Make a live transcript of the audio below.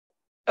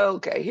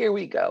Okay, here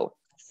we go.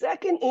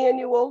 Second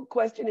annual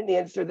question and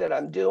answer that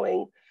I'm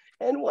doing.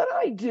 And what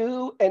I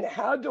do and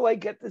how do I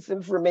get this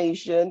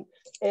information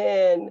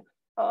and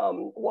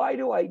why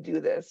do I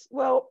do this?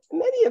 Well,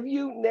 many of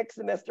you next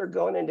semester are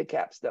going into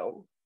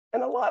capstone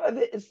and a lot of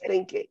it is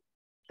thinking.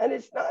 And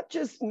it's not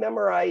just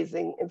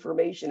memorizing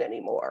information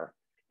anymore.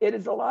 It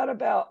is a lot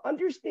about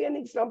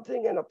understanding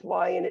something and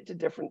applying it to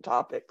different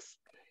topics.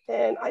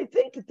 And I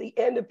think at the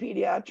end of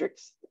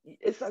pediatrics,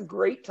 it's a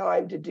great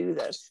time to do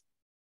this.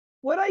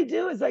 What I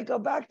do is I go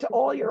back to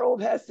all your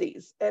old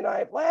HESIs, and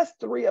I've last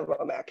 3 of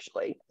them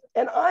actually,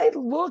 and I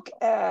look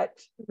at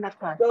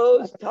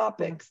those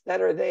topics that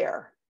are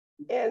there.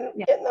 And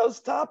in those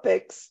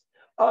topics,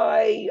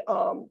 I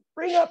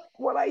bring up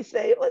what I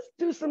say, let's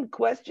do some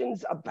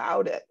questions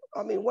about it.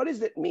 I mean, what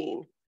does it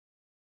mean?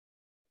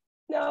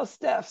 Now,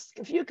 Steph,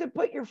 if you could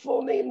put your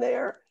full name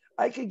there,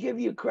 I could give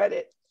you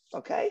credit,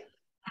 okay?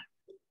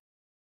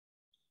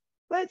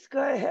 Let's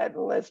go ahead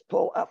and let's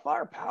pull up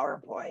our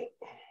PowerPoint.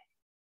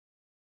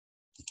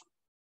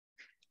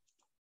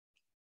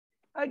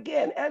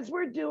 Again, as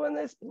we're doing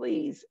this,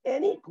 please,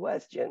 any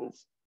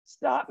questions,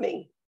 stop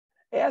me.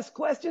 Ask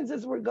questions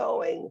as we're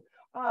going.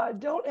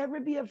 Don't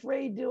ever be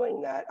afraid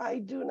doing that. I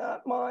do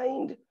not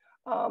mind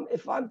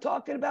if I'm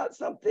talking about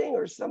something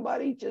or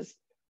somebody, just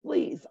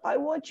please, I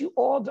want you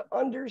all to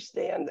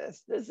understand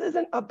this. This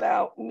isn't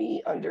about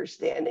me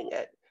understanding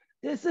it.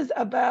 This is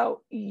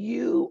about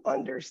you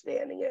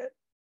understanding it.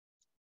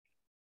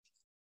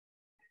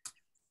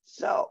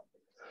 So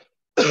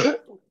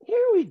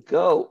here we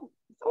go.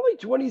 Only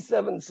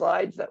 27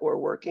 slides that we're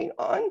working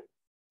on.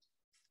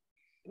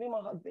 Give me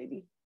my hug,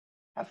 baby.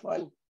 Have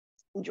fun.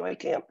 Enjoy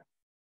camp.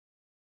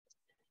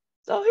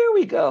 So here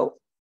we go.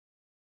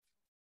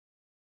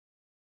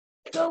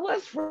 So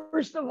let's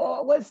first of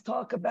all, let's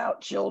talk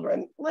about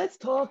children. Let's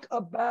talk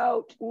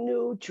about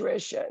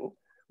nutrition.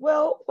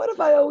 Well, what have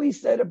I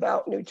always said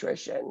about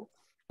nutrition?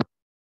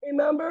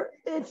 Remember,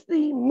 it's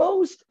the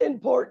most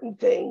important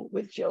thing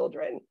with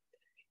children.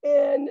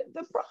 And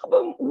the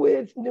problem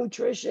with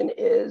nutrition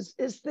is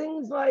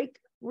things like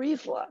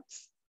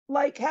reflux,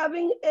 like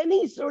having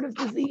any sort of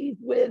disease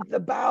with the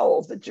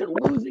bowels that you're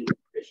losing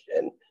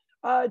nutrition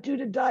due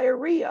to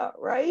diarrhea,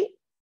 right?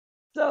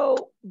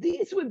 So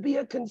these would be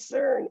a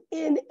concern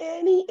in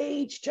any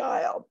age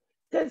child.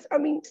 Because, I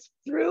mean,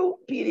 through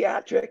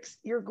pediatrics,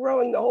 you're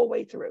growing the whole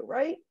way through,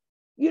 right?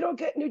 You don't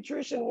get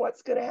nutrition,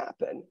 what's going to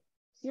happen?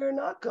 You're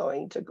not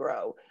going to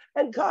grow.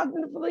 And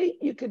cognitively,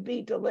 you could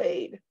be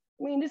delayed.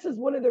 I mean, this is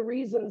one of the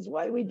reasons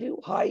why we do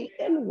height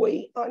and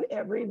weight on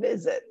every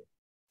visit.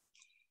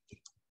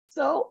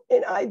 So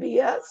in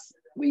IBS,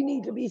 we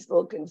need to be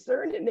still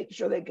concerned and make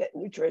sure they get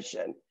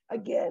nutrition.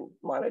 Again,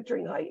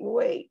 monitoring height and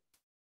weight.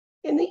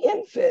 In the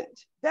infant,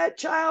 that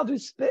child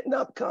who's spitting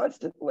up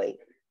constantly,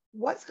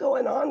 what's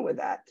going on with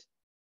that?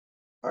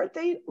 Aren't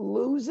they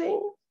losing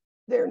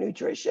their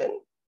nutrition?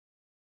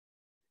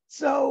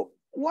 So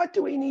what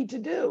do we need to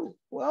do?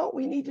 Well,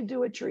 we need to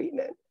do a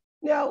treatment.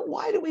 Now,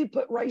 why do we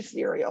put rice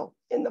cereal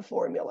in the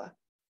formula?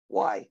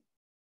 Why?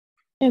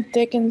 It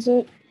thickens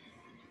it.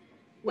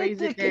 It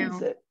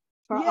thickens it.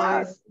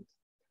 Yes.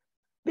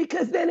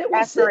 Because then it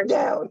will sit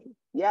down.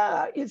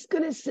 Yeah, it's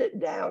going to sit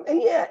down.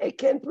 And yeah, it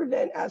can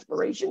prevent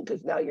aspiration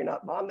because now you're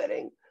not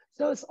vomiting.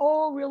 So it's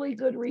all really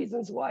good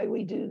reasons why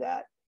we do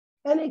that.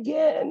 And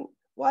again,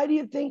 why do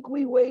you think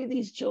we weigh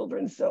these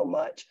children so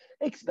much?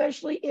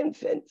 Especially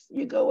infants.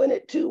 You go in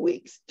at 2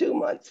 weeks, 2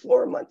 months,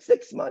 4 months,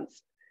 6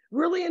 months.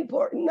 Really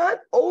important, not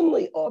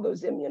only all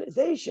those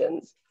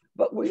immunizations,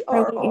 but we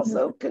are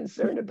also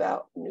concerned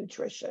about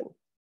nutrition.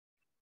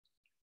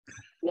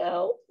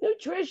 Now,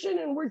 nutrition,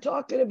 and we're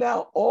talking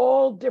about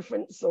all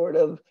different sort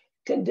of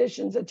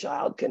conditions a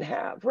child can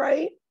have,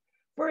 right?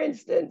 For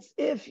instance,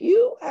 if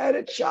you had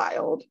a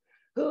child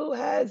who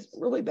has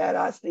really bad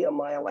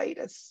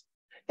osteomyelitis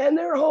and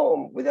they're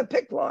home with a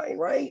PICC line,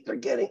 right? They're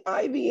getting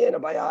IV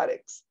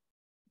antibiotics.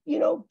 You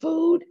know,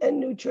 food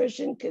and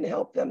nutrition can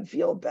help them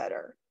feel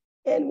better.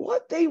 And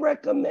what they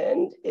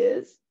recommend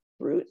is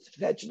fruits,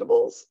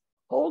 vegetables,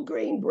 whole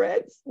grain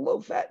breads,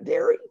 low-fat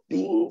dairy,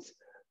 beans,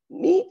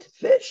 meat,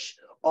 fish.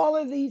 All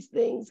of these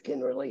things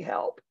can really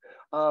help.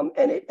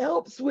 And it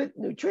helps with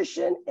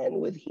nutrition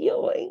and with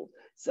healing.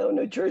 So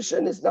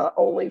nutrition is not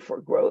only for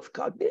growth,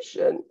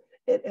 cognition,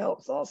 it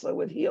helps also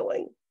with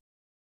healing.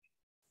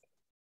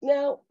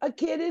 Now, a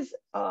kid is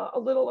a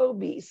little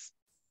obese.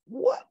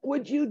 What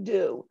would you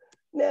do?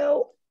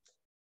 Now,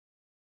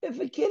 if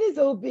a kid is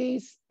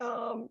obese,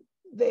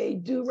 they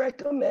do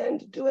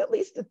recommend do at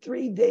least a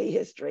 3-day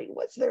history.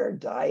 What's their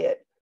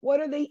diet? What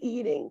are they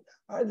eating?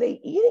 Are they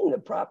eating the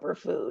proper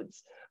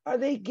foods? Are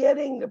they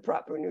getting the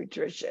proper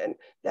nutrition?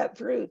 That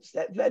fruits,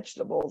 that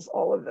vegetables,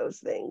 all of those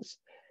things.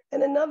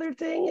 And another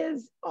thing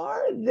is,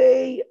 are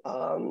they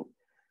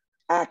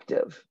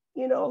active?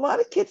 You know, a lot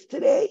of kids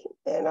today,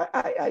 and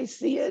I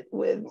see it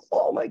with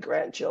all my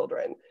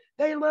grandchildren,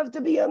 they love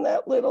to be on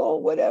that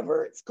little,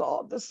 whatever it's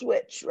called, the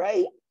switch,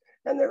 right?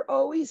 And they're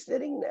always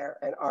sitting there.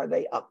 And are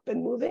they up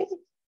and moving?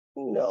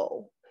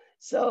 No.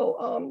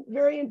 So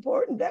very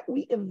important that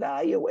we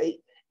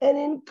evaluate and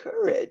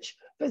encourage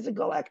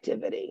physical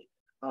activity.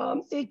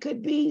 It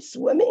could be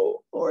swimming,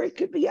 or it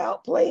could be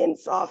out playing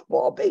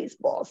softball,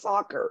 baseball,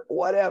 soccer,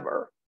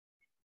 whatever.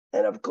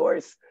 And of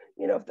course,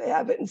 if they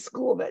have it in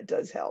school, that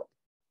does help.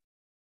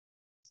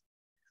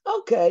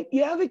 Okay,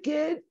 you have a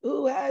kid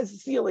who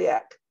has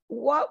celiac.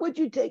 What would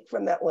you take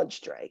from that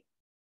lunch tray?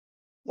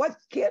 What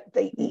can't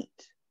they eat?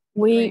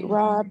 Wheat,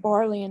 rye,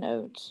 barley, and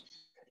oats.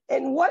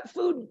 And what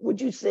food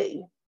would you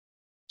see?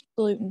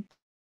 Gluten.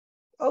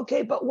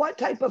 Okay, but what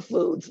type of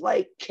foods?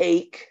 Like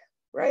cake,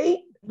 right?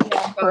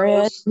 Yeah,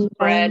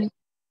 bread.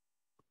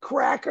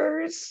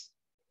 Crackers,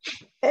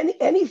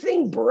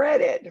 anything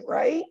breaded,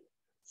 right?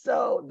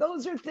 So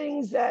those are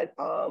things that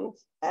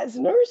as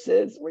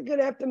nurses, we're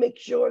gonna have to make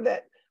sure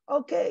that,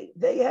 okay,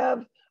 they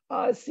have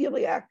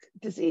celiac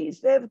disease,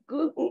 they have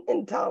gluten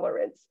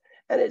intolerance,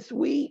 and it's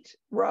wheat,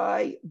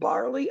 rye,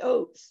 barley,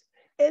 oats.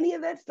 Any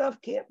of that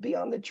stuff can't be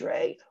on the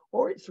tray,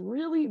 or it's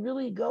really,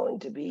 really going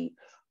to be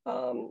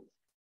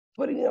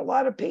putting a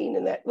lot of pain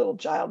in that little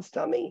child's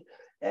tummy.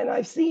 And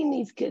I've seen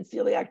these kids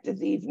celiac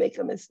disease make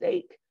a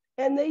mistake,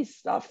 and they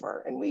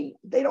suffer, and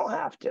they don't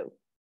have to.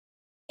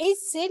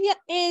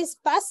 Is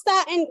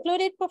pasta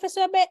included,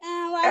 Professor?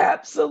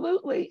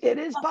 Absolutely, it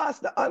is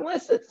pasta,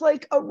 unless it's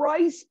like a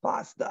rice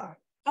pasta.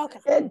 Okay.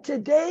 And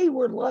today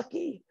we're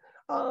lucky.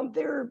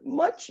 There are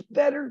much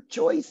better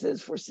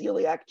choices for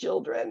celiac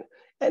children,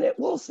 and it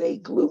will say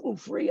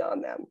gluten-free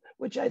on them,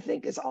 which I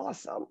think is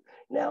awesome.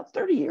 Now,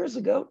 30 years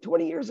ago,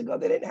 20 years ago,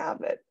 they didn't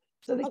have it.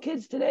 So the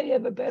kids today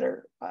have a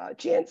better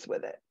chance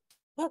with it.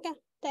 Okay,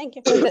 thank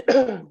you. They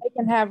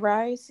can have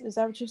rice, is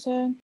that what you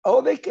said?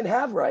 Oh, they can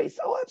have rice.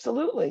 Oh,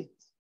 absolutely.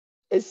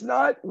 It's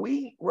not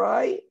wheat,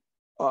 rye,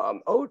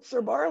 oats,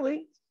 or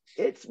barley.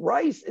 It's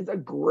rice. It's a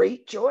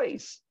great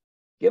choice.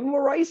 Give them a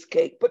rice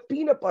cake, put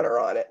peanut butter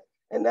on it,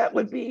 and that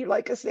would be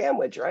like a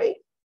sandwich, right?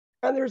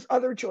 And there's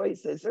other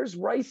choices. There's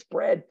rice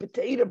bread,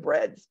 potato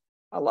breads,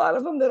 a lot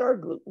of them that are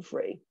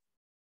gluten-free.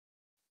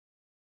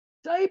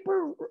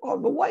 Diaper,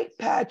 the white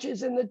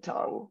patches in the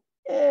tongue.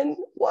 And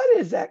what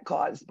is that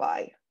caused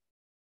by?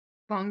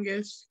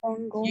 Fungus.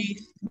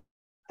 Yeast.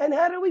 And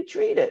how do we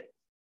treat it?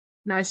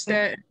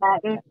 Nystatin.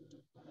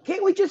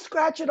 Can't we just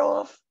scratch it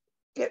off?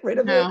 Get rid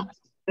of it?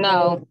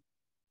 No.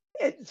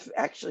 It's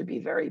actually be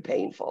very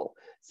painful.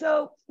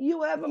 So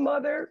you have a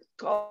mother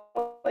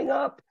calling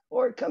up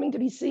or coming to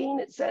be seen.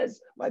 It says,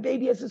 my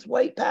baby has this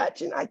white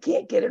patch and I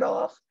can't get it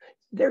off.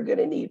 They're going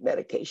to need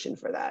medication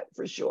for that,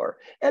 for sure.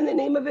 And the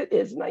name of it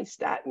is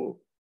nystatin.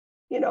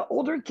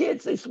 Older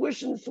kids, they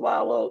swish and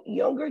swallow.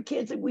 Younger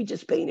kids, we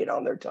just paint it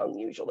on their tongue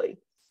usually.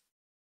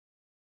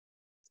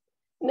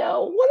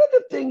 Now, one of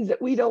the things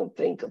that we don't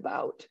think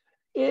about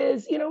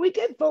is, we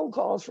get phone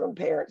calls from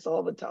parents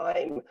all the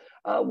time,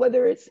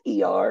 whether it's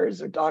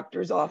ERs or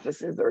doctor's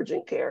offices,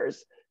 urgent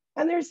cares,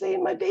 and they're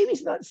saying, my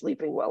baby's not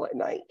sleeping well at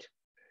night.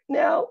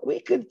 Now, we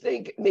could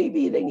think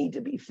maybe they need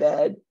to be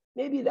fed,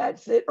 maybe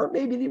that's it, or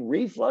maybe the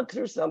reflux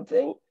or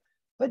something,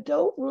 but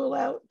don't rule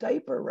out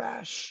diaper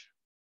rash.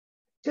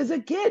 Because a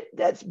kid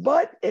that's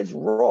butt is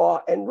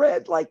raw and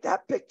red, like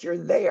that picture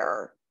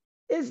there,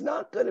 is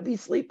not going to be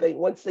sleeping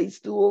once they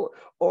stool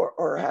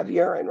or have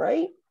urine,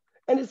 right?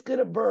 And it's going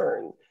to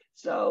burn.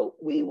 So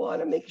we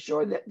want to make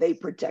sure that they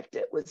protect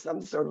it with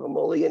some sort of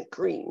emollient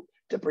cream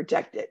to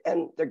protect it.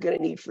 And they're going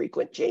to need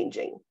frequent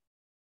changing.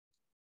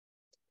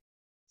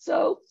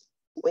 So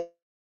we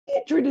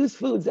introduce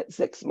foods at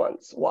 6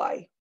 months.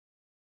 Why?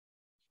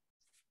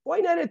 Why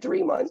not at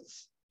 3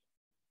 months?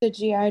 The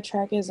GI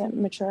tract isn't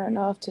mature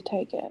enough to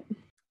take it.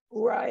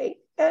 Right.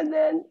 And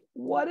then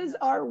what is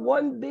our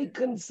one big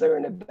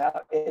concern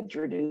about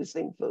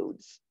introducing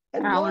foods?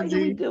 And why do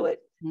we do it?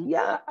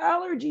 Yeah,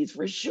 allergies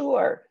for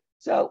sure.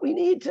 So we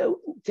need to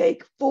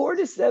take 4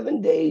 to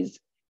 7 days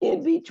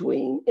in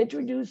between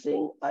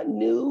introducing a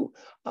new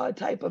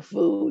type of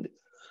food.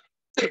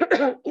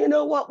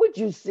 What would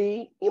you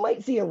see? You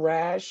might see a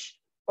rash,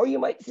 or you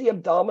might see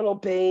abdominal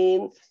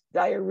pain,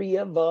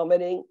 diarrhea,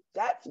 vomiting.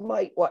 That's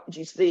what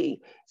you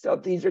see. So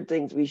these are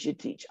things we should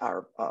teach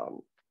our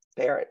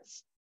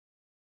parents.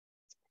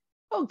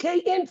 Okay,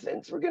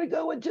 infants. We're going to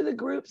go into the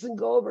groups and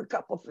go over a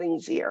couple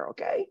things here,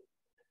 okay?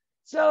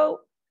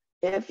 So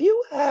if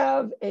you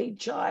have a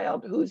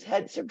child whose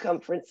head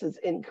circumference is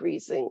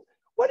increasing,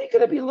 what are you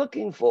going to be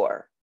looking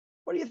for?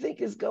 What do you think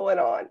is going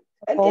on?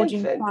 An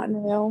infant.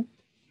 Cottontail.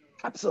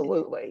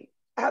 Absolutely.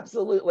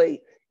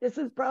 Absolutely. This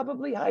is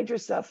probably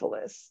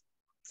hydrocephalus.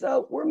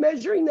 So we're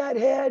measuring that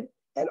head,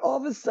 and all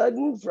of a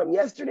sudden, from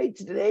yesterday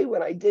to today,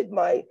 when I did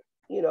my,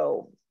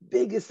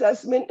 big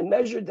assessment and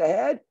measured the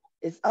head,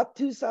 it's up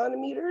 2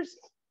 centimeters.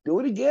 Do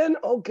it again.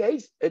 Okay,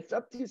 it's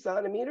up 2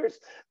 centimeters.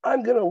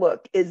 I'm going to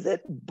look. Is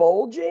it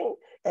bulging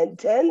and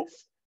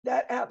tense?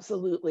 That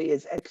absolutely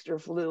is extra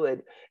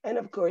fluid. And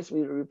of course,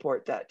 we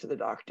report that to the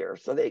doctor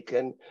so they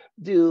can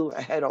do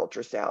a head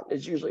ultrasound,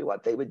 is usually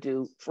what they would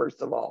do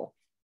first of all.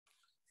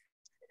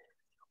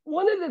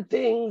 One of the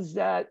things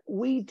that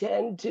we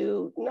tend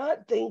to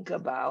not think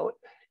about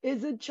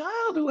is a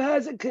child who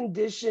has a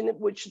condition in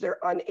which they're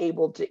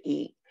unable to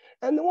eat.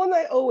 And the one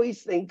I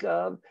always think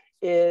of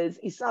is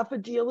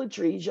esophageal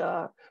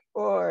atresia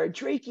or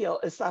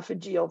tracheal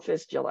esophageal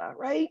fistula,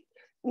 right?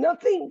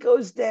 Nothing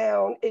goes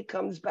down, it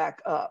comes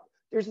back up.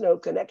 There's no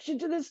connection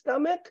to the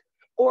stomach,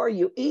 or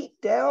you eat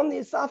down the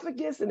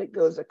esophagus and it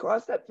goes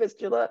across that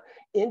fistula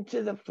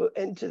into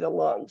the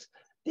lungs.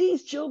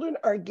 These children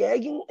are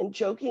gagging and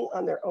choking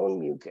on their own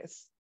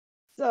mucus.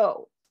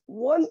 So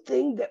one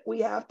thing that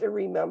we have to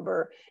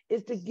remember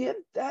is to give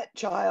that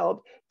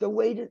child the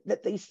way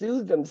that they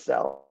soothe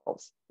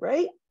themselves,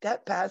 right?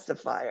 That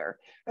pacifier.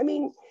 I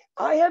mean,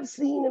 I have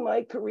seen in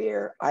my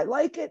career, I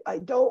like it, I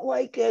don't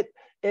like it.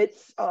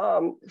 It's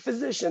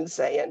physicians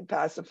saying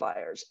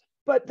pacifiers,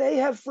 but they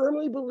have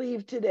firmly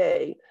believed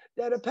today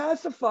that a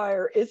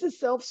pacifier is a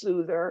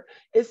self-soother,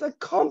 is a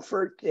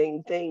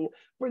comforting thing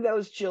for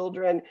those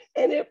children,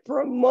 and it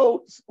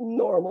promotes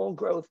normal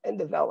growth and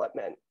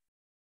development.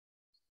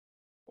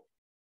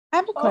 I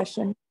have a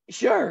question.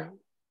 Sure.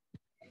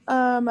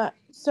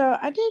 So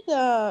I did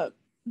the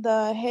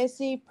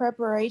HESI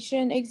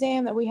preparation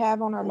exam that we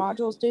have on our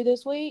modules due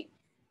this week,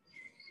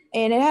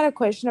 and it had a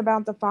question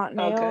about the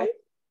fontanelle. Okay.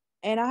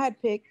 And I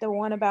had picked the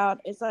one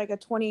about, it's like a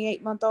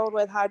 28-month-old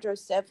with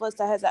hydrocephalus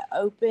that has an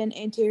open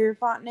anterior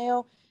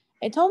fontanelle.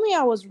 It told me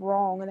I was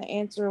wrong, and the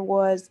answer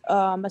was a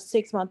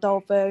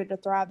 6-month-old failure to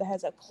thrive that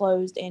has a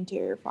closed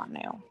anterior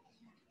fontanelle.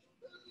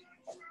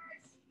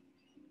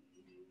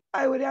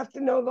 I would have to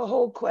know the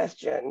whole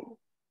question.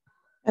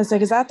 And so,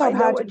 because I thought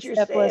know what you're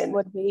hydrocephalus saying.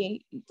 would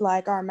be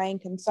like our main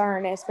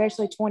concern,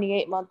 especially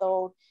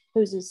 28-month-old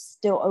whose is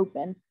still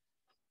open.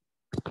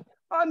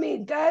 I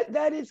mean,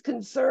 that is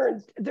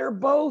concerned. They're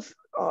both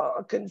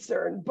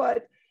concerned,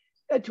 but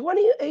a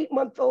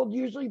 28-month-old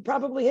usually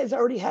probably has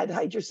already had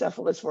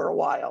hydrocephalus for a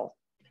while,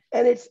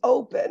 and it's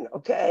open,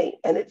 okay?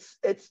 And it's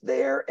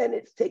there, and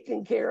it's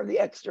taking care of the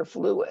extra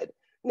fluid.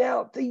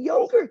 Now, the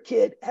younger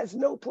kid has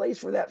no place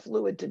for that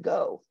fluid to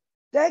go.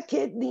 That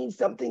kid needs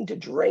something to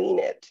drain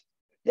it.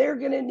 They're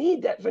going to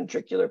need that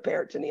ventricular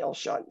peritoneal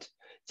shunt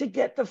to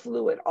get the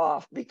fluid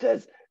off,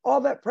 because all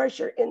that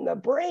pressure in the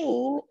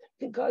brain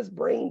can cause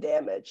brain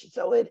damage.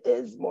 So it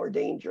is more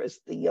dangerous,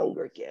 the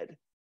younger kid.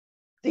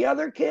 The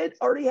other kid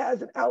already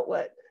has an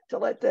outlet to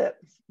let the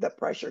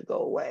pressure go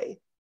away.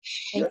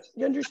 You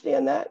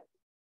understand that?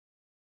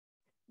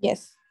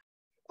 Yes.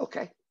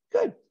 Okay,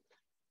 good.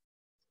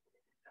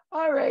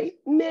 All right,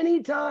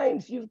 many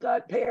times you've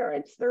got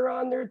parents, they're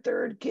on their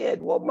third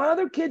kid. Well, my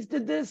other kids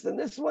did this and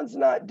this one's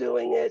not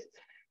doing it,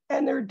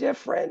 and they're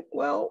different.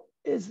 Well,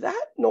 is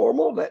that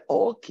normal that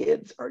all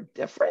kids are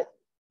different?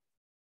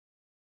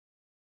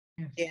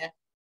 Yeah.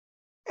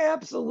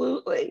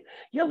 Absolutely.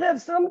 You'll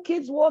have some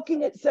kids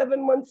walking at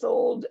 7 months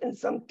old and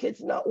some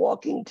kids not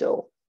walking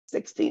till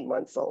 16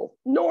 months old.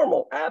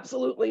 Normal,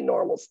 absolutely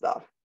normal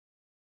stuff.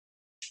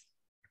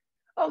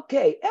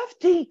 Okay,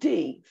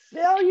 FTT,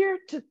 failure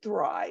to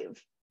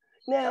thrive.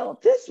 Now,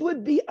 this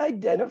would be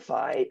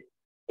identified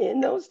in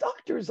those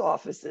doctor's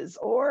offices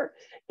or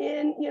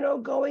in,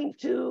 going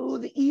to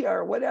the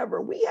ER,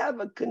 whatever. We have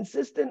a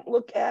consistent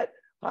look at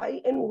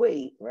height and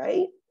weight,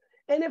 right?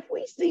 And if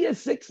we see a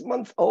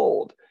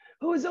 6-month-old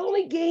who has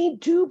only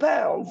gained 2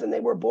 pounds and they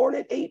were born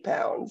at 8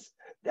 pounds,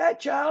 that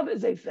child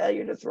is a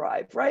failure to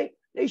thrive, right?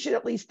 They should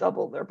at least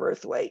double their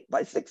birth weight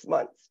by 6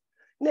 months.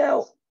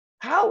 Now,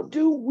 how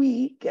do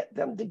we get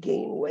them to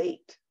gain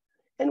weight?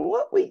 And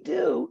what we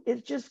do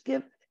is just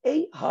give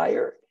a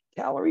higher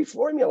calorie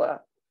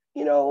formula,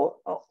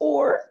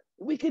 or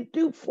we could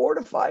do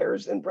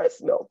fortifiers in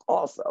breast milk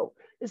also.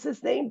 It's the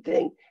same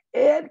thing.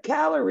 Add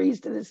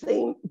calories to the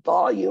same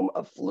volume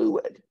of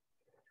fluid.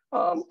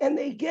 And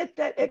they get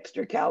that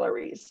extra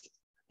calories.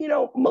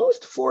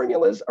 Most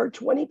formulas are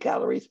 20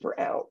 calories per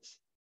ounce.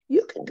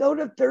 You can go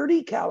to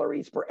 30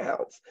 calories per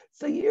ounce.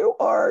 So you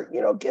are,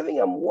 giving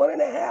them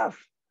 1.5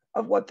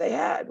 of what they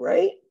had,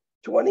 right?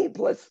 20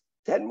 plus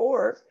 10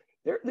 more,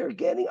 they're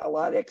getting a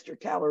lot extra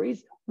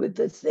calories with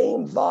the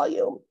same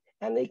volume,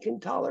 and they can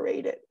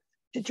tolerate it.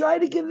 To try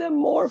to give them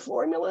more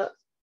formula,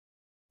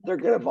 they're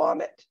going to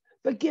vomit.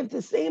 But give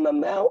the same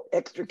amount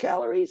extra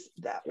calories,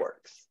 that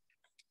works.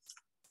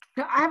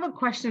 So I have a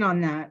question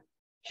on that.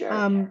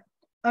 Sure.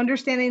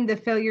 Understanding the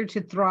failure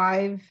to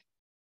thrive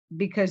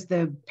because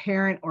the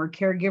parent or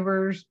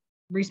caregiver's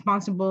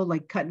responsible,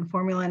 like cutting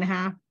formula in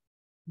half.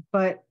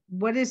 But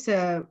what is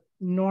a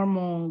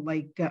normal,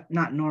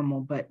 not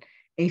normal, but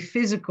a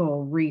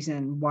physical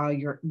reason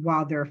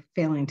while they're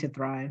failing to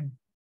thrive?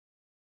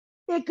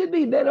 It could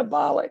be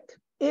metabolic.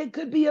 It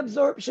could be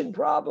absorption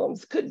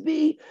problems, could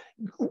be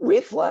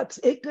reflux,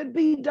 it could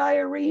be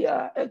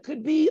diarrhea, it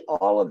could be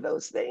all of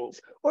those things.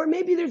 Or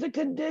maybe there's a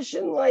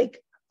condition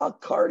like a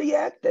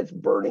cardiac that's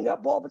burning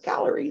up all the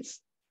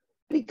calories.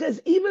 Because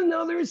even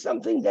though there's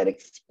something that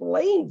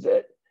explains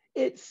it,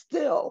 it's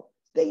still,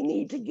 they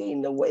need to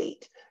gain the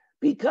weight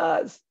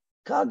because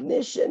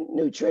cognition,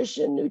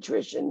 nutrition.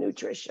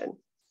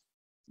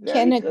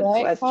 Very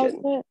good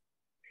question.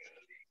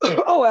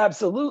 Oh,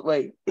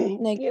 absolutely. They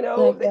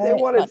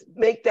want to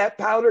make that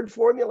powdered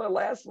formula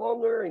last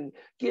longer and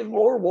give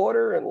more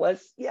water and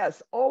less.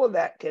 Yes, all of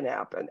that can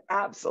happen.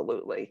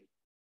 Absolutely.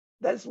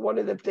 That's one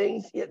of the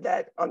things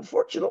that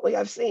unfortunately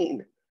I've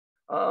seen.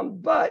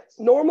 But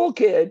normal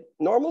kid,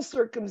 normal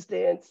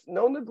circumstance,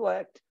 no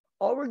neglect,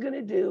 all we're going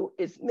to do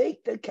is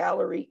make the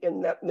calorie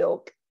in that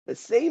milk the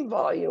same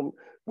volume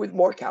with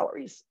more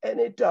calories. And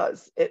it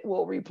does. It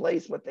will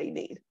replace what they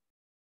need.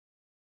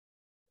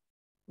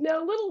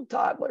 Now, little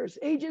toddlers,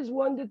 ages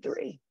 1 to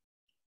 3,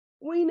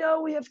 we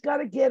know we have got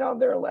to get on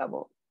their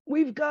level.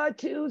 We've got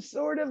to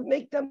sort of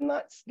make them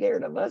not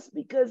scared of us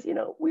because, you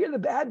know, we're the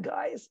bad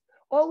guys.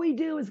 All we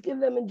do is give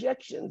them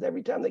injections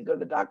every time they go to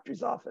the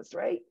doctor's office,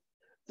 right?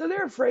 So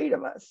they're afraid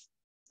of us.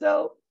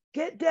 So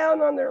get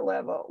down on their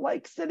level,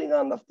 like sitting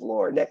on the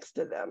floor next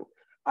to them.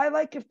 I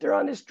like if they're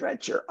on a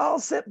stretcher, I'll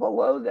sit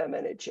below them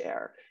in a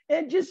chair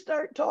and just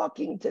start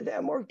talking to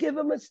them or give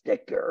them a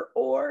sticker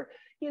or,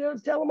 you know,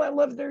 tell them I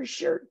love their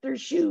shirt, their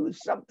shoes,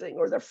 something,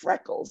 or their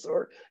freckles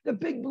or the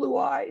big blue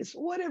eyes,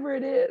 whatever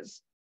it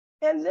is.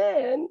 And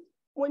then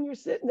when you're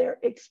sitting there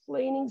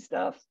explaining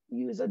stuff,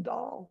 use a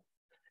doll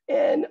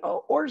and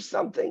or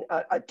something,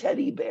 a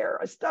teddy bear,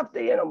 a stuffed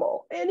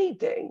animal,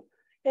 anything.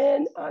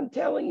 And I'm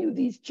telling you,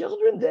 these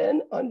children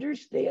then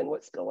understand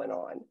what's going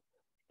on.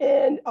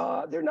 And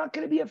they're not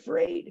going to be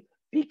afraid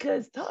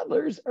because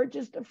toddlers are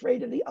just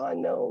afraid of the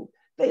unknown.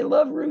 They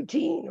love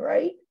routine,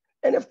 right?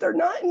 And if they're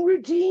not in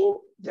routine,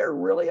 they're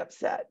really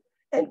upset.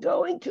 And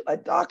going to a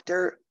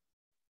doctor,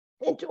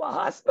 into a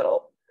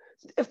hospital,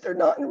 if they're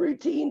not in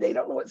routine, they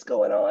don't know what's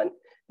going on,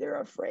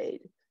 they're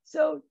afraid.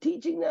 So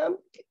teaching them,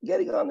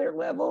 getting on their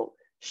level,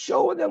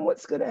 showing them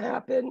what's going to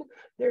happen,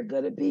 they're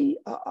going to be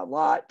a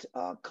lot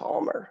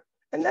calmer.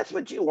 And that's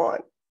what you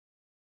want.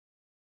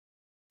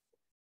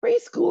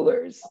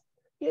 Preschoolers,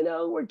 you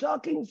know, we're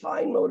talking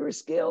fine motor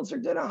skills. They're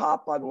going to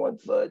hop on one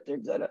foot. They're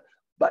going to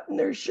button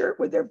their shirt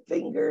with their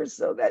fingers.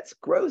 So that's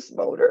gross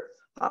motor,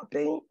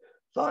 hopping.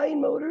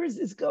 Fine motors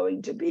is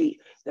going to be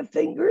the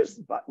fingers,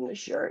 button the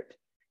shirt,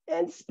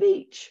 and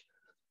speech.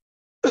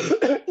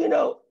 You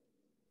know,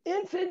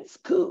 infants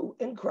coo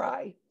and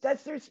cry.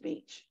 That's their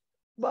speech.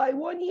 By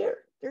 1 year,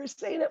 they're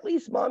saying at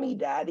least mommy,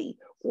 daddy,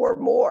 or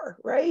more,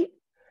 right?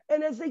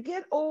 And as they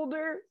get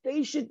older,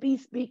 they should be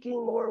speaking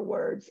more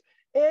words.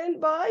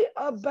 And by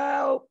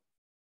about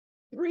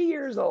 3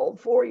 years old,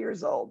 4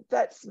 years old,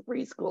 that's the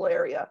preschool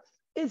area,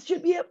 it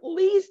should be at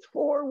least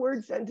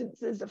 4-word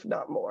sentences, if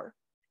not more.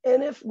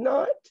 And if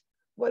not,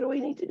 what do we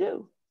need to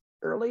do?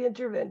 Early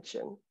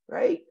intervention,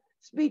 right?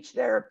 Speech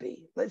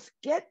therapy. Let's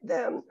get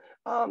them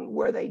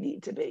where they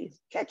need to be,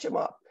 catch them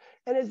up.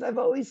 And as I've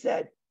always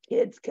said,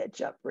 kids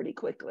catch up pretty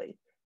quickly.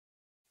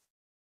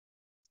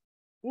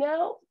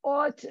 Now,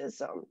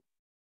 autism.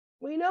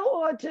 We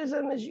know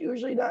autism is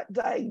usually not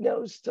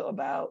diagnosed till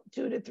about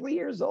 2 to 3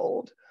 years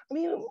old. I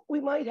mean,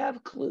 we might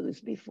have clues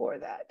before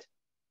that.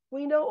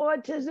 We know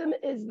autism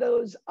is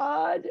those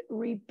odd,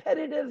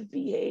 repetitive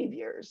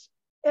behaviors,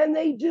 and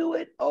they do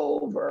it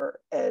over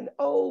and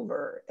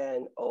over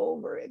and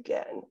over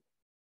again.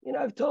 You know,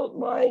 I've told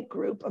my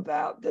group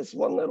about this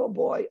one little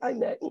boy I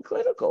met in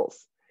clinicals,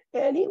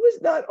 and he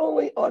was not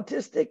only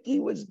autistic, he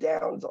was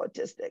Down's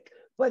autistic,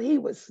 but he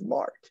was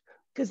smart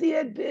because he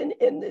had been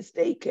in this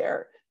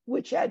daycare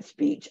which had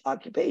speech,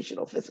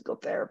 occupational, physical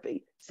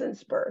therapy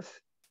since birth.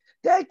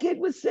 That kid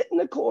was sitting in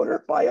the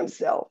corner by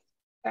himself,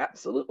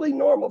 absolutely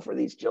normal for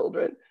these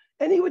children.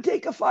 And he would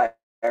take a fire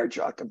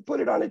truck and put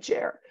it on a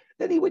chair.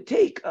 Then he would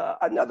take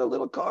another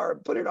little car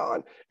and put it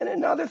on, and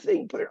another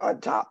thing, put it on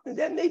top, and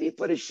then maybe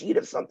put a sheet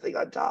of something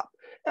on top,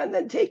 and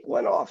then take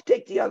one off,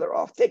 take the other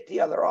off, take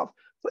the other off,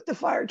 put the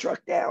fire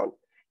truck down,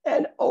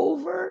 and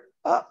over,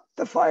 up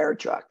the fire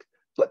truck,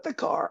 put the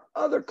car,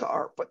 other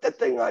car, put the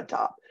thing on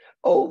top,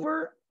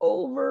 over,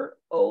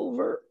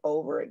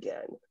 over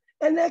again.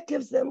 And that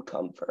gives them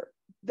comfort.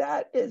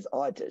 That is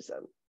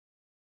autism.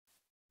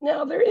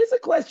 Now, there is a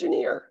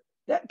questionnaire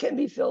that can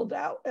be filled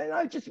out, and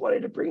I just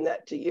wanted to bring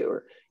that to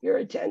your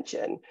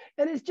attention.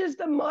 And it's just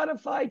a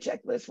modified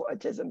checklist for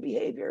autism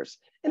behaviors,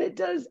 and it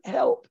does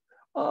help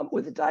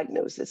with the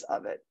diagnosis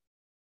of it.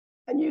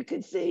 And you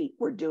can see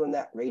we're doing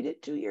that right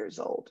at 2 years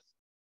old.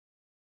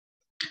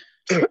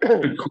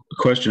 A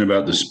question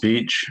about the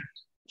speech.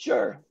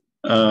 Sure.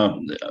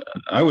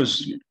 I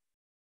was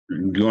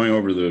going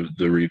over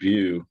the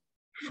review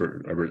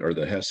for, or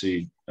the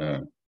HESI,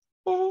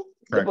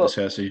 practice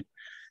HESI.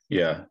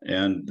 Yeah,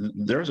 and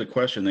there's a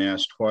question they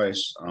asked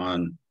twice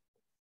on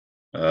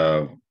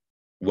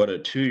what a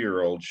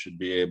 2-year-old should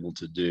be able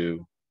to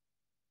do.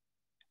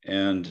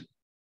 And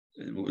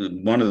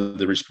one of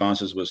the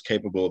responses was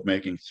capable of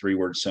making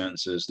 3-word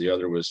sentences. The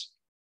other was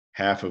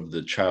half of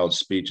the child's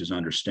speech is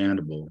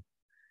understandable.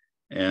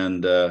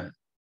 And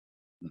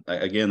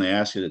again, they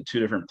asked it at 2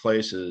 different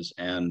places,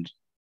 and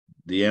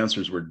the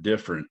answers were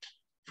different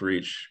for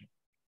in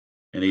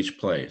each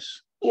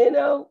place. You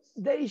know,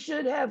 they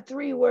should have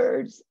 3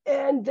 words,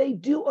 and they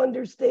do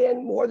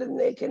understand more than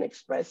they can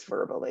express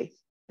verbally.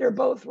 They're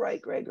both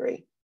right,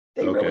 Gregory.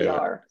 They really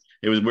are.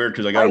 It was weird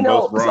because I got them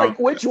both wrong. It's like,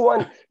 which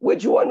one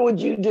would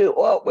you do?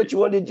 Well, which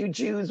one did you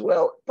choose?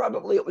 Well,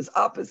 probably it was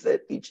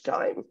opposite each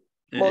time.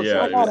 I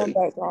got them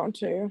both wrong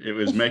too. It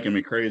was making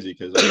me crazy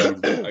because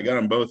I got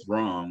them both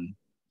wrong.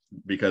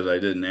 because I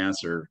didn't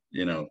answer,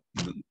 you know.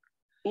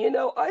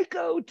 I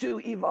go to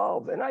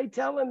Evolve and I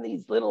tell them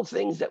these little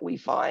things that we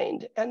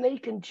find and they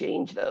can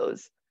change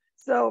those.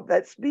 So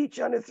that speech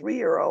on a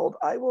 3-year-old,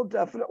 I will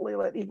definitely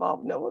let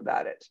Evolve know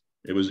about it.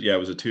 It was a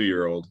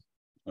 2-year-old.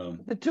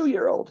 The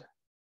 2-year-old.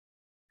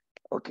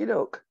 Okie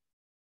doke.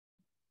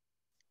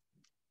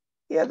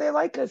 Yeah, they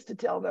like us to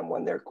tell them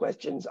when their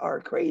questions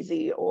are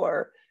crazy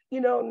or,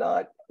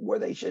 not where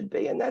they should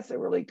be. And that's a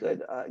really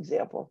good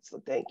example.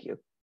 So thank you.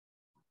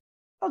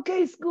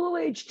 Okay,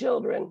 school-age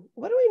children.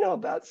 What do we know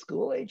about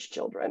school-age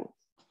children?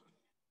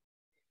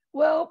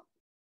 Well,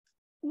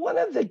 one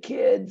of the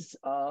kids,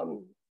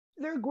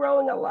 they're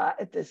growing a lot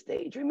at this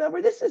stage.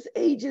 Remember, this is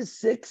ages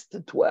 6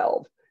 to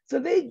 12. So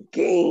they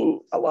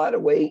gain a lot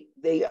of weight.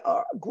 They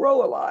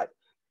grow a lot.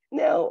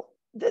 Now,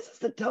 this is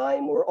the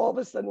time where all of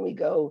a sudden we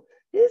go,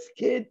 this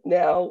kid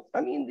now,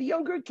 the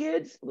younger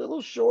kids, a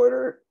little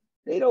shorter,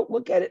 they don't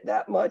look at it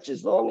that much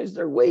as long as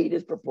their weight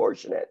is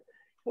proportionate.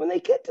 When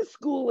they get to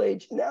school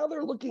age, now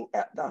they're looking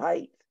at the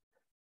height.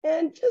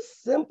 And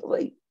just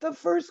simply, the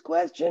first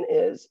question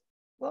is,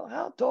 well,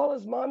 how tall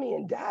is mommy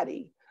and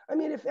daddy?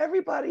 If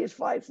everybody is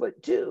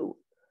 5'2",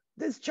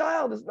 this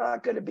child is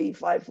not going to be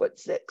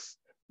 5'6"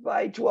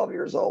 by 12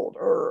 years old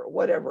or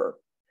whatever.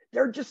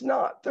 They're just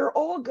not. They're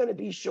all going to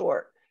be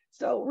short.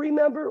 So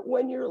remember,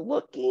 when you're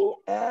looking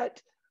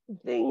at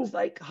things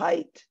like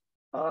height,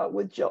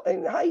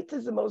 and height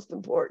is the most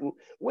important.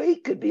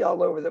 Weight could be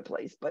all over the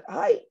place, but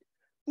height,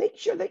 make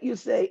sure that you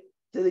say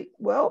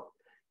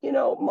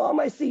Mom,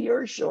 I see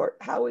you're short.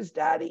 How is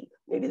daddy?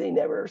 Maybe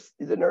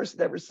the nurse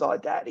never saw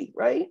daddy,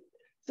 right?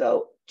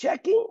 So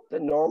checking the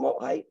normal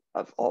height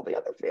of all the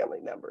other family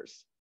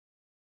members.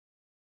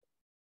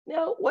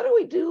 Now, what do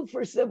we do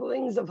for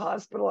siblings of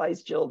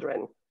hospitalized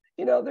children?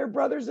 Their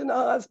brothers in the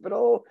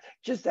hospital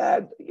just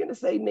had,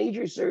 say,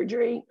 major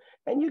surgery,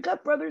 and you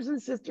got brothers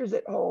and sisters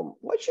at home.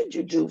 What should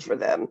you do for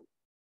them?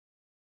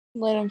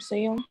 Let them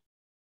see them.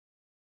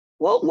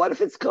 Well, what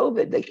if it's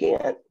COVID? They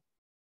can't.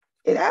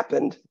 It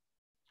happened.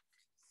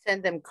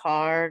 Send them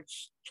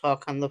cards,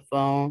 talk on the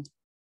phone.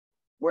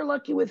 We're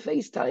lucky with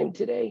FaceTime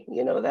today.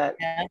 You know that?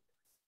 Yeah.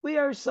 We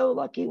are so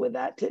lucky with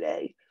that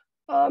today.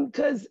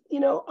 Because,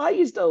 I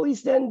used to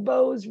always send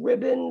bows,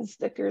 ribbons,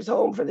 stickers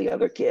home for the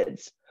other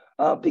kids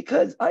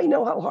because I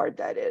know how hard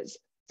that is.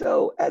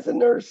 So as a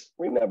nurse,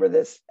 remember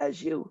this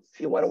if you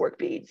want to work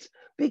beads,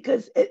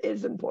 because it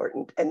is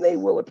important and they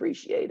will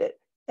appreciate it.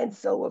 And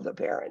so will the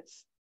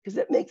parents, because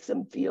it makes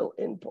them feel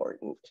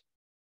important.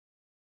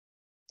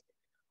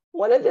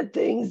 One of the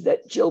things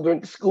that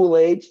children school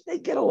age, they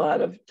get a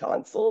lot of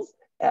tonsils,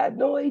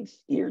 adenoids,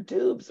 ear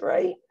tubes,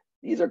 right?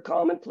 These are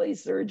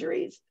commonplace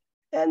surgeries.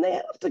 And they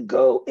have to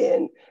go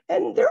in,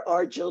 and there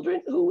are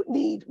children who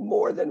need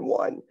more than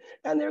one,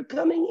 and they're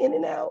coming in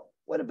and out.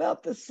 What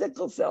about the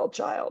sickle cell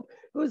child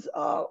who's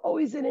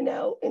always in and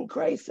out in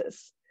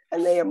crisis,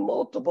 and they have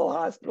multiple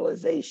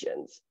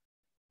hospitalizations?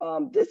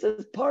 This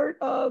is part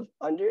of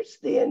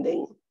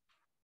understanding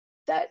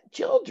that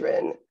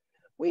children,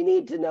 we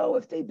need to know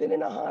if they've been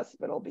in a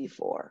hospital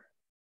before,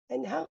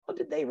 and how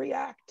did they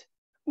react?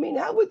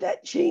 How would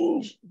that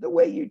change the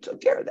way you took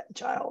care of that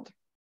child?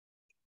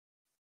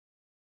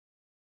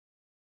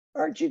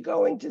 Aren't you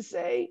going to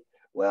say,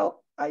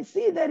 well, I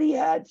see that he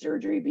had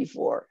surgery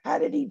before. How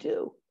did he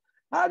do?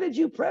 How did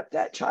you prep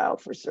that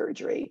child for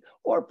surgery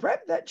or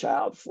prep that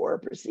child for a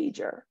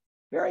procedure?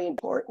 Very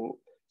important.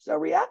 So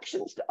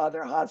reactions to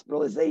other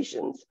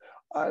hospitalizations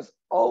are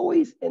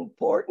always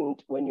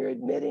important when you're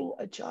admitting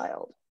a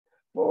child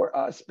for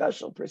a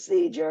special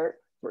procedure,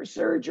 for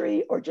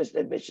surgery, or just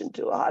admission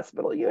to a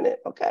hospital unit,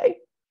 okay?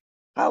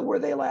 How were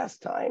they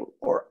last time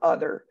or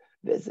other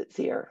visits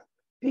here?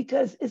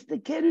 Because it's the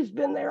kid who's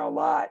been there a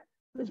lot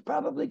who's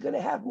probably going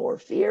to have more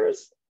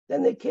fears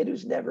than the kid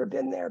who's never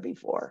been there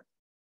before.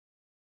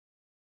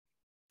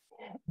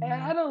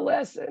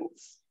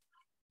 Adolescents,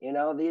 these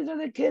are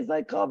the kids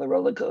I call the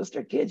roller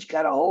coaster kids. You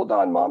got to hold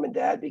on, mom and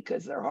dad,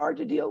 because they're hard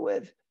to deal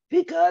with,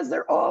 because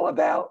they're all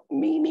about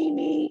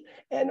me,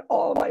 and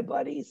all my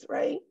buddies,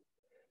 right?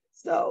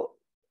 So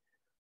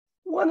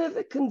one of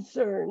the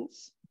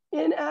concerns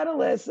in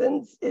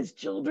adolescence is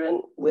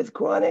children with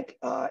chronic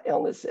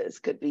illnesses.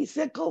 Could be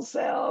sickle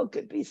cell,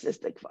 could be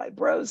cystic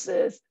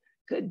fibrosis,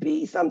 could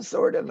be some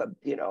sort of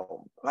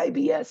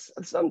IBS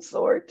of some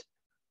sort.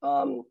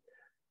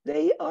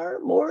 They are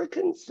more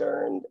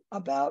concerned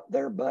about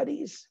their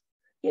buddies,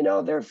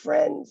 their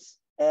friends.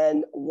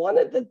 And one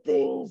of the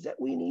things that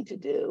we need to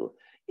do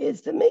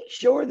is to make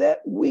sure that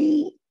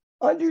we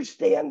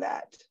understand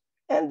that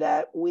and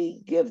that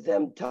we give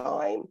them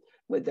time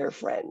with their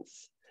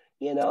friends.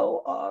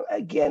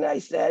 Again, I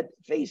said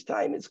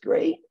FaceTime is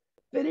great.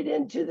 Fit it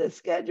into the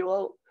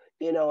schedule,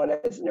 and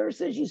as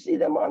nurses, you see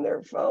them on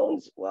their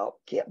phones. Well,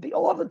 can't be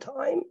all the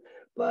time,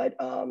 but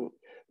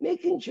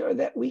making sure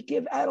that we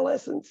give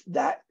adolescents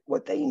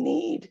what they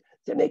need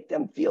to make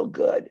them feel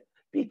good,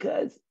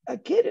 because a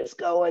kid is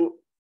going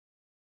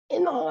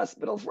in the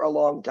hospital for a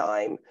long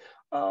time.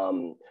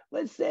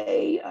 Let's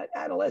say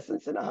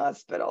adolescents in a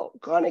hospital,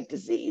 chronic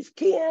disease,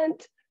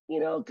 can't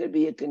it could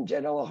be a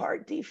congenital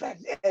heart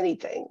defect,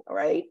 anything,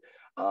 right?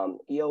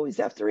 You always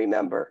have to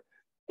remember,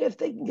 if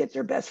they can get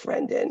their best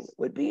friend in,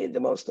 would be the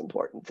most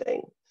important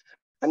thing.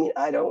 I mean,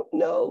 I don't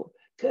know,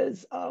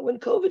 because when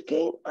COVID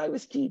came, I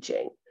was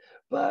teaching.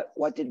 But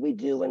what did we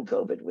do when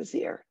COVID was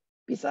here?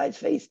 Besides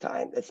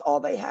FaceTime, that's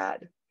all they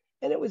had.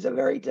 And it was a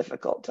very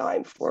difficult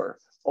time for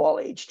all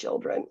age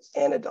children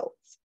and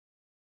adults.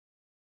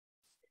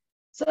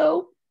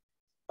 So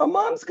a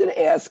mom's going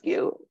to ask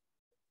you,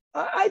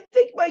 I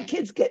think my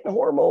kid's getting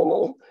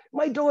hormonal.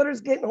 My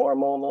daughter's getting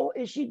hormonal.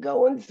 Is she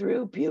going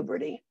through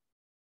puberty?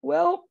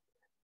 Well,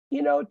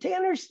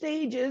 Tanner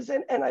stages,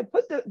 and I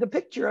put the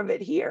picture of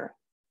it here.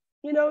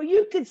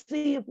 You could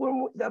see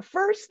when the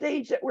first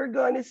stage that we're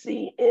going to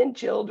see in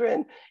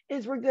children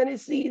is we're going to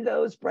see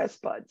those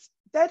breast buds.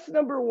 That's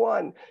number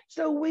one.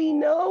 So we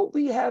know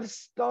we have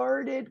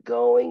started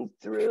going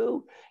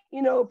through,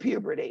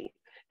 puberty,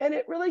 and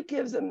it really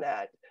gives them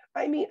that.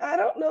 I mean, I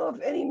don't know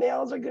if any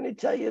males are going to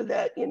tell you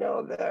that,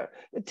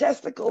 the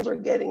testicles are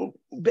getting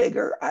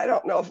bigger. I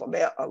don't know if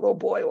a little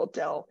boy will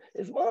tell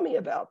his mommy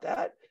about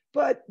that,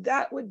 but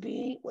that would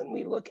be when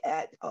we look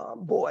at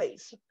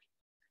boys.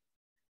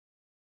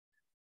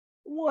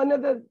 One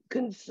of the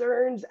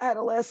concerns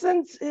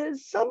adolescents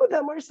is some of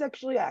them are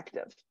sexually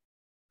active.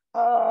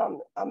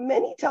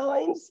 Many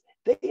times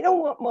they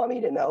don't want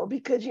mommy to know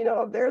because,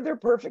 they're their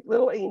perfect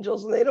little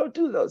angels and they don't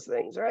do those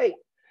things, right?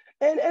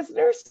 And as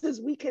nurses,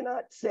 we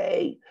cannot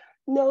say,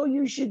 no,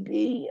 you should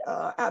be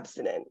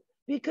abstinent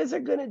because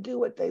they're going to do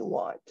what they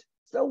want.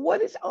 So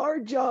what is our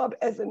job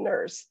as a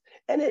nurse?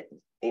 And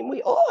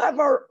we all have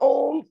our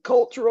own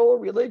cultural,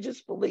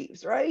 religious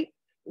beliefs, right?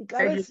 We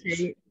got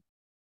to,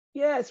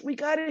 yes, we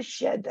got to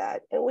shed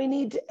that, and we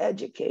need to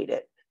educate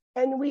it.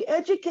 And we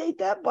educate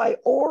that by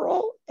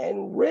oral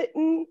and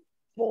written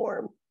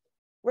form,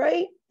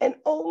 right? And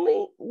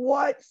only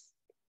what's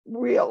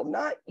real,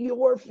 not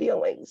your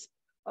feelings.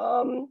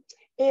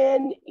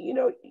 And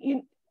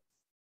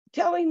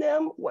telling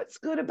them what's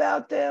good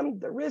about them,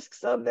 the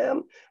risks of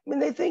them. I mean,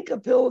 they think a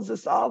pill is a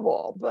solve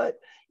all, but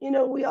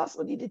we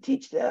also need to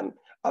teach them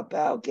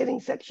about getting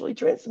sexually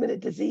transmitted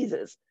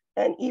diseases.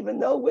 And even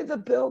though with a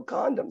pill,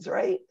 condoms,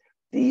 right?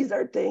 These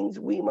are things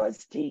we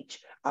must teach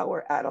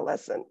our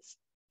adolescents.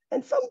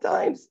 And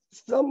sometimes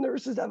some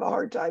nurses have a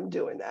hard time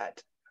doing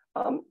that.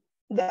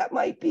 That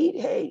might be,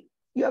 hey,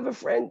 you have a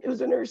friend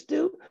who's a nurse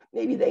too,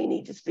 maybe they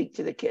need to speak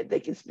to the kid. They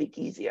can speak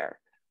easier.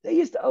 They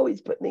used to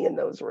always put me in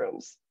those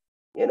rooms.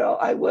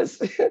 I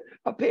was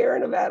a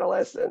parent of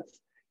adolescents,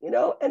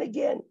 and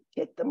again,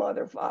 kick the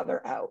mother,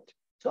 father out,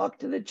 talk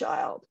to the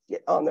child,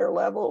 get on their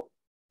level,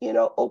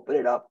 open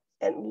it up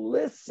and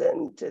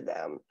listen to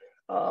them.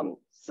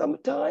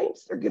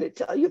 Sometimes they're going to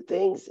tell you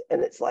things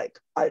and it's like,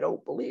 I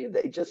don't believe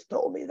they just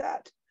told me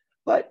that.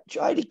 But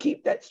try to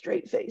keep that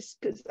straight face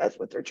because that's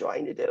what they're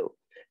trying to do.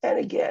 And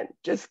again,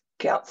 just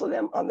counsel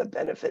them on the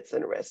benefits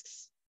and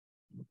risks.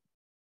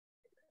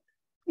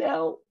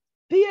 Now,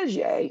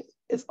 Piaget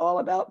is all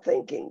about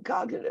thinking,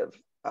 cognitive.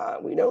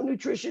 We know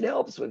nutrition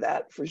helps with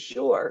that for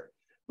sure,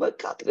 but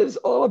cognitive is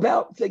all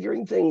about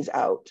figuring things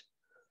out.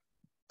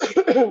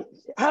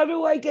 How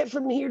do I get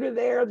from here to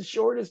there the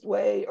shortest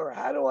way? Or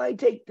how do I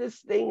take this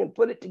thing and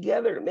put it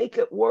together to make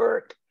it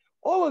work?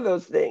 All of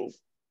those things.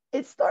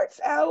 It starts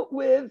out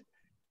with,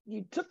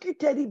 you took your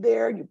teddy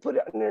bear, you put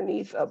it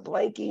underneath a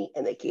blankie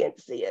and they can't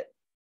see it.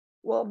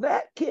 Well,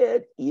 that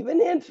kid,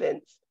 even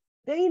infants,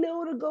 they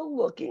know to go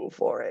looking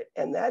for it.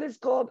 And that is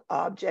called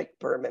object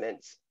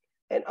permanence.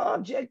 And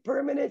object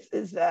permanence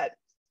is that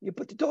you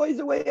put the toys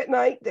away at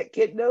night, that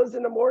kid knows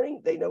in the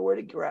morning, they know where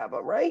to grab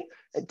them, right?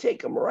 And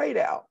take them right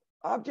out.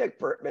 Object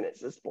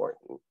permanence is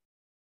important.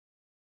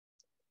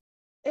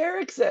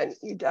 Erickson,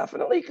 you're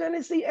definitely going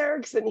to see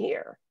Erickson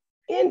here.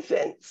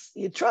 Infants,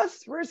 you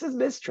trust versus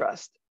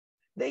mistrust.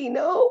 They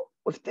know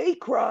if they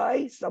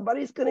cry,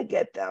 somebody's going to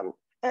get them,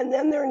 and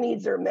then their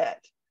needs are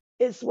met.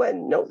 It's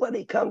when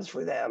nobody comes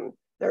for them,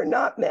 they're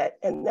not met,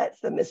 and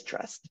that's the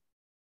mistrust.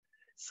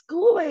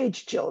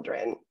 School-age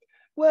children,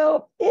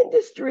 well,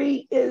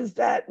 industry is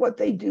that what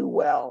they do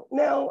well.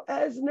 Now,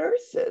 as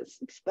nurses,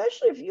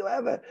 especially if you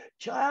have a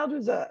child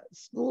who's a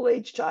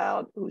school-age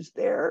child who's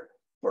there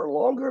for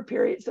longer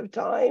periods of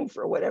time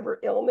for whatever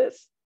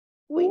illness,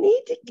 we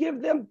need to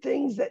give them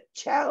things that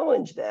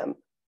challenge them,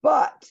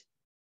 but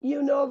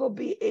they'll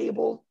be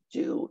able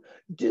to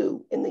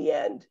do in the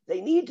end. They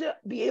need to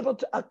be able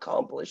to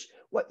accomplish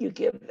what you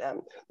give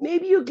them.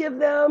 Maybe you give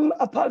them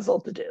a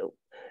puzzle to do,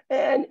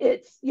 and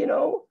it's,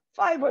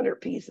 500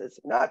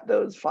 pieces, not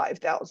those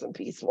 5,000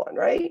 piece one,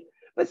 right?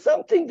 But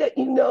something that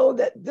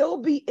that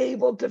they'll be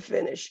able to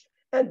finish.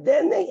 And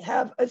then they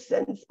have a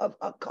sense of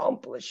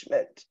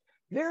accomplishment.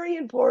 Very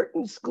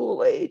important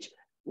school age.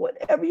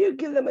 Whenever you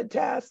give them a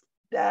task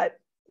that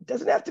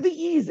doesn't have to be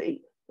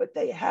easy, but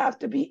they have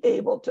to be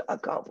able to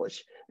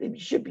accomplish. They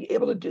should be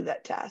able to do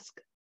that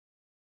task.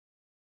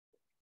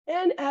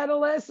 And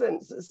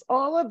adolescence is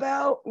all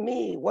about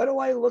me. What do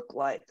I look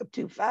like? I'm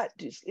too fat,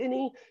 too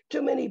skinny,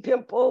 too many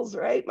pimples,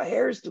 right? My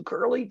hair is too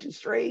curly, too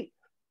straight.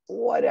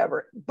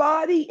 whatever.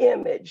 Body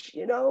image,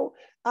 you know,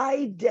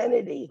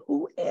 identity.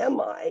 Who am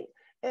I?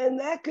 And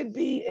that could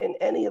be in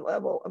any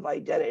level of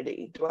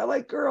identity. Do I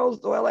like girls?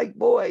 Do I like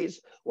boys?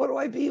 What do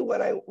I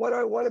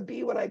want to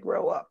be when I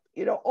grow up?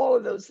 You know, all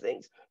of those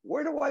things.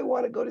 Where do I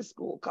want to go to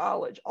school,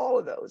 college? All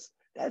of those.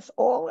 That's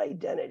all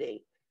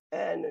identity.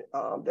 And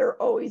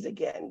they're always,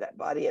 again, that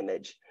body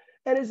image.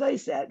 And as I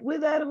said,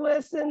 with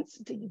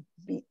adolescents, to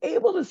be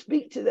able to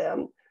speak to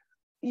them,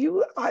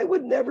 I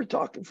would never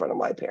talk in front of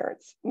my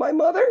parents. My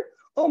mother,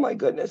 oh my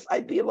goodness,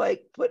 I'd be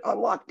like put on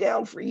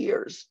lockdown for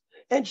years,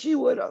 and she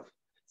would have.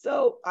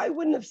 So I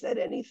wouldn't have said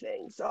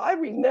anything. So I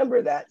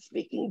remember that,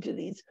 speaking to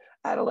these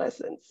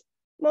adolescents.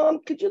 Mom,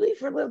 could you leave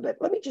for a little bit?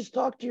 Let me just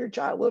talk to your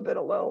child a little bit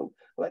alone.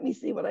 Let me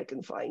see what I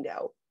can find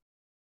out.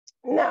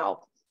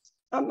 Now,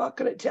 I'm not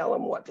going to tell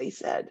them what they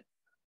said,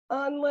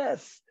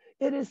 unless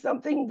it is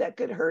something that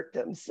could hurt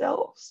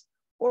themselves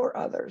or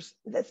others.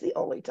 That's the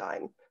only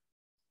time.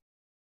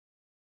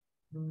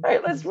 All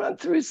right, let's run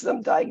through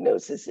some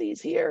diagnoses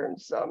here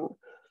and some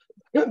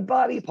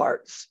body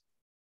parts.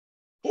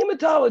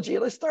 Hematology,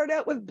 let's start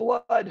out with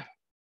blood.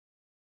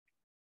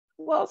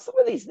 Well, some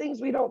of these things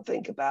we don't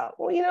think about.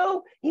 Well, you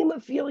know,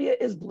 hemophilia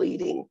is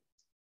bleeding.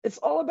 It's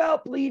all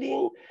about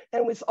bleeding,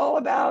 and it's all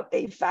about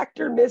a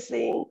factor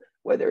missing,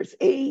 whether it's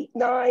 8,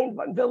 9,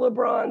 von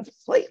Willebrand's,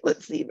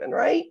 platelets even,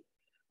 right?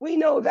 We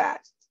know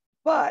that.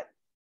 But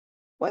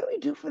what do we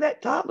do for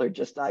that toddler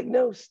just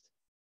diagnosed?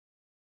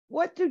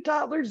 What do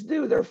toddlers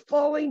do? They're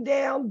falling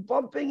down,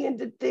 bumping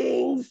into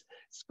things,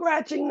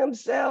 scratching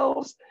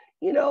themselves.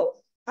 You know,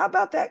 how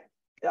about that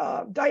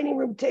dining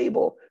room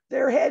table?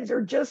 Their heads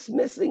are just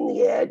missing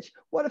the edge.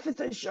 What if it's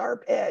a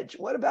sharp edge?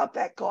 What about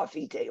that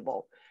coffee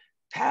table?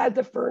 Pad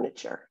the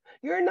furniture.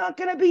 You're not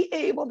going to be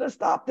able to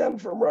stop them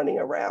from running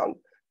around.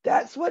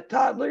 That's what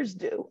toddlers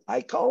do.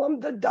 I call them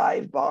the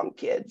dive bomb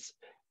kids.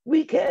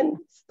 We can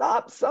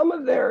stop some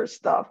of their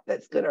stuff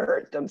that's going to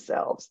hurt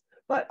themselves.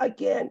 But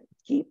again,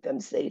 keep them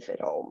safe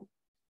at home.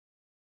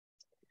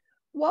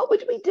 What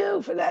would we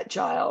do for that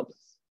child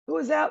who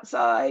was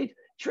outside,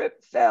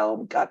 tripped,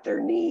 fell, got their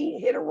knee,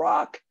 hit a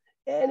rock,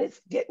 and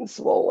it's getting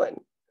swollen?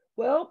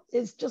 Well,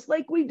 it's just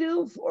like we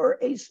do for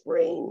a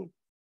sprain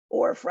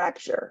or a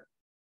fracture.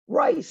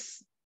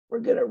 Rice, we're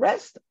going to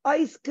rest,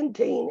 ice,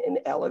 contain, and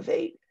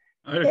elevate.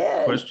 I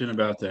had a question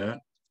about that.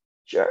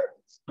 Sure.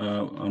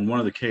 On one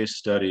of the case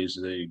studies,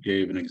 they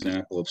gave an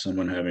example of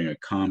someone having a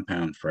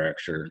compound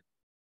fracture.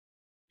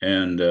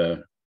 And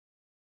the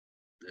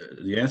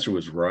answer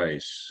was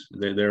rice.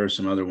 There are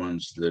some other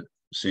ones that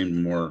seemed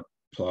more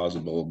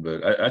plausible,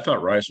 but I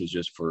thought rice was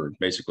just for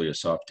basically a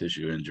soft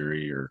tissue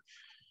injury or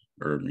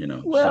you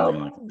know, well,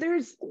 something like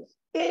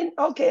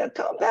that. A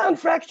compound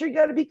fracture, you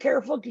got to be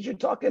careful because you're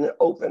talking an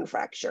open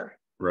fracture.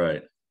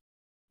 Right.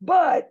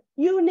 But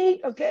you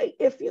need,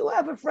 if you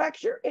have a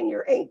fracture in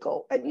your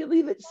ankle and you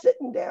leave it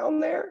sitting down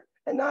there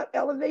and not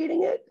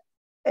elevating it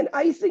and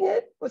icing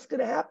it, what's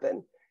going to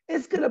happen?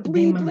 It's going to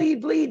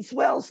bleed,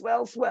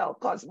 swell,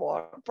 cause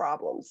more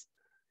problems.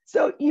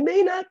 So you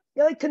may not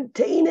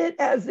contain it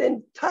as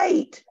in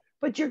tight,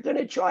 but you're going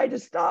to try to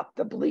stop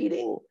the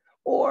bleeding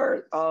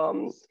or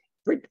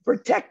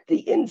protect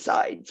the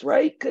insides,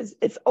 right? Because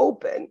it's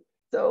open.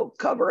 So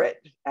cover it,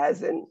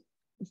 as in,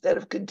 instead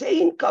of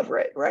contain, cover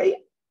it, right?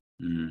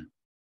 Mm.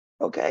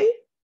 Okay.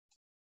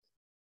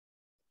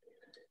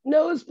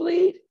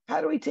 Nosebleed,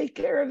 how do we take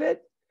care of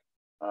it?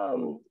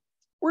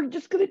 We're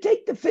just going to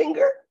take the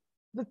finger,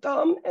 the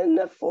thumb and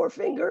the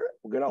forefinger.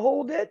 We're going to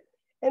hold it.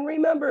 And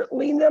remember,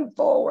 lean them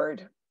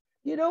forward.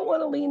 You don't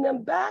want to lean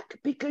them back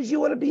because you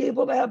want to be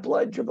able to have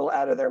blood dribble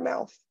out of their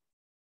mouth.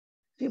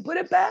 If you put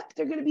it back,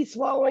 they're going to be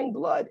swallowing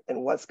blood.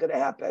 And what's going to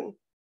happen?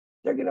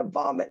 They're going to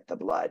vomit the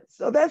blood.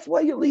 So that's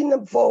why you lean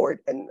them forward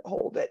and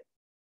hold it.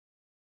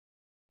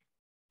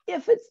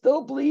 If it's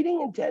still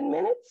bleeding in 10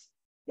 minutes,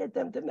 get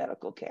them to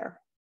medical care.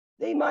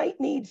 They might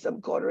need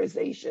some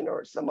cauterization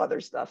or some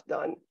other stuff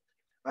done.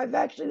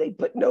 They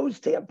put nose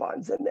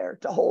tampons in there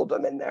to hold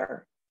them in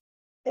there.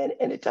 And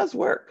it does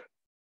work.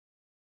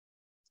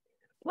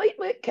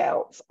 Platelet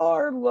counts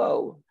are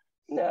low.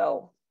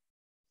 Now,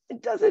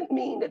 it doesn't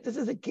mean that this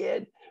is a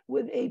kid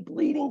with a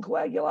bleeding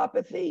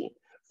coagulopathy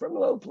from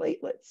low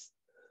platelets.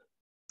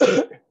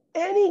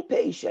 Any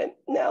patient,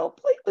 now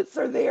platelets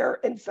are there,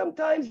 and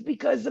sometimes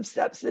because of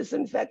sepsis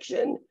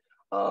infection,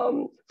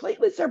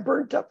 platelets are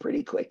burnt up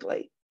pretty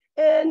quickly.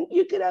 And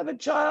you could have a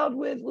child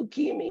with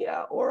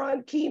leukemia or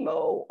on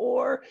chemo,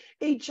 or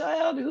a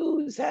child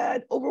who's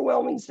had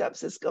overwhelming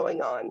sepsis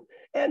going on,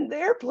 and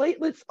their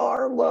platelets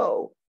are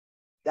low.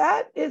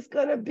 That is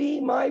going to be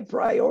my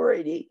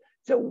priority,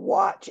 to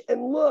watch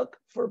and look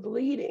for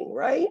bleeding,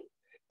 right?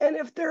 And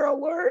if they're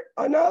alert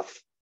enough,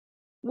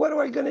 what am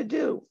I going to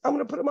do? I'm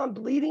going to put them on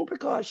bleeding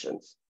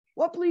precautions.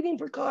 What bleeding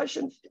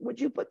precautions would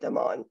you put them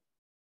on?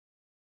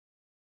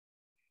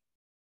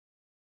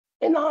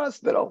 In the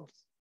hospital.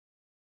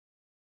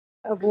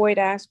 Avoid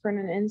aspirin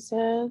and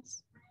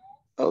NSAIDs.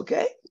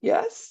 Okay,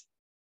 yes.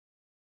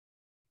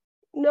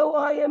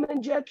 No IM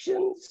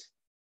injections.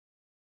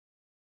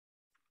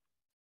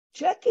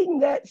 checking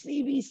that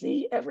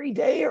CBC every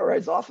day or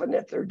as often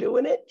if they're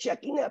doing it,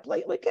 checking that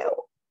platelet count,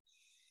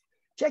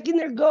 checking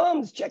their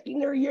gums, checking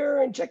their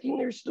urine, checking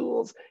their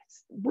stools,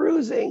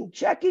 bruising,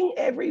 checking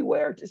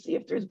everywhere to see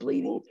if there's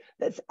bleeding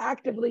that's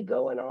actively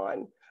going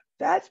on.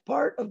 That's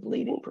part of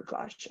bleeding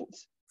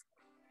precautions.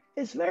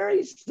 It's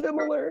very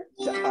similar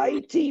to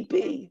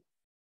ITP,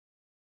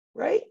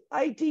 right?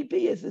 ITP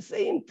is the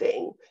same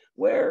thing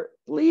where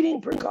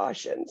bleeding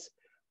precautions.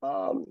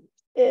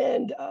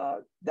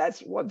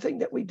 That's one thing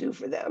that we do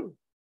for them.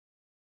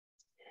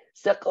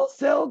 Sickle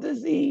cell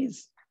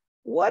disease.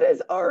 What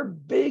is our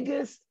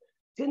biggest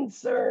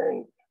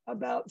concern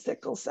about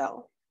sickle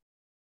cell?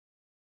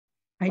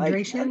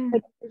 Hydration.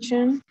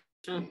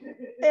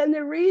 And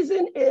the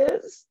reason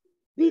is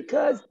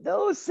because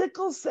those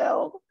sickle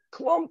cell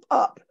clump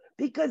up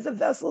because the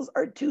vessels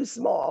are too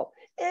small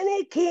and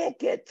it can't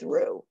get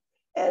through.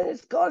 And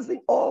it's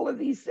causing all of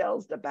these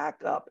cells to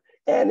back up,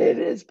 and it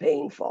is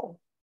painful.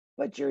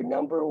 But your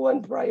number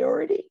one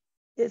priority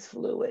is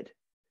fluid.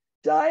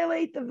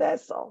 Dilate the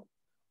vessel.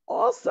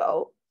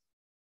 Also,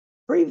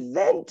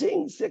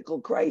 preventing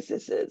sickle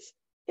crises.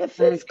 If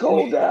it's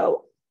cold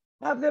out,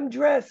 have them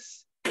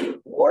dress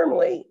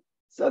warmly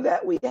so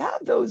that we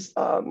have those,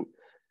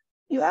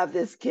 you have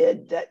this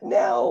kid that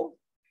now,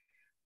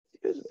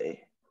 excuse me,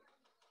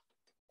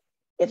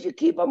 if you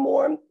keep them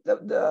warm,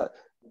 the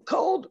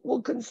cold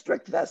will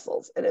constrict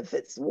vessels. And if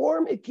it's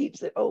warm, it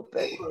keeps it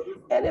open.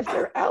 And if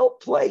they're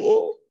out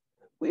playing,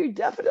 we're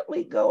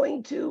definitely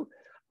going to,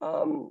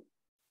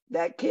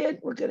 that kid,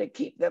 we're going to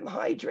keep them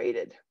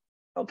hydrated.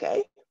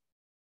 Okay?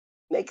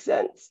 Makes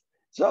sense?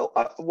 So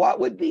what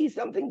would be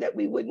something that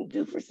we wouldn't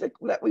do for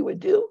sickle, that we would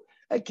do?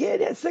 A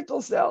kid has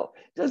sickle cell.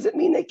 Doesn't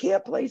mean they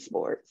can't play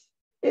sports.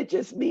 It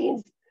just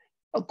means,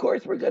 of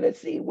course, we're going to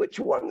see which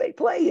one they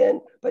play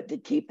in, but to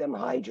keep them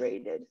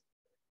hydrated.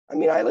 I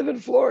mean, I live in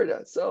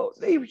Florida, so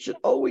they should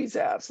always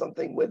have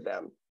something with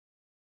them.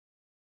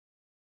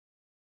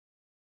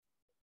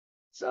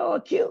 So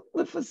acute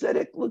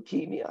lymphocytic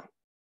leukemia,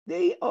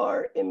 they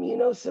are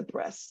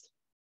immunosuppressed.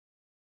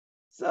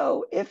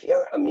 So if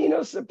you're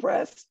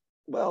immunosuppressed,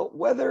 well,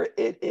 whether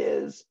it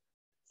is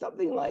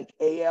something like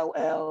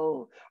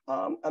ALL,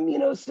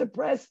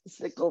 immunosuppressed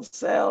sickle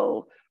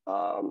cell,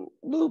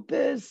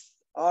 lupus,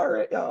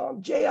 or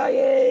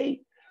JIA,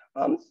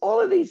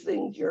 all of these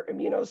things, you're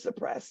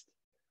immunosuppressed.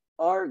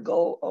 Our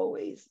goal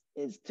always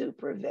is to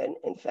prevent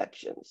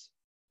infections,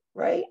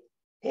 right?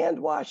 Hand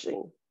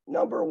washing,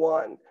 number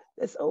one.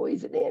 That's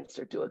always an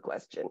answer to a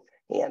question,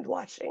 hand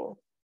washing.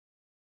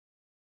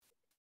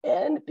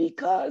 And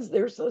because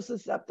they're so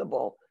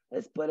susceptible,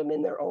 let's put them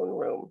in their own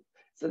room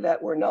so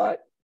that we're not,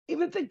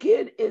 even if the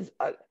kid is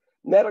a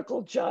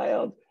medical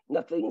child,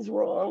 nothing's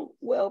wrong,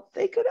 well,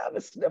 they could have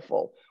a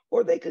sniffle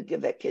or they could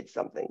give that kid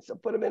something. So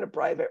put them in a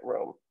private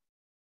room.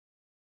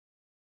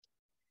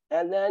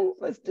 And then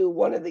let's do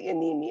one of the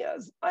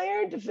anemias,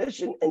 iron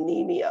deficient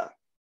anemia.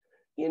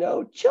 You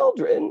know,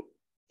 children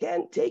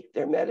can take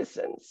their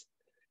medicines.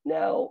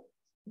 Now,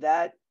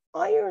 that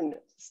iron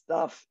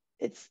stuff,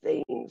 it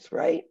stains,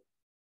 right?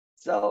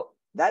 So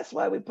that's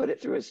why we put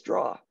it through a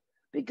straw,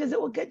 because it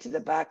will get to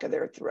the back of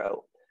their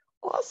throat.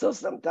 Also,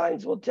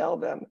 sometimes we'll tell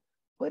them,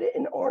 put it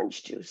in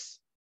orange juice.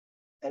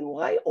 And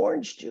why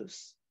orange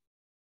juice?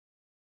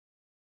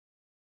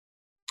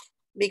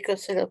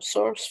 Because it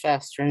absorbs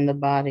faster in the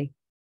body.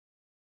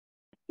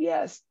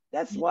 Yes,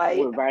 that's why.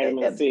 With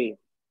vitamin C.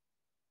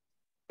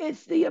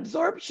 It's the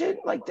absorption,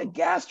 like the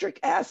gastric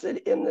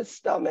acid in the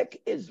stomach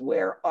is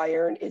where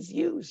iron is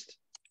used.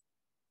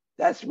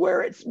 That's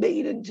where it's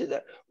made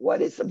into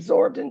what is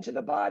absorbed into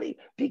the body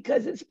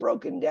because it's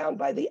broken down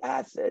by the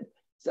acid.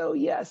 So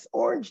yes,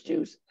 orange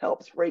juice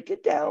helps break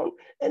it down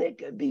and it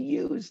could be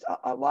used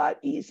a lot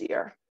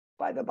easier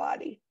by the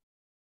body.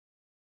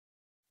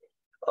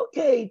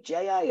 Okay,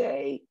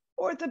 JIA,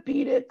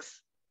 orthopedics.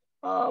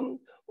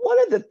 One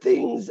of the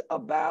things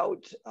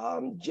about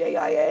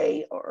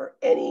JIA or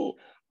any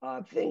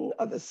thing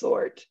of the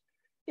sort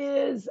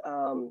is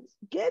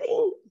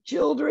getting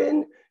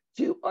children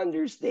to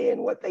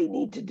understand what they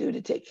need to do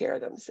to take care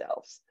of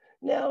themselves.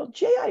 Now,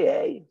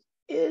 JIA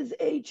is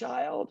a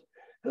child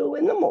who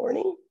in the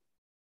morning,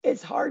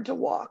 it's hard to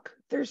walk.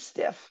 They're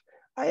stiff.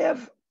 I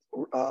have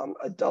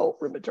adult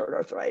rheumatoid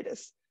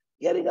arthritis.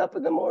 Getting up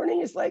in the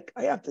morning is like,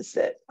 I have to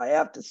sit, I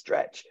have to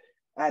stretch,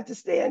 I have to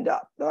stand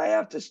up, then I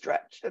have to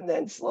stretch, and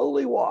then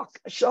slowly walk,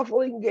 a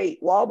shuffling gait,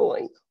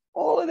 wobbling,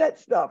 all of that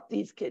stuff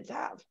these kids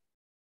have.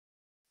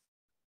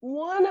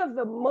 One of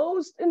the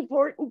most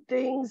important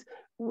things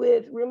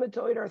with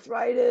rheumatoid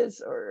arthritis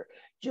or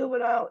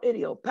juvenile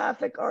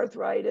idiopathic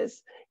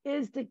arthritis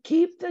is to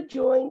keep the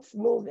joints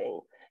moving.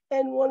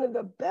 And one of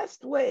the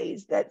best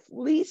ways that's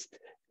least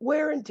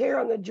wear and tear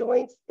on the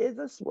joints is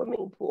a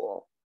swimming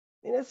pool.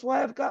 And that's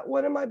why I've got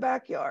one in my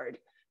backyard.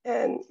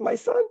 And my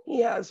son,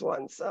 he has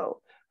one.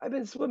 So I've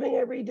been swimming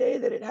every day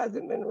that it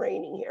hasn't been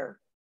raining here.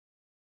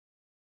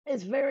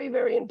 It's very,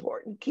 very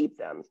important. Keep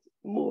them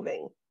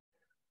moving.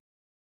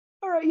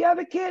 All right, you have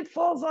a kid,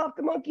 falls off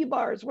the monkey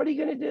bars. What are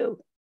you going to do?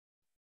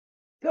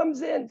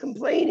 Comes in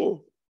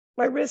complaining.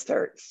 My wrist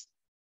hurts.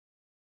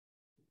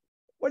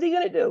 What are you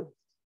going to do?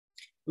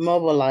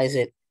 Mobilize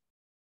it.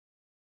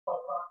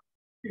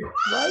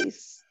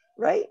 Rice,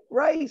 right?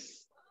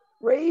 Rice.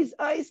 Raise,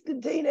 ice,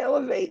 contain,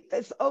 elevate.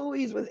 That's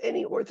always with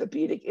any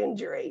orthopedic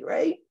injury,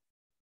 right?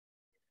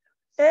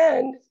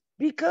 And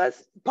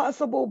because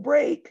possible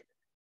break,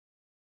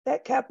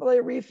 that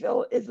capillary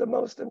refill is the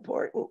most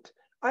important.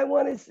 I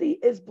want to see,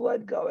 is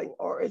blood going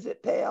or is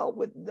it pale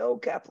with no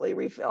capillary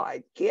refill?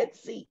 I can't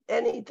see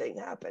anything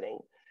happening.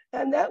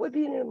 And that would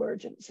be an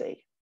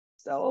emergency.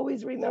 So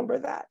always remember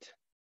that.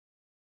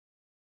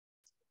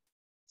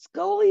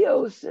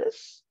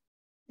 Scoliosis,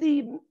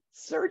 the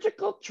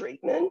surgical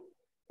treatment,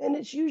 and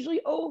it's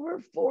usually over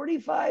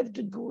 45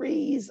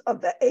 degrees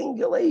of the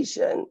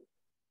angulation,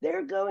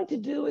 they're going to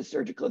do a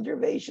surgical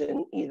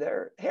derivation,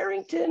 either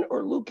Harrington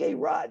or Luque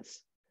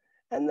rods.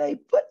 And they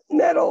put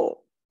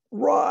metal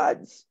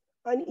rods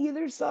on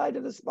either side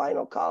of the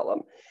spinal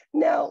column.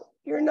 Now,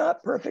 you're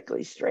not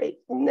perfectly straight,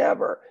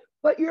 never,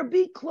 but you'll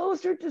be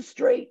closer to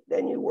straight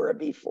than you were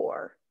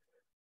before.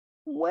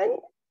 When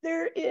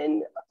they're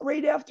in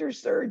right after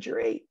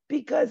surgery,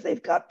 because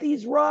they've got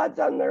these rods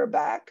on their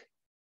back,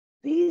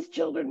 these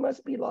children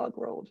must be log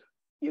rolled.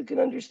 You can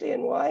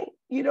understand why.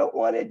 You don't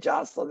want to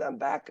jostle them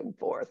back and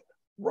forth,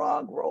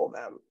 log roll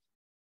them.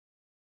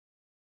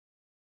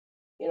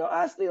 You know,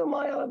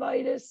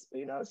 osteomyelitis,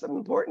 you know, some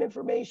important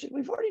information.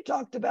 We've already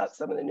talked about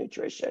some of the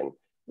nutrition,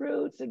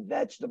 fruits and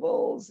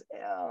vegetables,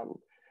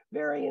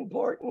 very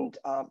important,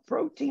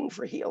 protein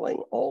for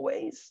healing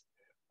always.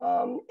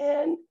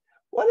 And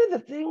one of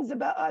the things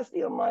about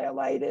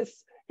osteomyelitis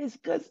is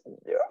because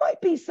there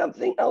might be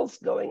something else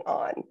going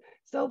on.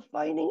 So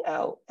finding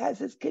out, has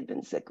this kid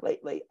been sick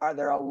lately? Are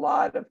there a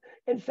lot of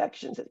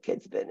infections that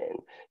kid's been in?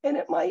 And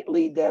it might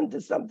lead them to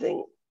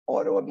something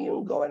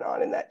autoimmune going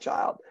on in that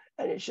child,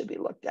 and it should be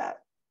looked at.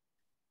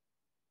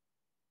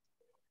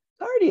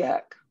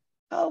 Cardiac,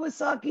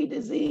 Kawasaki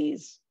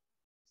disease.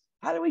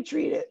 How do we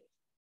treat it?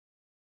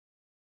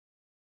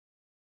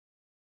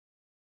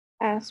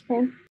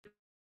 Aspirin.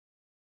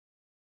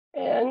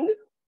 And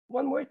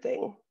one more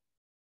thing.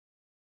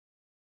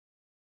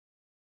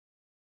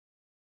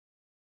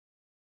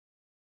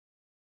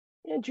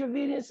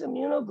 Intravenous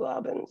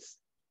immunoglobulins.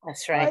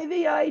 That's right.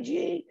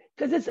 IVIG,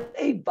 because it's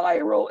a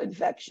viral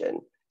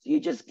infection. So you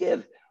just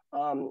give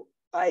IV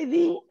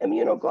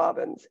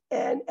immunoglobulins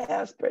and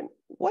aspirin.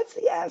 What's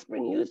the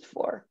aspirin used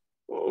for?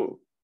 The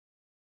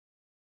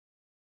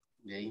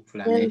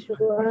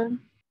inflammation.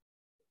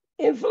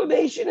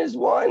 Inflammation is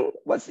one.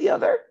 What's the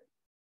other?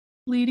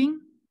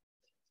 Bleeding.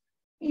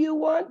 You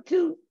want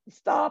to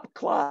stop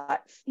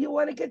clots. You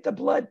want to get the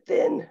blood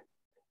thin.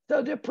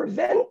 So to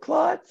prevent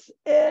clots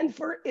and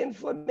for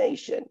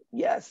inflammation.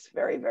 Yes,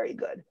 very, very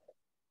good.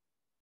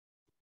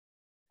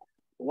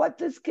 What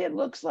this kid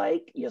looks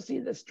like, you'll see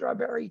the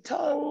strawberry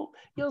tongue,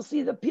 you'll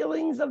see the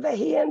peelings of the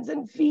hands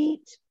and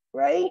feet,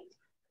 right?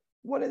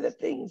 One of the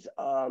things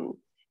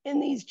in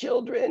these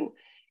children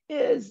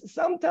is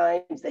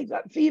sometimes they've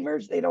got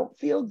fevers, they don't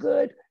feel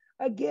good.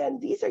 Again,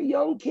 these are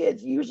young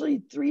kids,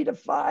 usually 3 to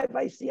 5.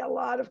 I see a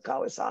lot of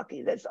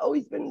Kawasaki. That's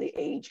always been the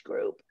age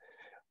group.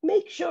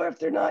 Make sure if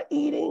they're not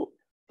eating,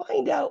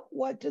 find out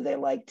what do they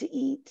like to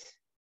eat,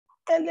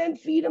 and then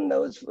feed them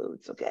those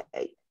foods,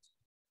 okay?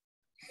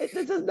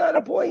 This is not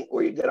a point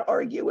where you're gonna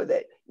argue with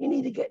it. You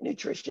need to get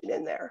nutrition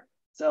in there.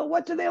 So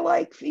what do they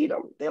like? Feed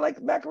them. They like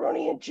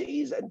macaroni and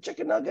cheese and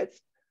chicken nuggets.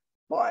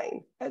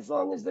 Fine, as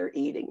long as they're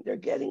eating, they're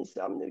getting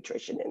some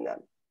nutrition in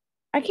them.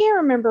 I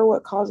can't remember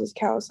what causes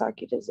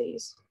Kawasaki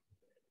disease.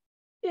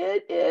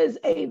 It is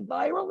a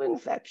viral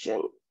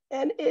infection,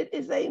 and it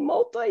is a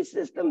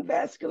multi-system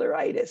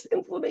vascularitis,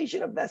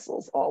 inflammation of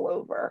vessels all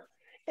over.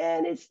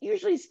 And it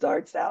usually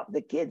starts out,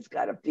 the kid's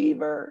got a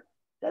fever,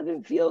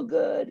 doesn't feel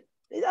good.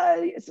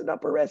 It's an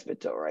upper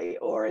respiratory,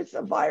 or it's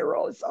a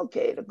viral, it's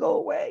okay to go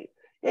away.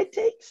 It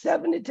takes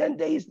 7 to 10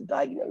 days to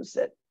diagnose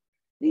it.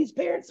 These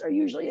parents are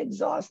usually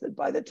exhausted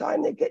by the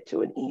time they get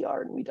to an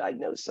ER and we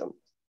diagnose them.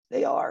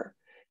 They are.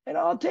 And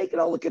I'll take it,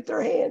 I'll look at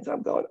their hands.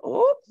 I'm going,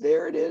 oh,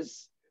 there it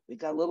is. We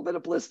got a little bit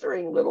of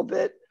blistering, a little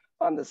bit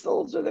on the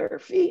soles of their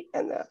feet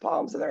and the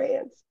palms of their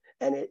hands.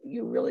 And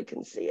you really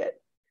can see it.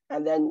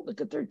 And then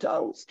look at their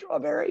tongue,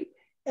 strawberry,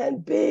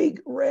 and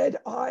big red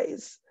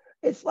eyes.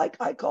 It's like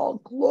I call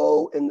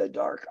glow in the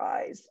dark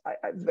eyes.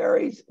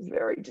 Very,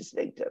 very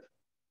distinctive.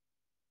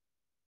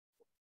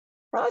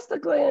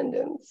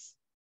 Prostaglandins,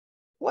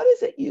 what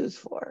is it used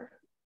for?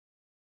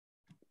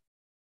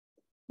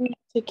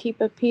 To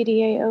keep a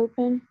PDA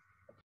open?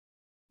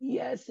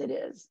 Yes, it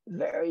is.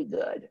 Very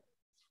good.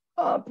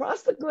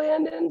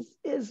 Prostaglandins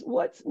is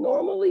what's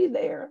normally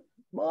there.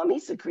 Mommy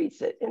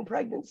secretes it in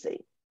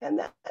pregnancy. And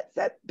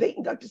that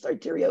patent ductus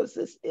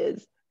arteriosus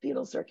is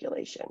fetal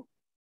circulation.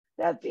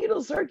 That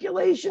fetal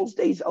circulation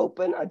stays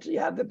open until you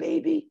have the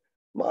baby.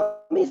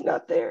 Mommy's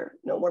not there.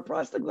 No more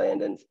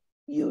prostaglandins.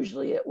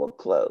 Usually it will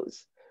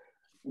close.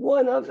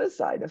 One of the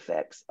side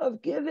effects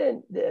of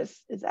giving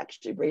this is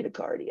actually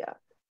bradycardia.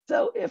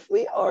 So if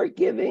we are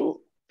giving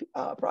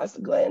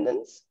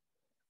prostaglandins,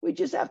 we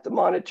just have to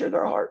monitor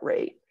their heart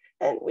rate.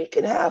 and we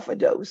can half a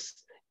dose.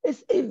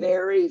 It's a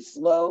very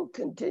slow,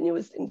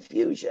 continuous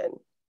infusion.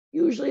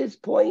 Usually it's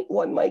 0.1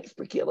 mics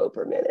per kilo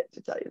per minute,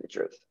 to tell you the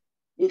truth.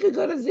 You could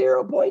go to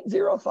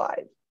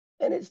 0.05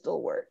 and it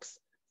still works.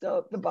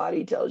 So the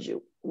body tells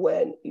you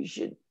when you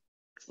should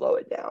slow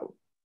it down.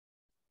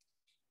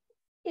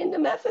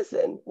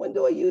 Indomethacin, when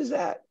do I use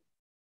that?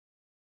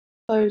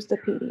 Close the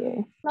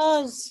PDA.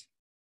 Close.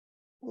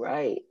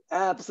 Right,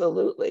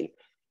 absolutely.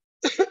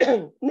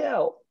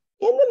 Now,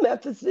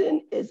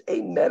 indomethacin is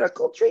a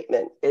medical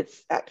treatment.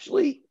 It's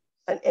actually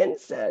an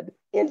NSAID,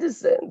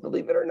 Indocin,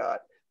 believe it or not,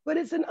 but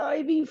it's an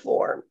IV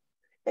form.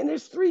 And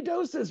there's 3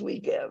 doses we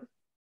give.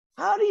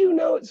 How do you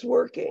know it's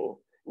working?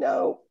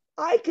 Now,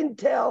 I can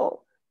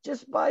tell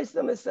just by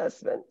some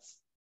assessments.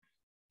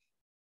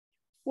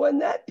 When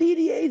that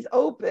PDA is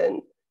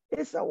open,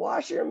 it's a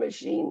washer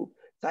machine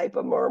type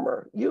of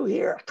murmur. You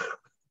hear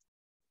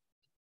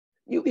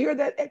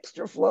that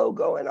extra flow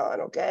going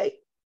on, okay?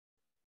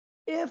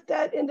 If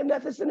that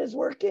indomethacin is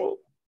working,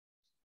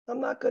 I'm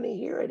not going to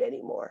hear it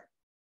anymore,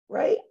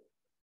 right?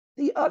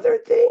 The other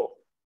thing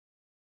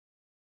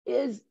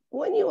is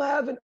when you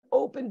have an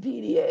open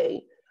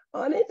PDA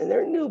on it and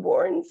they're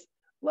newborns,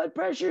 blood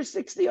pressure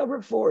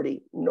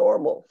 60/40,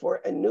 normal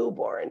for a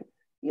newborn.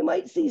 You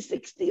might see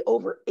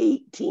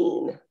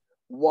 60/18.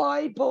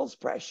 Why pulse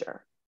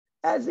pressure?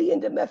 As the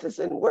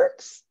indomethacin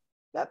works,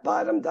 that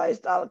bottom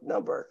diastolic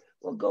number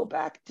will go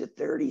back to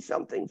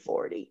 30-something,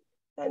 40.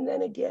 And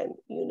then again,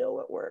 you know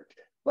it worked.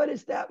 But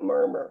it's that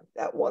murmur,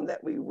 that one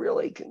that we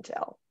really can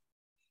tell.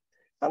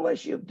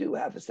 Unless you do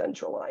have a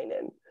central line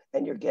in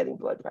and you're getting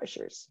blood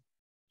pressures.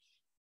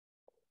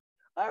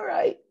 All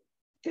right,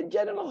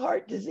 congenital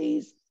heart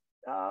disease.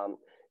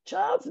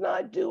 Child's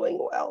not doing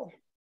well.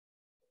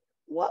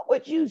 What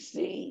would you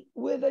see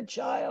with a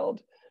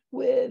child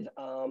with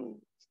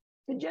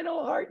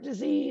congenital heart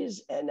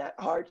disease and that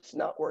heart's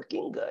not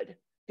working good?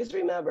 Because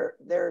remember,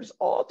 there's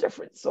all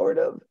different sort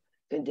of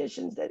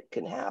conditions that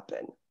can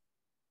happen.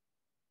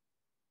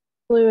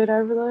 Fluid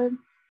overload.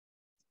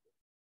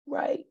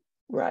 Right,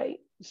 right.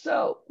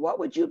 So what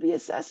would you be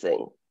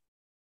assessing?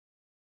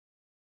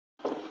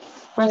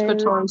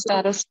 Respiratory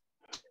status.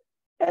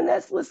 And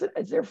that's, listen,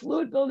 is there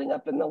fluid building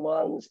up in the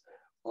lungs?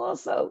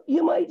 Also,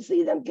 you might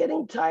see them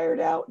getting tired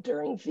out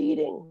during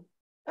feeding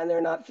and they're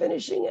not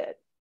finishing it.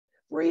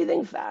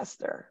 Breathing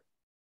faster,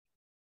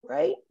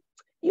 right?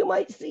 You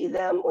might see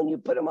them when you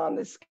put them on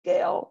the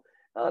scale,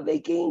 they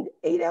gained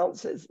 8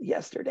 ounces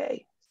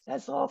yesterday.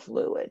 That's all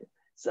fluid.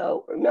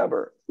 So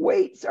remember,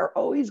 weights are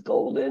always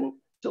golden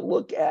to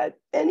look at.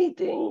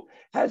 Anything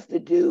has to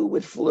do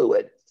with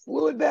fluid.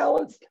 Fluid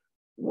balance,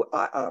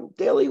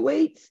 daily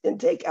weights,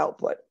 intake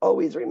output.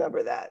 Always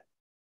remember that.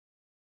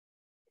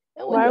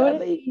 And when Why you would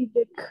have it be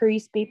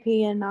decreased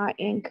BP and not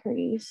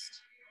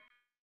increased?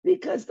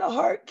 because the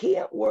heart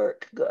can't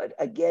work good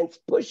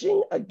against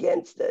pushing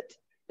against it.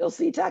 You'll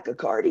see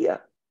tachycardia,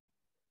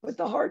 but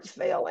the heart's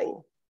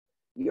failing.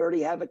 You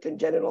already have a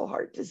congenital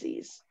heart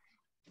disease.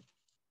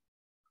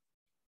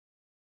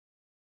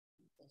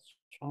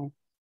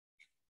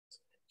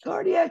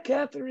 Cardiac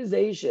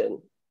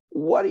catheterization.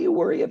 What do you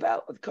worry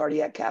about with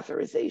cardiac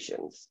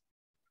catheterizations?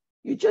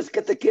 You just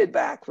get the kid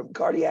back from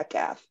cardiac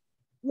cath.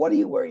 What are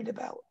you worried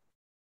about?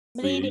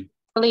 Bleeding.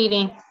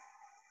 Bleeding.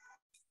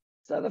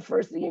 So the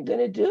first thing you're going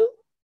to do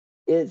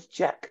is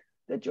check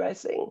the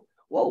dressing.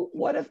 Well,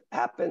 what if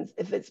happens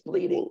if it's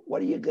bleeding?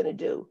 What are you going to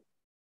do?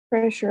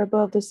 Pressure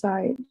above the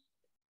site.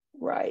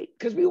 Right,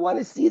 because we want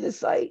to see the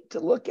site to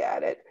look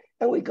at it,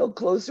 and we go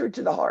closer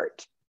to the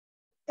heart,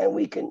 and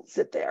we can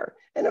sit there.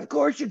 And of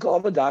course, you call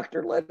the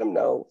doctor, let them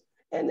know,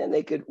 and then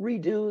they could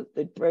redo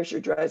the pressure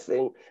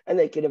dressing, and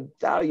they can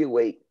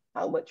evaluate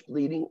how much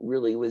bleeding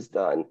really was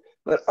done.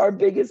 But our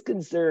biggest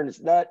concern is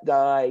not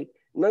dye,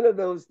 none of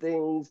those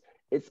things.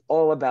 It's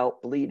all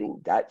about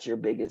bleeding. That's your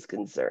biggest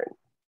concern.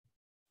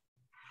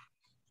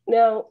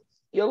 Now,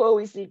 you'll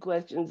always see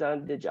questions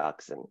on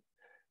digoxin.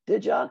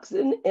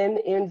 Digoxin in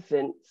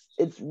infants,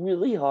 it's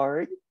really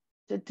hard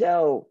to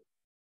tell,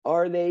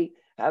 are they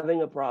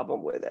having a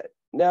problem with it?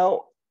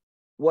 Now,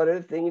 what are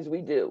the things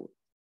we do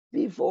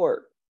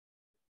before?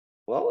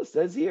 Well, it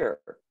says here,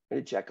 I'm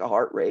going to check a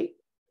heart rate.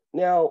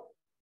 Now,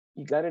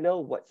 you got to know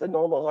what's the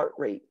normal heart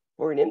rate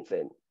for an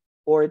infant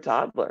or a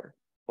toddler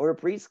or a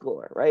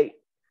preschooler, right?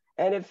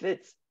 And if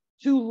it's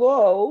too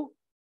low,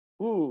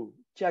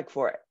 check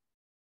for it.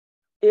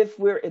 If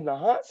we're in the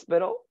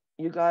hospital,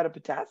 you got a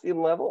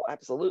potassium level,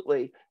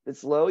 absolutely. If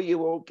it's low, you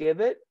won't give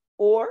it,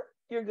 or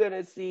you're going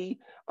to see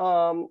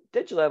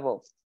ditch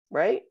levels,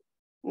 right?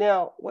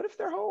 Now, what if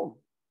they're home?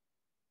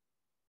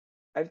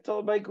 I've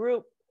told my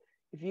group,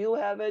 if you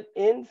have an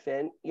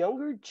infant,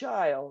 younger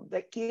child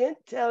that can't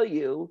tell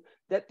you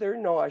that they're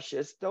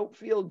nauseous, don't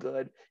feel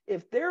good,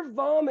 if they're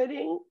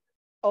vomiting,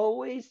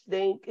 always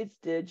think it's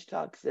dig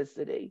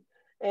toxicity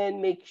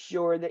and make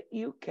sure that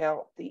you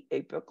count the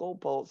apical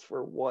pulse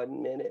for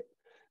 1 minute.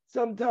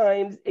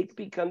 Sometimes it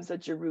becomes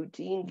such a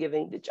routine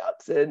giving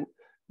digoxin,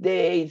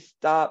 they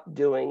stop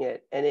doing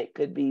it and it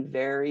could be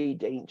very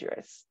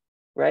dangerous,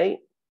 right?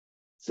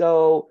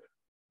 So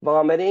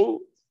vomiting,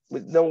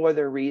 with no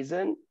other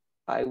reason,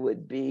 I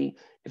would be,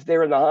 if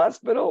they're in the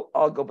hospital,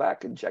 I'll go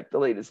back and check the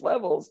latest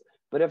levels.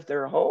 But if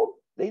they're home,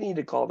 they need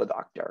to call the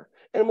doctor.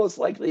 And most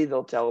likely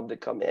they'll tell them to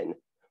come in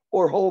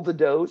or hold the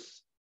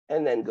dose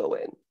and then go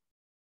in.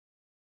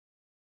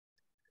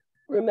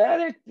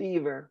 Rheumatic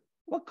fever,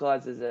 what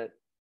causes it?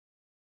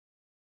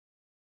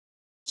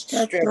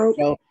 Strep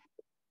throat.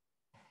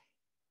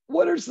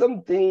 What are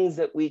some things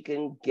that we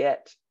can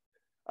get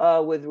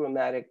with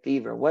rheumatic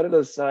fever? What are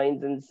those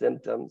signs and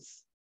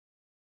symptoms?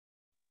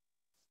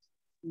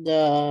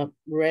 The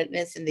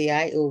redness in the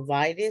eye,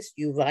 uveitis.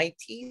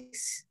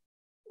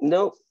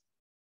 Nope,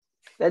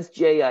 that's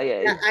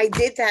JIA. I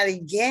did that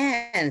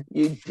again.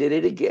 You did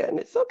it again.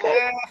 It's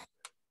okay.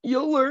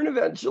 You'll learn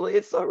eventually.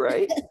 It's all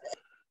right.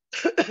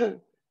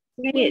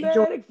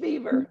 Rheumatic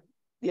fever.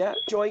 Yeah,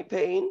 joint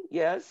pain.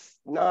 Yes,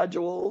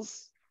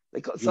 nodules.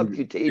 They call it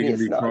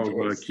subcutaneous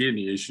nodules.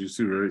 Kidney issues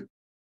too, right?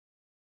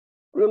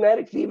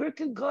 Rheumatic fever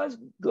can cause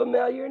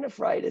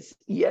glomerulonephritis.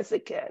 Yes,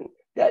 it can.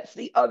 That's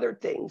the other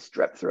thing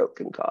strep throat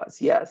can cause.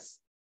 Yes.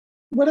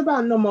 What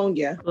about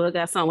pneumonia? Well, I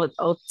got something with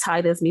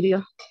otitis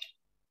media.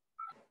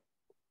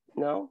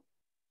 No.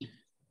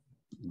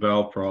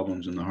 Valve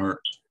problems in the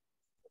heart.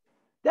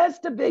 That's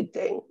the big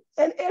thing.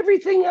 And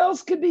everything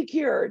else could be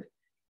cured.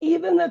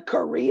 Even the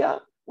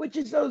chorea, which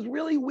is those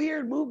really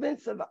weird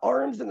movements of the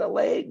arms and the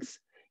legs.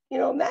 You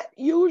know, that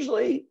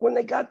usually when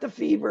they got the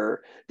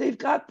fever, they've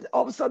got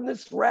all of a sudden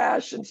this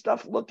rash and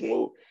stuff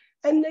looking,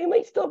 and they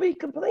might still be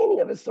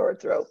complaining of a sore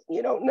throat.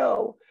 You don't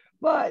know.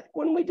 But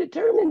when we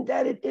determine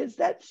that it is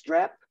that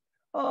strep,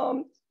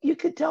 you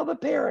could tell the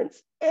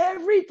parents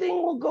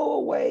everything will go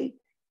away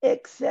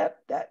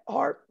except that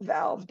heart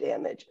valve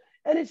damage.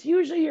 And it's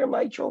usually your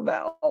mitral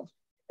valve.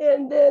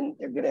 And then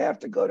they're going to have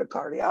to go to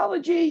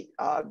cardiology,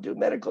 do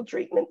medical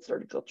treatment,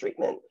 surgical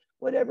treatment,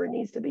 whatever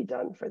needs to be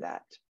done for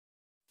that.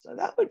 So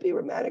that would be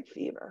rheumatic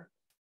fever.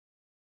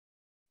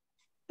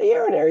 The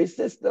urinary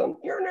system,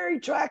 urinary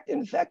tract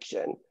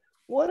infection.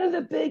 One of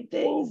the big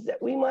things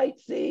that we might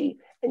see,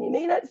 and you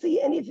may not see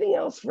anything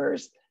else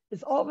first,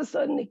 is all of a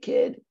sudden a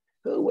kid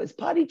who was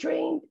potty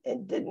trained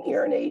and didn't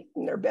urinate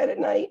in their bed at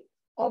night,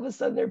 all of a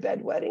sudden they're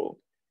bedwetting.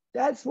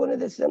 That's one of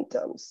the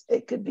symptoms.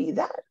 It could be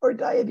that or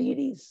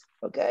diabetes,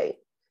 okay?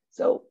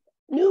 So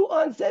new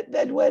onset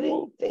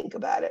bedwetting, think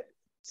about it.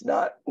 It's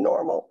not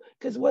normal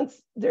because once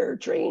they're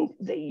trained,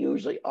 they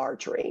usually are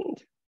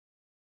trained.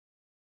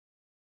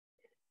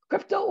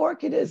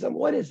 Cryptorchidism,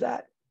 what is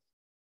that?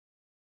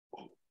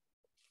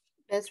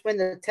 That's when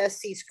the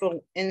testes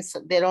go in,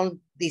 they don't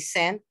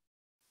descend.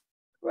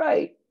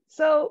 Right.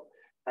 So,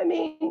 I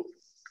mean,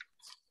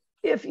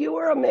 if you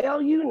were a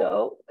male, you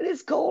know, it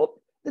is cold.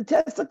 The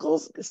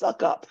testicles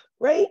suck up,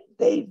 right?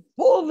 They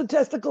pull the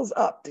testicles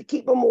up to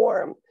keep them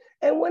warm.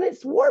 And when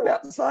it's warm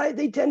outside,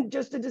 they tend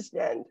just to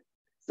distend.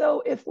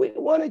 So if we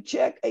want to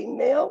check a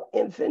male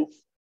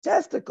infant's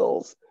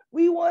testicles,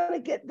 we want to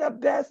get the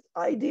best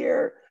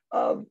idea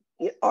of,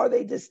 are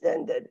they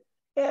distended?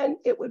 And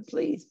it would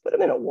please put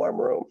them in a warm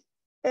room.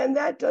 And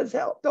that does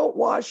help. Don't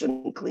wash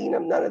and clean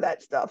them, none of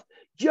that stuff.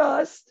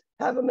 Just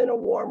have them in a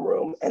warm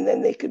room and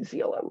then they can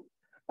feel them.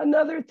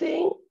 Another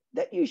thing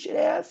that you should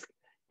ask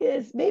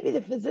is maybe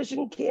the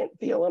physician can't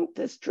feel them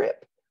this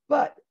trip,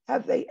 but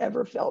have they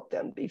ever felt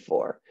them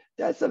before?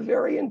 That's a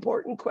very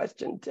important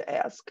question to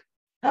ask.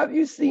 Have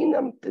you seen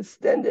them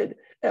distended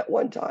at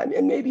one time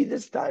and maybe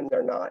this time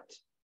they're not?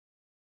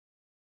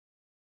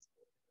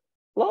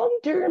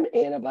 Long-term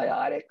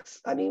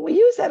antibiotics. I mean, we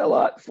use that a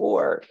lot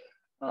for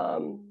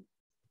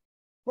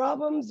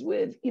problems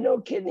with,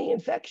 kidney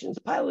infections,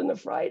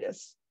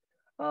 pyelonephritis.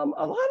 A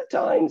lot of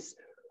times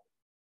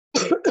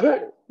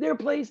they're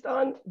placed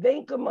on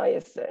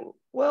vancomycin.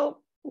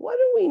 Well, what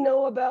do we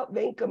know about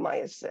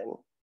vancomycin?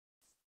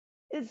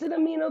 It's an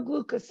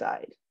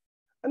aminoglycoside.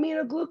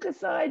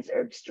 Aminoglycosides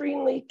are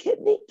extremely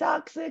kidney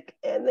toxic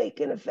and they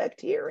can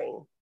affect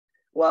hearing.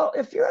 Well,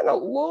 if you're on a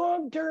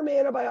long-term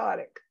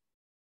antibiotic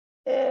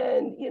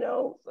and,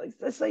 like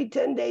let's say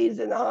 10 days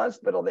in the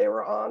hospital, they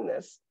were on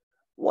this,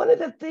 one of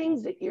the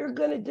things that you're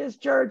going to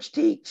discharge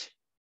teach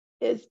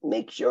is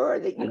make sure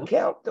that you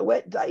count the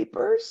wet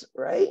diapers,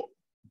 right?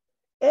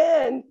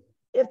 And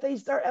if they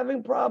start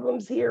having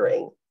problems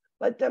hearing,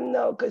 let them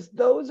know because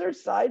those are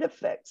side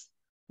effects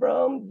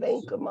from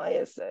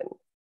vancomycin.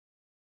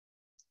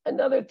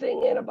 Another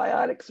thing,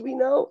 antibiotics we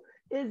know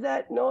is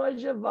that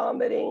nausea,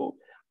 vomiting,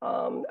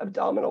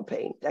 abdominal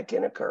pain that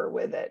can occur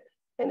with it.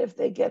 And if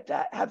they get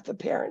that, have the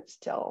parents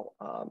tell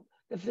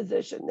the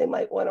physician they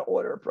might want to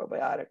order a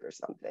probiotic or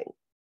something.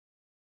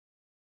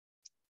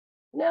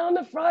 Now,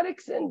 nephrotic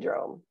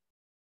syndrome,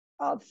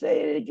 I'll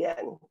say it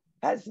again,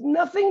 has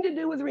nothing to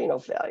do with renal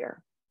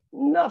failure.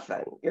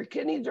 Nothing. Your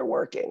kidneys are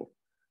working.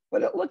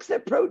 But it looks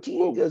at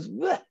protein and goes,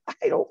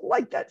 I don't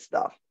like that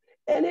stuff.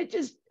 And it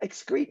just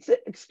excretes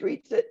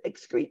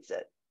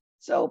it.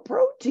 So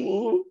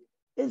protein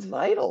is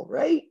vital,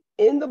 right?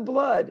 In the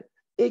blood,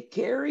 it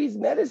carries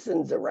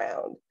medicines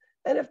around.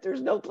 And if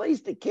there's no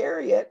place to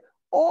carry it,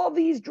 all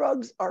these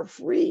drugs are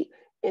free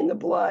in the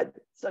blood.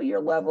 So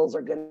your levels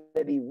are going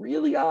to be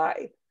really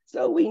high.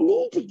 So we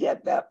need to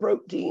get that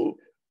protein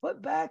put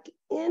back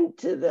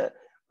into the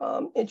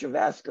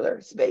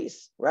intravascular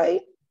space,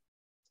 right?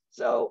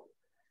 So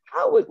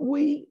how would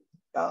we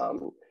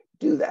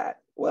do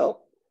that?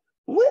 Well,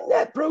 when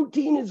that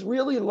protein is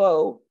really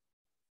low,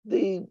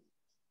 the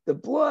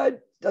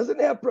blood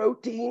doesn't have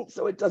protein,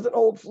 so it doesn't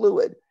hold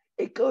fluid.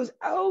 It goes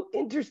out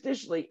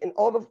interstitially in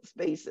all the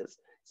spaces.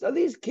 So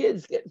these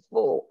kids get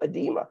full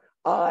edema,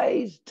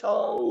 eyes,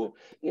 tongue,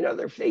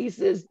 their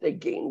faces, they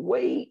gain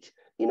weight,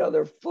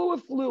 they're full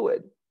of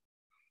fluid.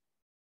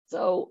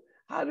 So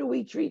how do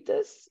we treat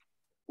this?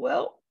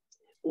 Well,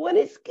 when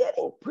it's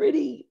getting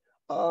pretty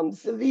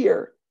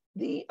severe,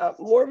 the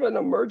more of an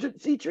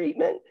emergency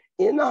treatment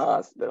in the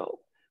hospital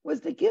was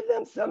to give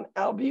them some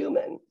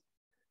albumin.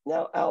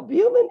 Now,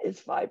 albumin is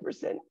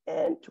 5%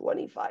 and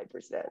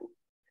 25%.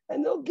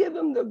 And they'll give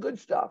them the good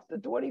stuff, the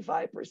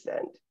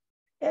 25%.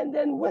 And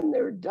then when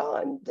they're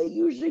done, they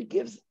usually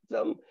give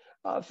them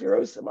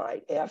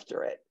furosemide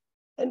after it.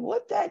 And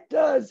what that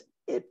does,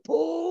 it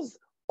pulls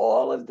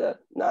all of the,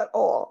 not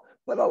all,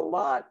 but a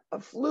lot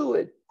of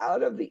fluid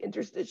out of the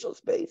interstitial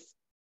space,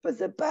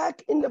 puts it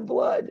back in the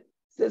blood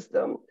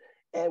system.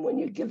 And when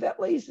you give that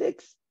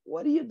Lasix,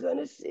 what are you going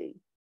to see?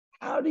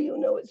 How do you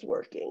know it's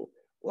working?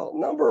 Well,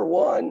 number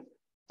one,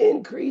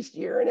 increased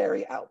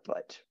urinary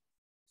output.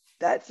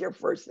 That's your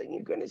first thing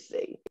you're going to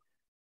see.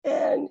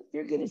 And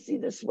you're going to see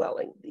the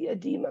swelling, the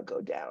edema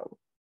go down.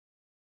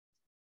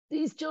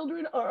 These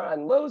children are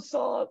on low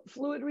salt,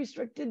 fluid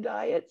restricted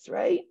diets,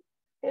 right?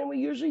 And we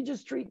usually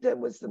just treat them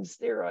with some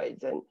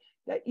steroids, and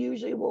that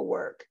usually will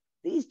work.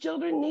 These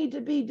children need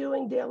to be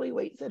doing daily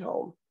weights at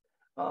home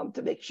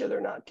to make sure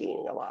they're not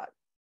gaining a lot.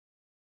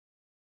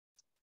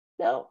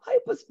 Now,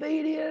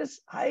 hypospadias,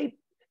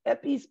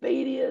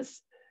 epispadias,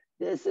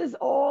 this is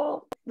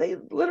all, they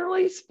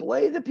literally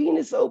splay the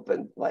penis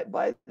open like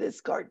by this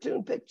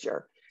cartoon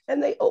picture,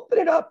 and they open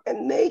it up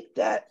and make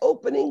that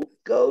opening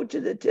go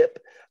to the tip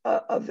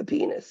of the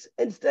penis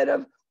instead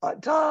of on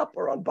top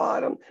or on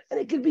bottom. And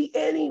it could be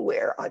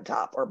anywhere on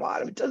top or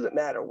bottom. It doesn't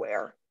matter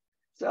where.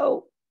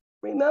 So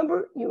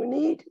remember, you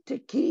need to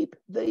keep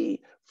the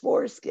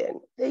foreskin.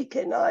 They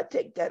cannot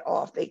take that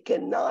off. They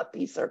cannot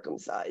be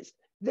circumcised.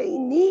 They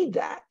need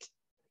that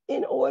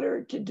in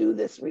order to do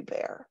this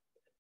repair.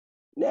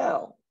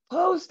 Now,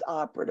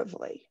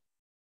 post-operatively,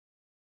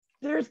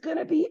 there's going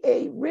to be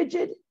a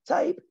rigid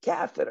type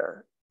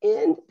catheter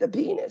in the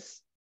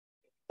penis,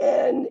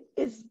 and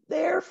it's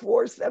there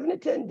for 7 to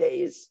 10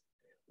 days.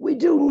 We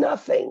do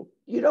nothing.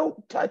 You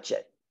don't touch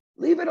it.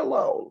 Leave it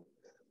alone.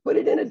 Put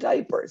it in a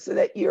diaper so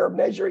that you're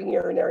measuring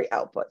urinary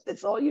output.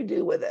 That's all you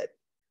do with it.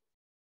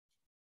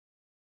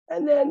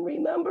 And then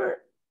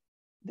remember,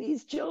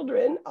 these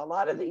children, a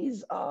lot of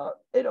these,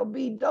 it'll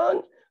be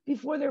done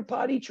before they're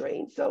potty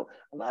trained. So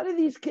a lot of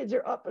these kids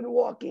are up and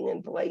walking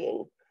and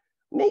playing.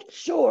 Make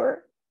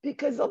sure,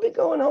 because they'll be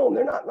going home,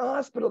 they're not in the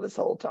hospital this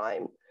whole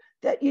time,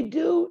 that you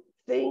do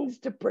things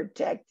to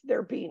protect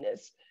their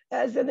penis,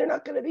 as in they're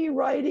not going to be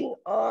riding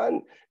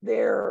on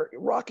their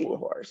rocking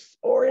horse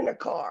or in a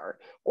car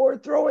or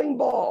throwing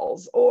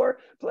balls or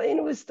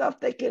playing with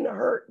stuff that can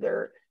hurt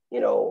their,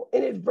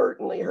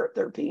 inadvertently hurt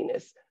their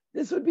penis.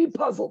 This would be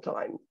puzzle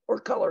time or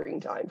coloring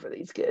time for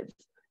these kids.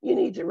 You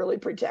need to really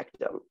protect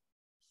them.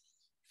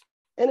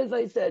 And as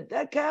I said,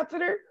 that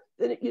catheter,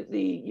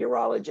 the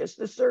urologist,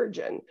 the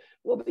surgeon,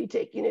 will be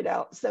taking it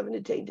out 7 to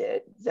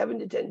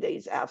 10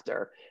 days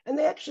after. And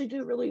they actually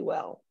do really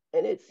well.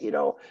 And it's,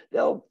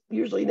 they'll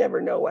usually never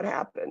know what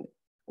happened.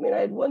 I mean, I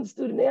had one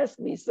student ask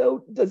me,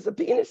 so does the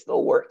penis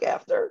still work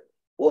after?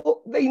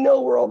 Well, they know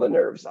where all the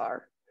nerves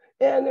are.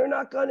 And they're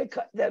not going to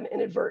cut them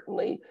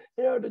inadvertently,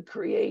 to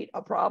create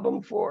a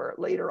problem for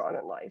later on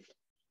in life.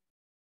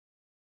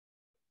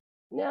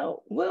 Now,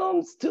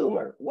 Wilms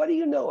tumor, what do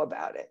you know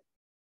about it?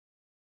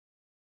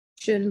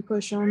 Shouldn't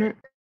push on it.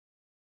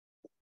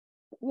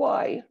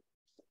 Why?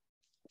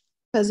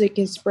 Because it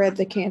can spread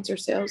the cancer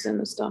cells in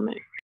the stomach.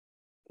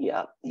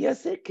 Yeah,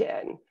 yes, it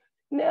can.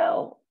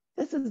 Now,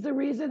 this is the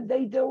reason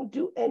they don't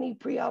do any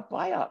pre-op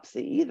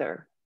biopsy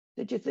either.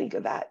 Did you think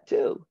of that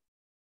too?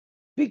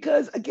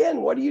 Because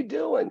again, what are you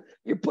doing?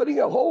 You're putting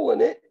a hole in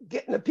it,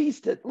 getting a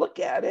piece to look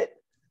at it.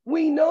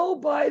 We know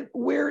by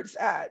where it's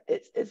at.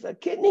 It's a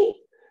kidney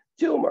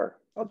tumor,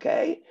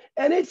 okay?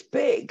 And it's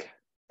big.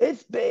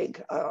 It's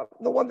big.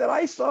 The one that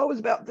I saw was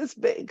about this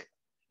big,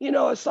 a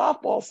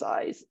softball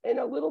size, and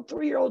a little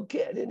 3-year-old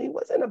kid, and he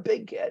wasn't a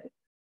big kid.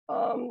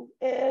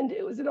 And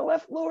it was in the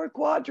left lower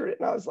quadrant,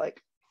 and I was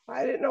like,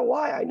 I didn't know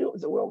why. I knew it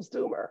was a Wilms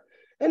tumor.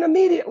 And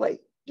immediately,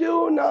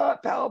 do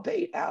not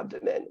palpate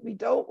abdomen. We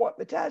don't want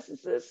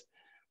metastasis.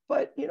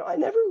 But, I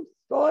never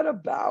thought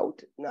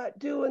about not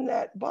doing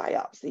that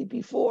biopsy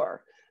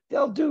before.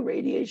 They'll do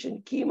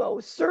radiation,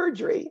 chemo,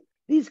 surgery.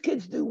 These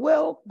kids do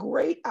well,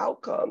 great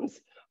outcomes.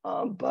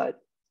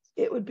 But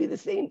it would be the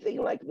same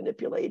thing like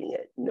manipulating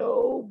it.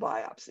 No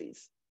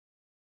biopsies.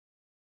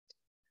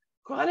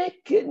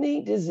 Chronic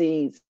kidney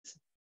disease.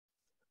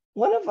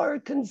 One of our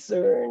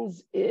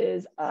concerns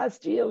is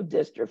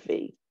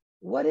osteodystrophy.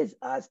 What is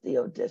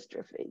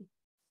osteodystrophy?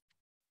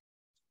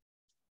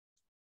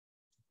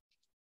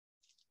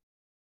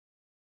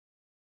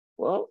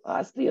 Well,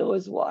 osteo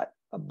is what?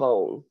 A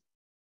bone.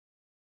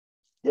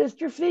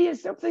 Dystrophy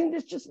is something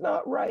that's just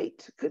not right.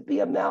 Could be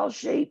a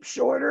mal-shaped,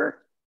 shorter,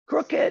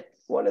 crooked,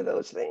 one of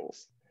those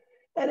things.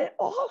 And it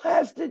all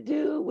has to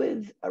do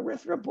with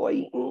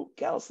erythropoietin,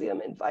 calcium,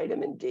 and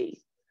vitamin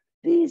D.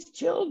 These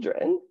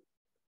children,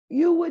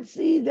 you would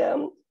see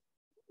them,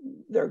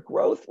 their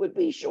growth would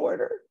be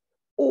shorter,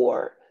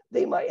 or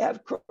they might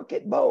have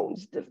crooked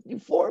bones,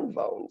 deformed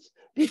bones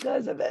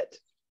because of it.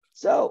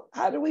 So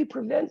how do we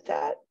prevent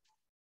that?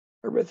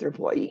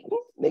 Erythropoietin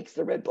makes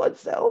the red blood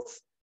cells,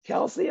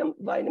 calcium,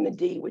 vitamin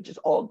D, which is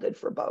all good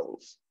for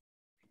bones.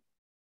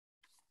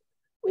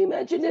 We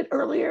mentioned it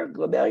earlier,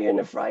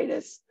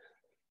 glomerulonephritis.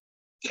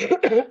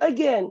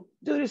 Again,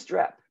 due to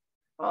strep.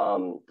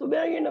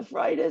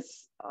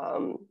 Glomerulonephritis,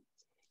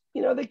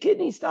 the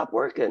kidneys stop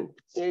working.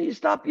 You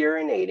stop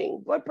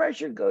urinating, blood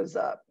pressure goes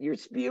up. You're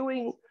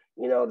spewing,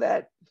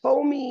 that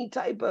foamy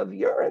type of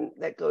urine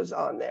that goes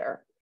on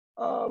there.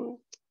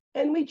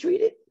 And we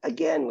treat it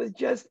again with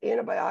just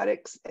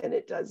antibiotics and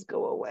it does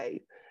go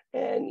away.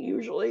 And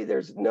usually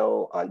there's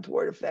no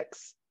untoward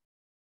effects.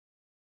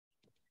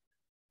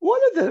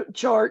 One of the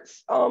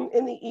charts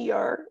in the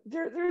ER,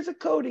 there's a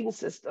coding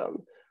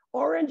system.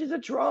 Orange is a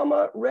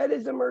trauma, red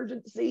is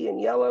emergency, and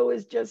yellow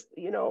is just,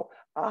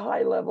 a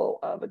high level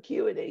of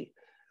acuity.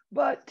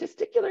 But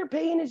testicular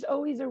pain is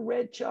always a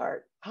red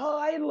chart.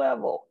 High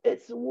level,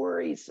 it's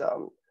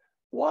worrisome.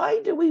 Why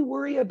do we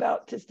worry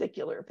about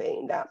testicular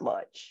pain that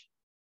much?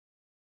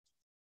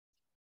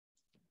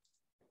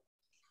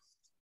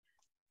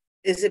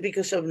 Is it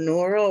because of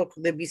neuro, or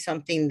could there be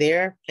something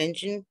there,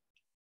 tension?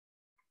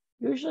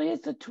 Usually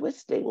it's a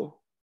twisting.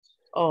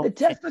 Oh, the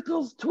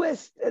testicles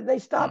twist and they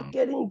stop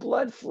getting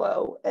blood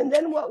flow. And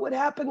then what would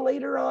happen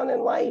later on in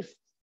life?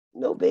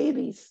 No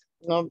babies.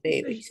 No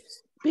babies.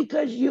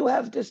 Because you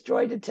have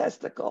destroyed a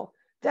testicle.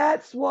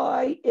 That's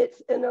why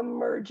it's an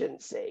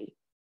emergency.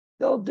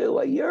 They'll do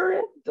a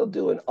urine, they'll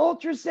do an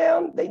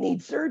ultrasound, they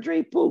need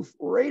surgery, poof,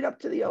 right up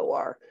to the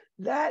OR.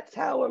 That's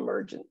how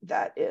emergent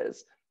that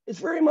is. It's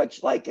very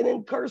much like an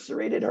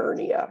incarcerated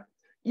hernia.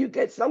 You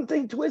get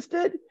something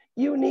twisted,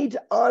 you need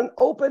to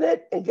unopen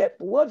it and get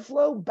blood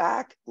flow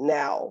back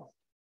now.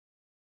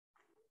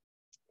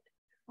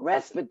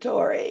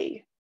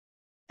 Respiratory.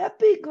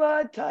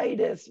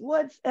 Epiglottitis.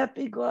 What's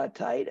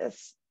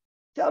epiglottitis?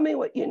 Tell me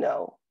what you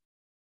know.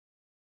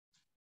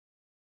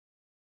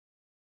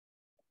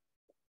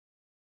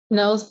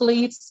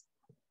 Nosebleeds.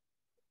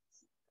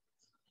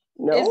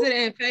 No. Is it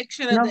an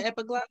infection of the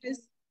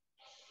epiglottis?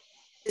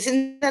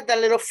 Isn't that the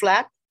little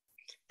flap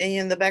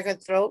in the back of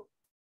the throat?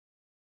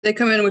 They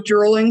come in with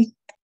drooling.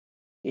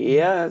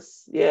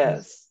 Yes,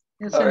 yes.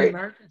 It's All an right.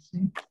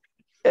 emergency.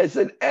 It's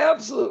an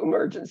absolute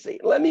emergency.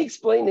 Let me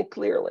explain it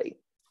clearly.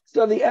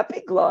 So the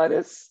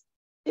epiglottis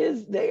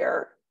is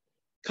there,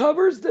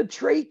 covers the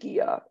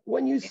trachea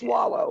when you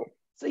swallow,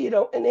 so you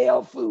don't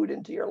inhale food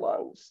into your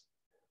lungs.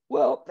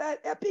 Well,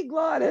 that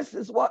epiglottis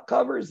is what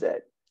covers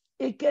it.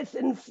 It gets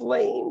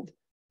inflamed.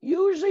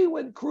 Usually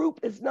when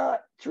croup is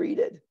not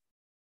treated,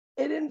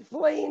 it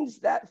inflames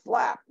that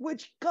flap,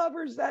 which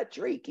covers that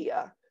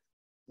trachea.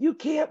 You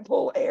can't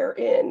pull air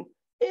in.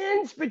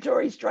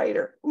 Inspiratory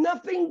stridor,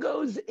 nothing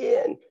goes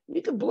in.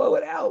 You can blow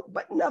it out,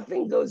 but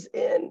nothing goes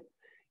in.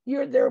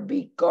 There'll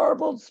be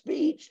garbled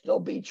speech, there'll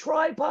be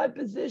tripod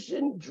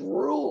position,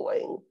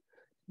 drooling.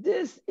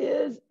 This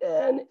is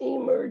an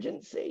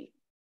emergency.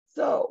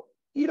 So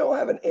you don't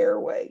have an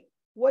airway.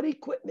 What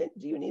equipment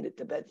do you need at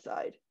the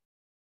bedside?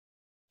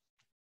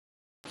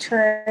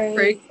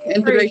 Tray.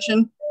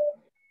 Intubation.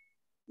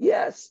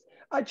 Yes,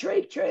 a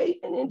trach tray,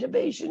 an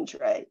intubation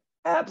tray.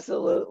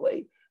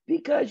 Absolutely.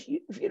 Because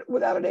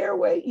without an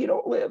airway, you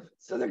don't live.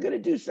 So they're going to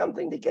do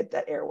something to get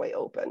that airway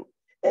open.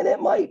 And it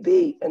might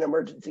be an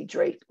emergency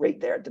trach right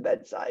there at the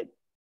bedside.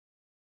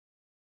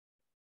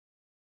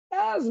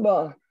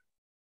 Asthma.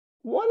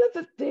 One of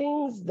the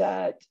things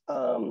that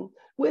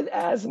with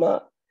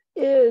asthma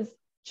is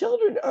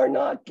children are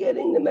not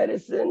getting the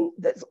medicine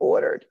that's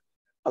ordered.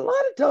 A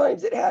lot of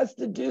times it has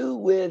to do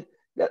with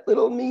that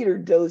little meter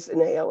dose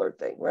inhaler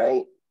thing,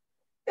 right?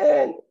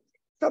 And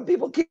some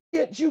people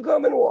can't chew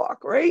gum and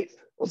walk, right?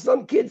 Well,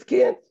 some kids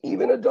can't,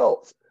 even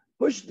adults,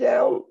 push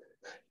down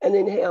and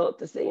inhale at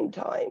the same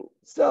time.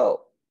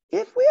 So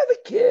if we have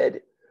a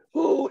kid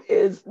who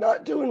is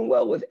not doing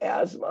well with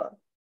asthma,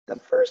 the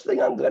first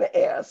thing I'm going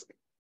to ask,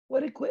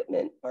 what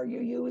equipment are you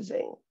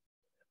using?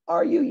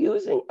 Are you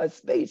using a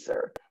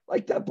spacer?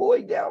 Like that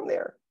boy down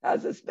there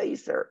has a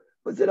spacer,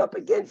 puts it up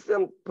against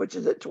him,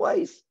 pushes it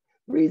twice,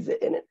 breathes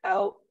it in and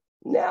out.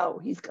 Now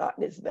he's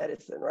gotten his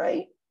medicine,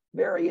 right?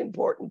 Very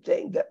important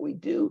thing that we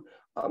do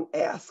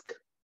ask.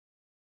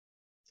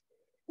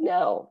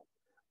 Now,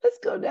 let's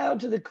go down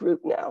to the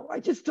croup now. I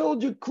just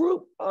told you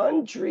croup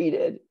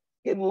untreated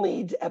can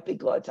lead to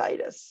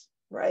epiglottitis,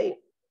 right?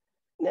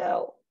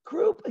 Now,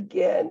 croup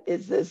again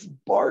is this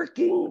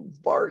barking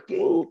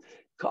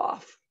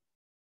cough.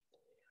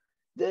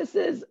 This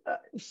is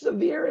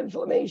severe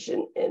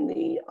inflammation in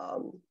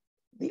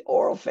the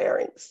oral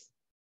pharynx.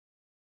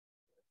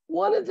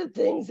 One of the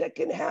things that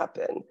can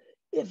happen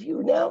If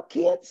you now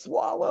can't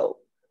swallow,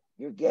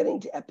 you're getting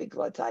to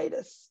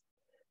epiglottitis.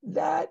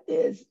 That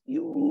is,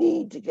 you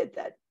need to get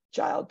that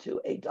child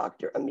to a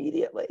doctor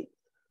immediately.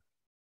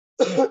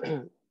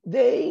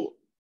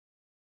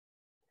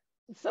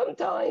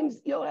 Sometimes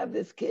you'll have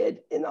this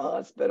kid in the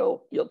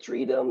hospital, you'll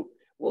treat him,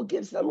 we'll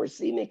give some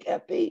racemic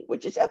epi,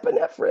 which is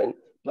epinephrine,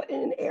 but in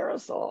an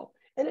aerosol.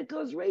 And it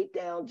goes right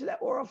down to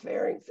that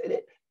oropharynx and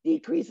it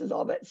decreases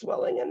all that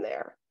swelling in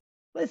there.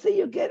 Let's say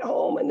you get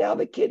home and now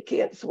the kid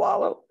can't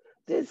swallow.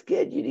 This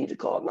kid, you need to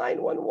call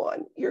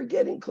 911. You're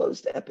getting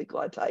close to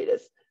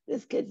epiglottitis.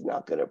 This kid's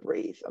not going to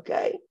breathe,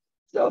 okay?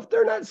 So if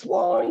they're not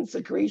swallowing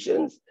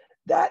secretions,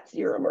 that's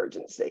your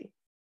emergency.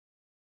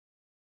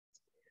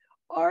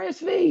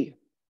 RSV.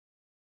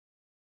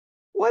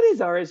 What is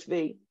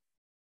RSV?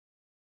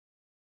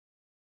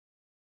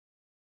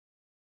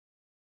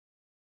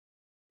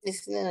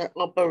 Isn't it an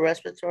upper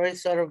respiratory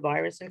sort of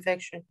virus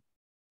infection?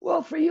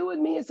 Well, for you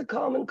and me, it's a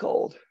common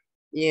cold.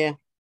 Yeah.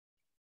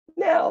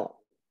 Now,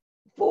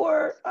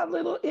 for a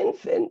little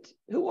infant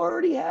who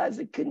already has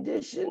a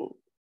condition,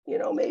 you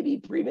know, maybe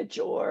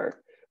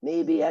premature,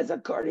 maybe has a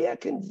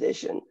cardiac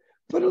condition,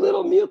 put a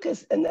little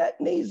mucus in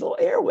that nasal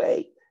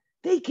airway,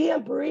 they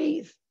can't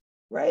breathe,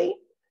 right?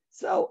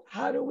 So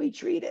how do we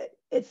treat it?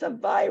 It's a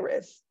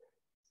virus.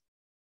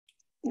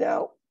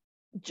 Now,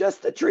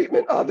 just the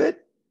treatment of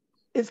it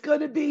is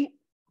going to be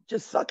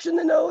just suction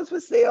the nose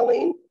with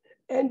saline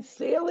and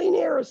saline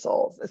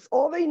aerosols. That's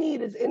all they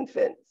need as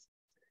infants.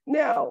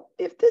 Now,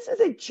 if this is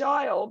a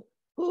child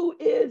who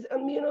is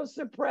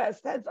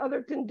immunosuppressed, has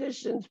other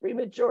conditions,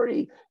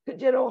 prematurity,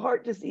 congenital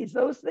heart disease,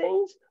 those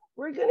things,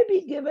 we're going to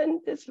be given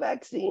this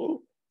vaccine,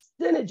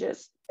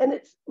 Synagis, and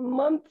it's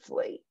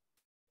monthly.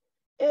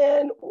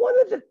 And one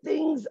of the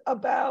things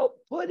about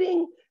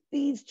putting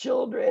these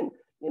children,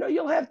 you know,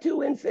 you'll have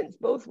two infants,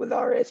 both with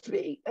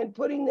RSV, and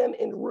putting them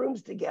in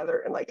rooms together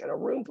and like in a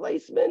room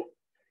placement,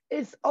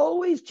 it's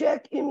always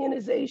check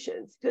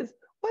immunizations, because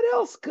what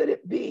else could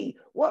it be?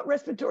 What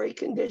respiratory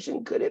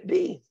condition could it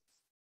be?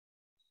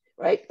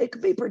 Right? It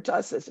could be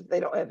pertussis if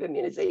they don't have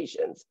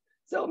immunizations.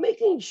 So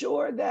making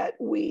sure that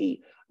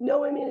we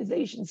know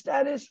immunization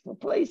status for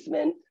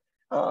placement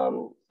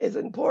is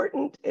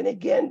important. And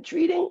again,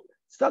 treating,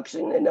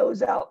 suctioning the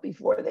nose out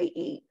before they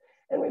eat.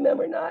 And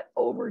remember, not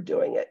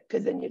overdoing it,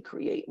 because then you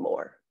create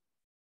more.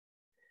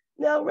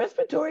 Now,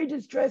 respiratory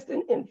distress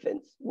in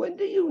infants. When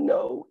do you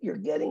know you're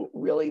getting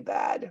really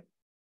bad?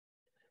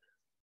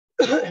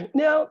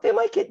 Now, they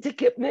might get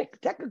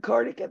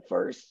tachycardic at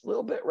first, a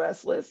little bit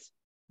restless,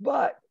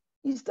 but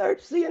you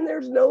start seeing their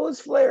nose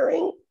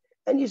flaring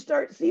and you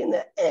start seeing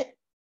the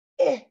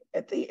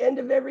at the end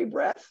of every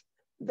breath.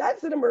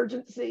 That's an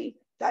emergency.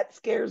 That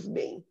scares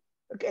me.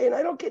 Okay, and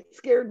I don't get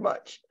scared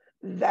much.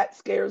 That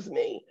scares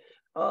me.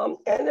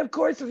 And of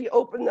course, if you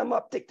open them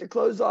up, take their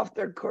clothes off,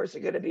 they're, of course, are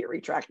going to be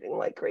retracting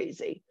like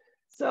crazy.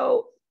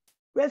 So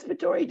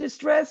respiratory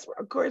distress,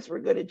 of course, we're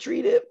going to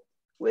treat it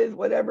with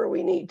whatever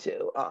we need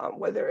to,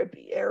 whether it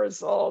be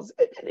aerosols,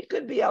 and it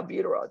could be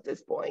albuterol at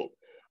this point.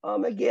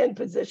 Again,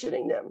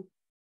 positioning them.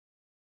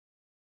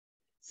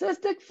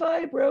 Cystic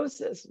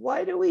fibrosis.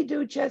 Why do we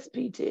do chest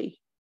PT?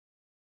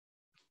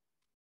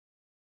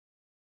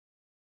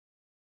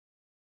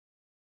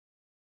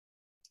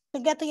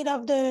 To get rid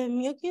of the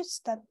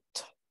mucus that.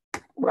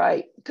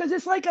 Right, because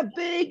it's like a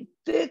big,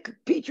 thick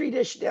petri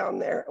dish down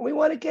there, and we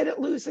want to get it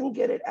loose and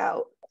get it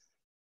out.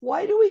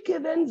 Why do we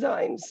give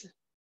enzymes?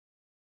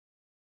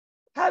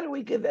 How do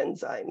we give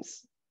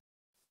enzymes?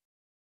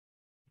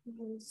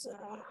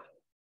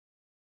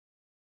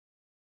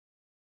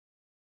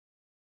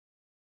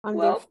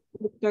 Under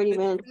 30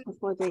 minutes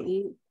before they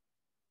eat.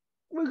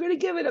 We're going to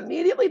give it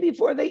immediately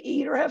before they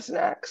eat or have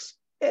snacks.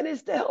 And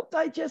it's to help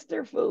digest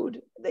their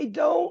food. They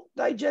don't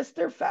digest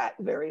their fat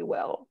very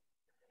well.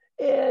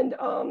 And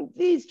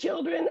these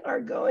children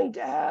are going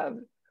to have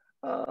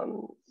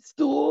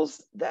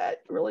stools that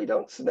really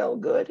don't smell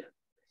good.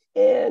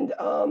 And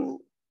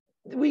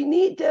we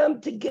need them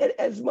to get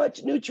as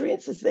much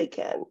nutrients as they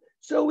can.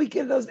 So we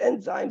give those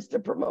enzymes to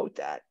promote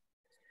that.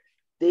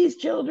 These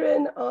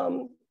children,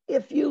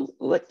 if you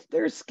licked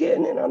their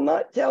skin, and I'm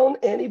not telling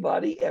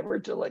anybody ever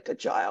to lick a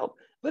child,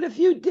 but if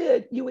you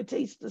did, you would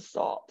taste the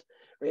salt.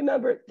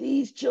 Remember,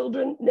 these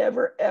children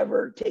never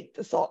ever take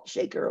the salt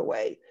shaker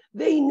away.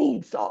 They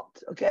need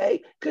salt,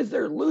 okay? Because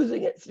they're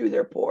losing it through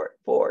their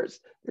pores.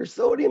 Their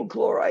sodium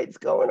chloride's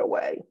going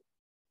away.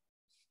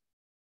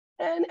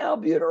 And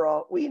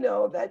albuterol, we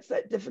know that's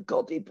that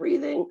difficulty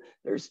breathing.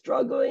 They're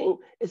struggling.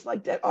 It's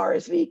like that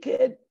RSV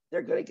kid.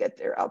 They're going to get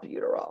their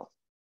albuterol.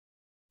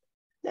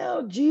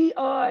 Now, GI.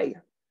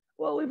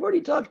 Well, we've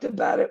already talked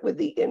about it with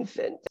the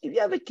infant. If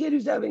you have a kid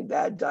who's having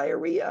bad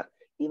diarrhea,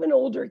 even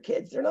older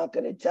kids, they're not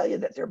going to tell you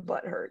that their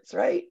butt hurts,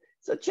 right?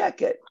 So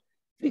check it,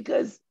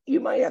 because you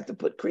might have to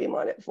put cream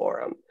on it for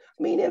them.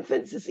 I mean,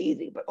 infants is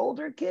easy, but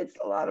older kids,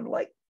 a lot of them,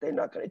 they're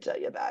not going to tell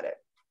you about it.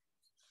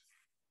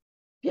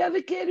 If you have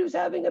a kid who's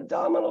having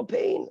abdominal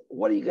pain,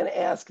 what are you going to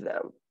ask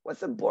them?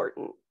 What's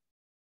important?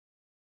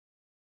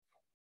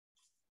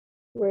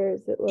 Where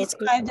is it located?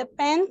 Describe the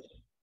pain.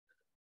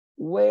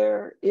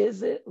 Where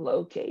is it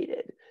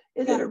located?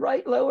 Is it a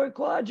right lower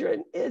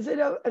quadrant? Is it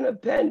an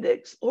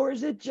appendix? Or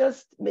is it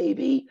just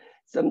maybe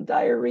some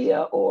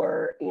diarrhea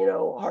or, you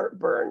know,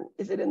 heartburn?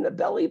 Is it in the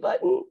belly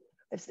button?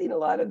 I've seen a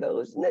lot of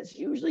those, and that's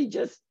usually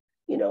just,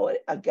 you know,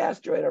 a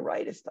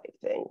gastroenteritis type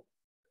thing.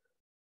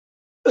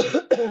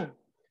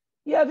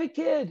 You have a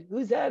kid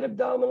who's had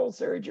abdominal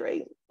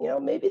surgery, you know,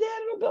 maybe they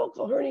had an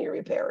umbilical hernia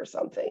repair or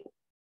something,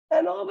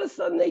 and all of a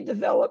sudden they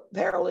develop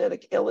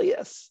paralytic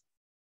ileus.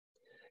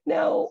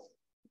 Now,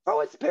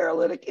 what's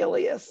paralytic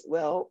ileus?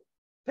 Well,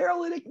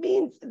 paralytic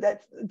means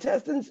that the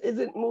intestines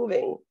isn't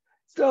moving.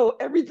 So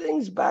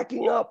everything's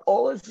backing up,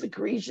 all the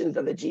secretions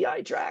of the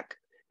GI tract.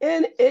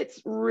 And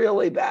it's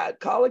really bad.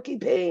 Colicky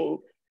pain,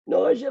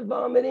 nausea,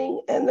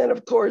 vomiting, and then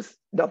of course,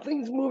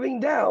 nothing's moving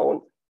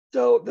down.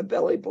 So the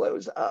belly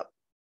blows up.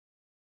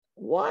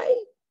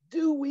 Why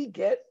do we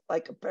get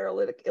like a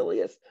paralytic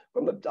ileus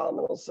from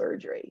abdominal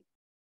surgery?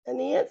 And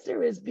the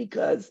answer is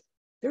because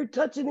they're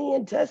touching the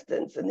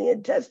intestines, and the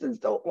intestines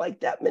don't like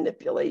that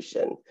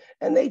manipulation,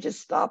 and they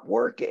just stop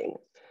working.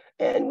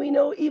 And we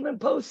know even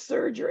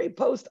post-surgery,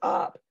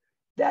 post-op,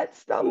 that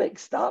stomach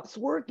stops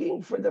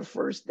working for the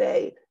first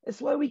day.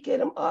 That's why we get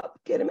them up,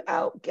 get them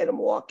out, get them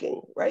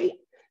walking, right?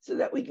 So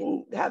that we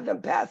can have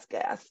them pass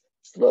gas,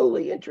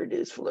 slowly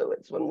introduce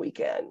fluids when we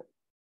can.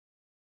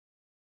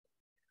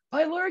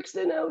 Pyloric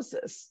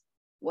stenosis.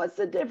 What's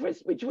the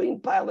difference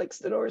between pyloric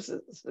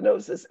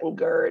stenosis and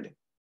GERD?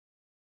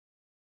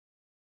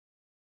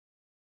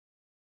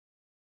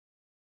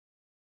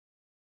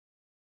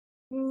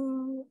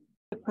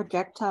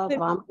 Projectile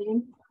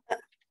vomiting.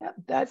 Yeah,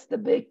 that's the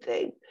big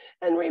thing.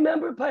 And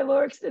remember,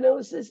 pyloric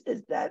stenosis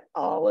is that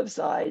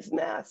olive-sized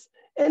mass,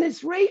 and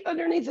it's right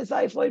underneath the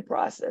xiphoid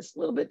process, a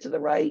little bit to the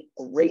right,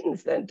 right in the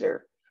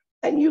center,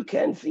 and you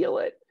can feel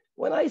it.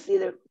 When I see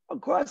it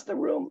across the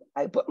room,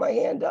 I put my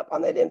hand up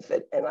on that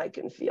infant, and I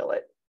can feel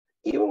it,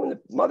 even when the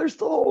mother's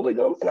still holding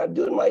them, and I'm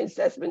doing my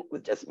assessment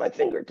with just my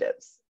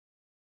fingertips.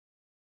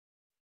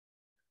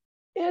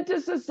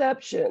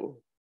 Intussusception.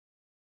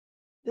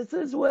 This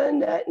is when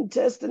that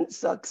intestine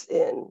sucks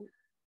in.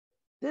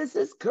 This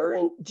is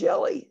current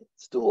jelly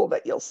stool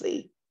that you'll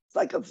see. It's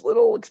like a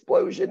little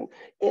explosion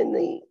in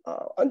the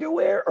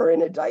underwear or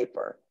in a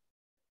diaper.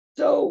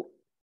 So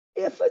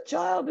if a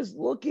child is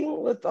looking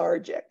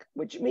lethargic,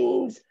 which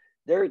means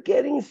they're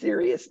getting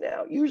serious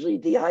now, usually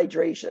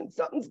dehydration,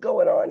 something's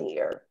going on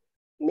here,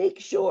 make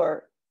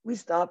sure we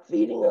stop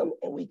feeding them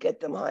and we get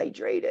them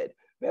hydrated.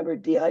 Remember,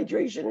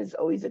 dehydration is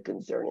always a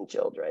concern in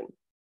children.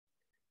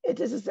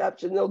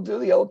 Intussusception, they'll do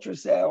the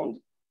ultrasound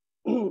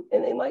and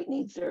they might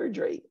need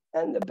surgery.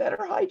 And the better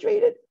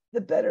hydrated,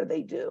 the better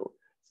they do.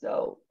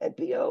 So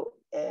NPO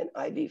and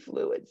IV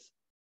fluids.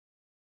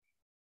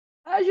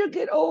 As you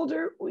get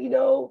older, we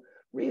know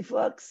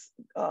reflux,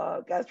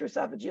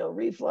 gastroesophageal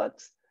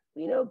reflux.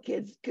 We know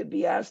kids could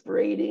be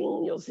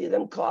aspirating. You'll see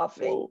them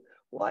coughing,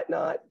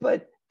 whatnot,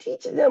 but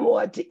teaching them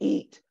what to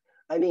eat.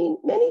 I mean,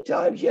 many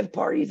times you have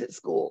parties at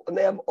school and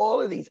they have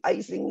all of these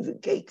icings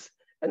and cakes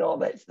and all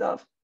that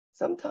stuff.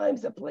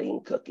 Sometimes a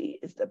plain cookie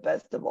is the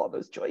best of all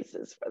those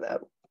choices for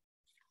them.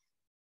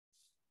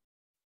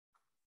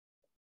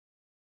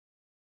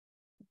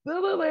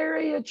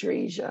 Biliary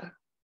atresia.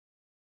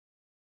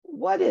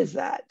 What is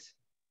that?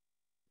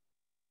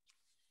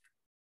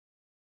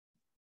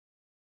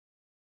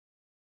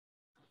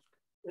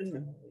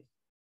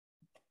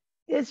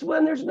 It's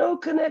when there's no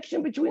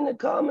connection between the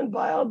common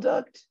bile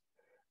duct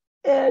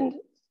and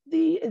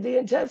the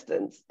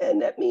intestines,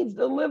 and that means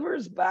the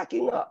liver's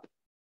backing up.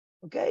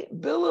 Okay,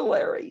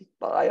 biliary,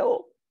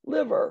 bile,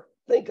 liver,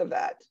 think of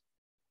that.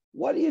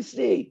 What do you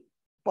see?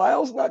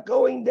 Bile's not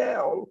going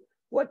down.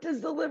 What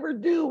does the liver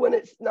do when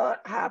it's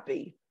not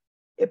happy?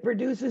 It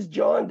produces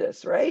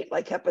jaundice, right?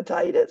 Like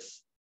hepatitis.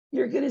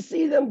 You're gonna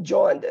see them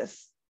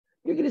jaundice.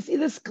 You're gonna see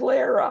the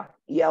sclera,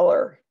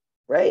 yeller,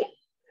 right?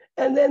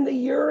 And then the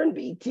urine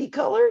be tea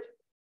colored.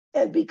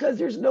 And because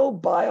there's no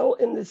bile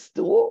in the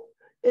stool,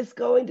 it's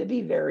going to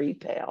be very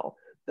pale.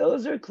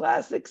 Those are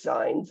classic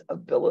signs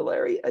of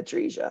biliary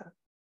atresia.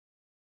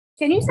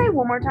 Can you say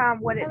one more time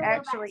what it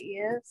actually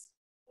is?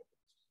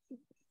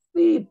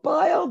 The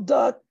bile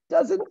duct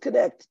doesn't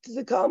connect to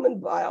the common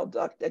bile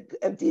duct that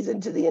empties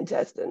into the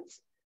intestines.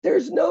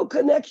 There's no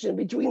connection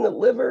between the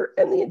liver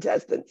and the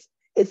intestines.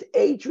 It's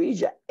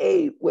atresia,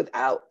 A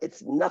without,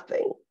 it's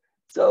nothing.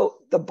 So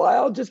the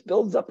bile just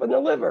builds up in the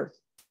liver.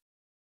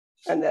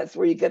 And that's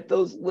where you get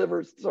those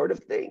liver sort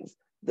of things,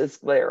 the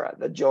sclera,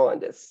 the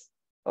jaundice.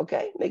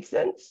 Okay, makes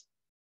sense?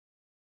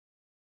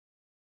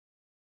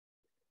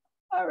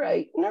 All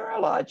right,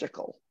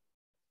 neurological.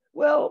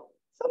 Well,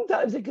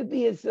 sometimes it could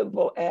be as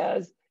simple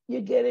as you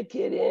get a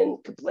kid in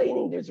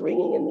complaining there's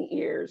ringing in the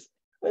ears.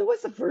 I mean,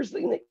 what's the first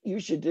thing that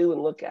you should do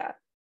and look at?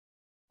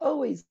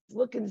 Always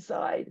look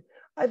inside.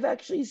 I've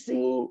actually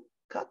seen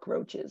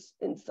cockroaches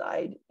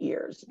inside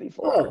ears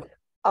before,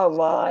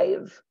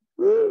 alive.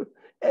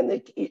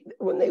 And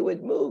when they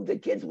would move, the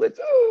kids would,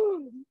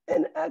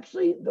 and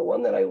actually the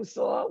one that I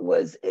saw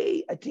was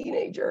a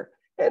teenager.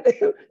 And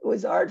it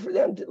was hard for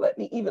them to let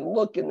me even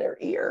look in their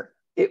ear.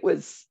 it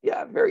was,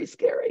 yeah, very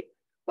scary.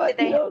 But,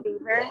 Did they have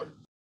fever?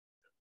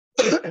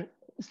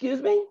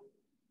 Excuse me?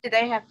 Did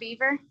they have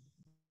fever?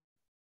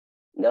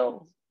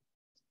 No.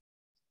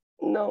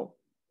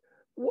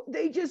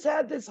 They just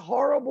had this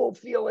horrible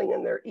feeling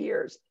in their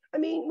ears. I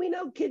mean, we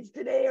know kids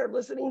today are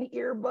listening to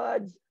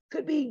earbuds,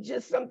 could be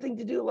just something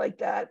to do like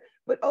that,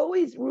 but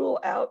always rule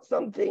out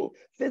something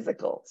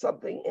physical,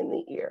 something in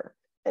the ear.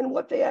 And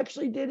what they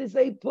actually did is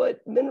they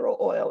put mineral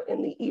oil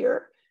in the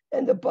ear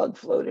and the bug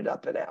floated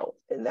up and out.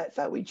 And that's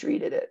how we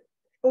treated it.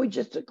 And we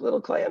just took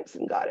little clamps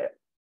and got it.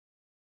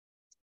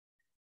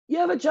 You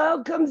have a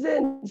child comes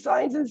in,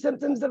 signs and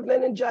symptoms of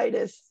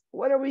meningitis.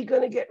 What are we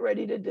going to get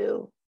ready to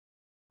do?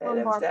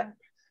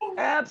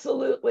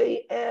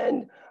 Absolutely.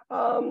 And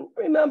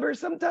remember,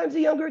 sometimes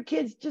the younger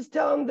kids just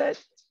tell them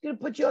that I'm going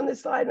to put you on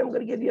this side and I'm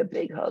going to give you a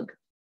big hug.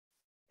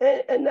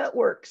 And that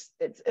works.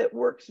 It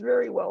works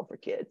very well for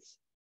kids.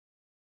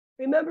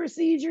 Remember,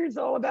 seizures,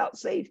 all about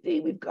safety.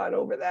 We've gone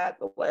over that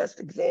the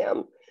last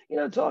exam. You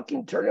know,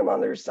 talking, turn them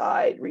on their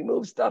side,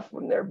 remove stuff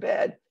from their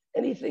bed,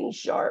 anything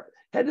sharp,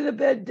 head of the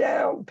bed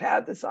down,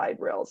 pad the side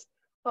rails.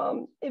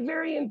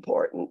 Very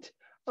important.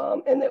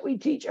 And that we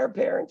teach our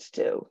parents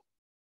too.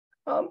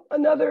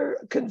 Another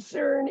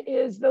concern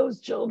is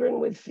those children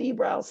with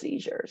febrile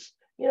seizures.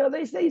 You know,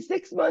 they say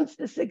 6 months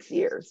to 6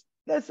 years.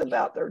 That's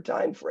about their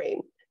time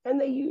frame. And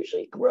they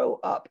usually grow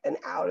up and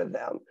out of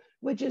them,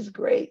 which is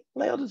great.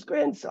 My oldest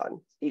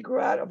grandson, he grew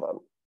out of them.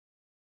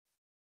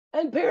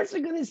 And parents are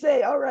going to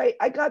say, all right,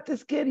 I got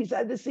this kid, he's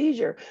had the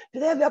seizure. Do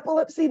they have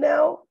epilepsy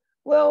now?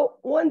 Well,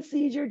 one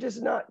seizure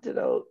does not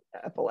denote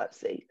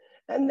epilepsy.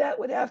 And that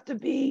would have to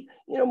be,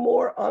 you know,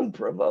 more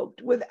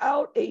unprovoked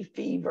without a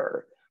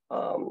fever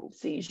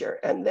seizure.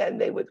 And then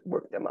they would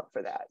work them up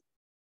for that.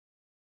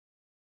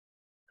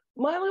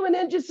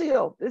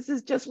 Myelomeningocele, this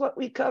is just what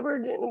we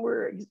covered and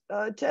we're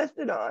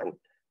tested on.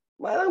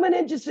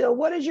 Myelomeningocele,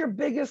 what is your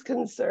biggest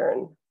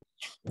concern?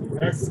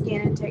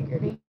 Skin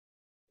integrity.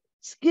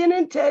 Skin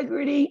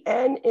integrity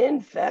and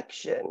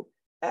infection,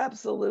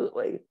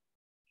 absolutely.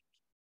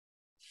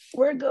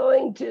 We're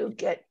going to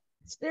get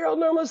sterile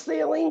normal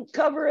saline,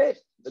 cover it,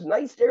 the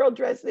nice sterile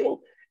dressing,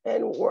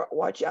 and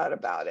watch out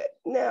about it.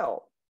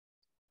 Now,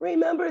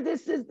 remember,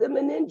 this is the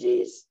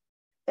meninges,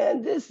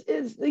 and this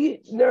is the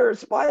nerve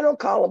spinal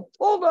column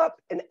pulled up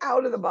and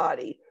out of the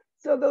body.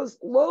 So those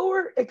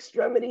lower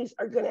extremities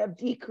are going to have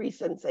decreased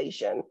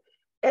sensation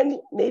and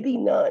maybe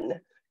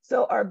none.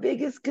 So our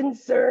biggest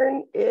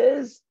concern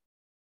is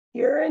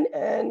urine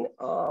and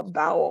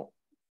bowel.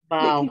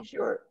 Making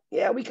sure,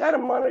 yeah, we got to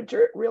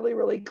monitor it really,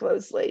 really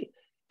closely.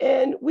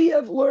 And we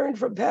have learned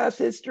from past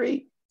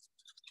history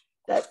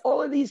that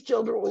all of these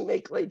children we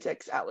make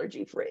latex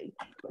allergy free.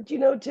 But you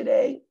know,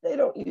 today they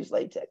don't use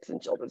latex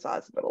in children's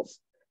hospitals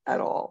at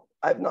all.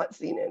 I've not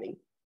seen any.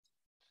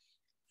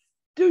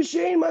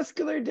 Duchenne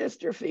muscular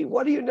dystrophy,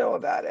 what do you know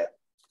about it?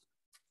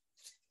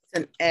 It's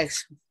an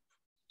X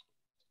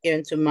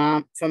given to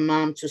mom, from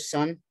mom to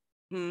son.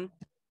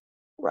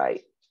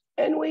 Right.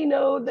 And we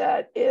know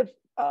that if,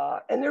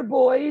 and they're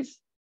boys,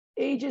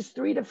 ages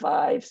 3 to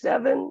 5,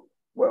 7,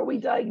 where we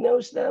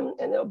diagnose them,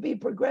 and there'll be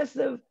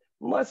progressive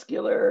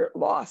muscular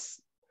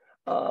loss.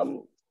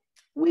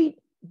 We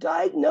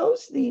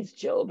diagnose these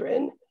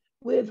children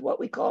with what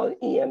we call an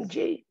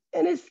EMG.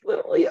 And it's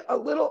literally a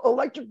little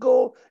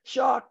electrical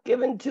shock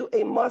given to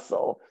a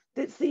muscle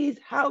that sees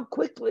how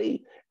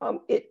quickly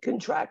it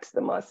contracts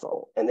the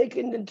muscle. And they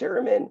can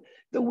determine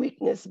the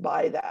weakness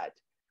by that.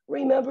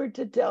 Remember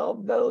to tell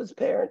those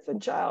parents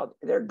and child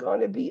they're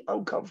going to be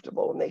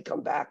uncomfortable when they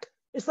come back.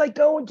 It's like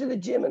going to the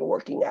gym and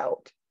working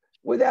out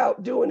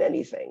without doing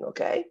anything,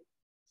 okay?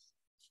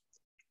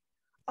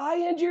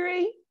 Eye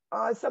injury,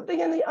 something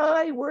in the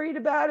eye, worried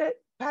about it,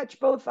 patch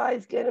both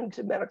eyes, get them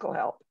to medical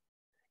help.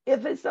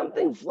 If it's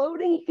something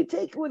floating, you can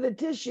take it with a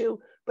tissue,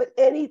 but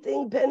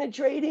anything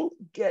penetrating,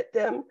 get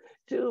them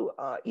to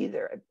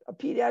either a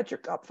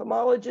pediatric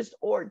ophthalmologist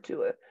or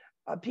to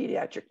a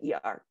pediatric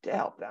ER to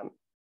help them.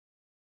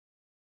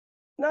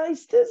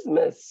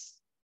 Nystagmus.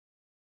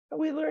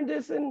 We learned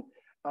this in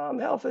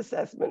health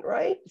assessment,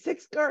 right?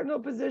 6 cardinal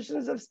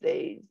positions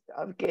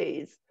of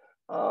gaze.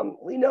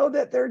 We know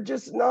that they're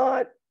just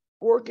not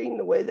working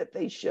the way that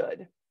they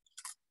should.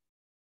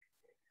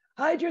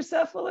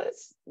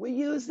 Hydrocephalus, we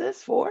use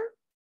this for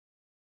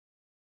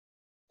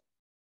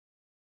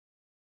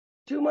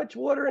too much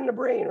water in the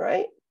brain,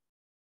 right?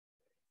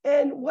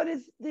 And what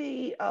does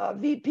the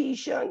VP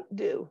shunt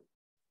do?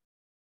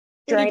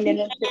 Drain it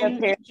into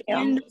the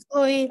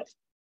peritoneum.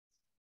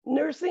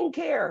 Nursing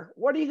care,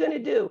 what are you going to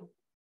do?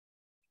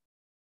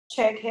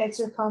 Check head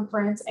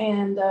circumference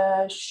and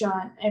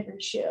shunt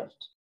every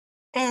shift.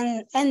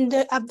 And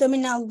the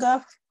abdominal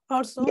gap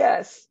also?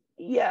 Yes,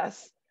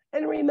 yes.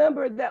 And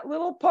remember that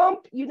little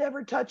pump, you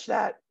never touch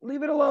that.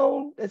 Leave it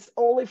alone. It's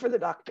only for the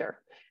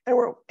doctor. And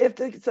if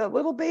it's a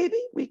little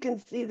baby, we can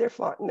see their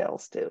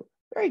fontanelles too.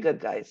 Very good,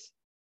 guys.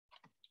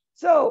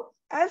 So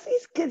as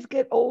these kids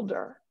get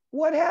older,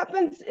 what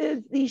happens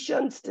is these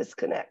shunts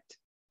disconnect.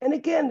 And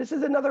again, this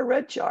is another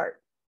red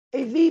chart.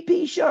 A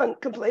VP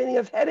shunt complaining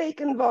of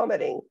headache and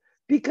vomiting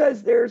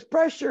because there's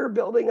pressure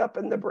building up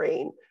in the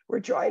brain. We're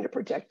trying to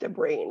protect the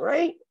brain,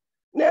 right?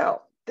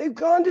 Now, they've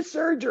gone to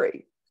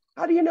surgery.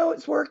 How do you know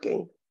it's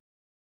working?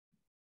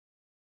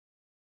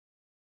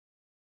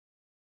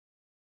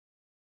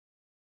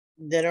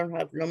 They don't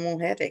have no more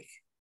headache.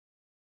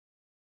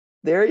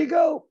 There you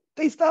go.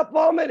 They stop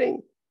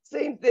vomiting.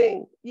 Same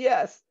thing.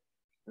 Yes.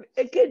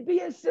 It could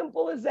be as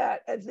simple as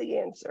that as the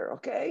answer,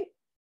 okay?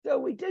 So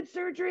we did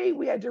surgery.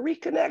 We had to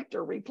reconnect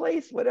or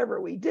replace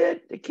whatever we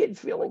did. The kid's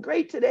feeling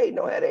great today.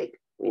 No headache.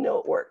 We know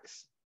it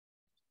works.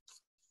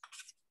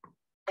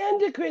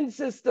 Endocrine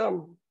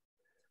system.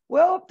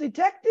 Well,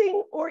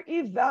 detecting or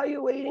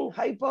evaluating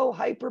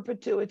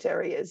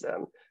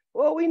hyperpituitarism.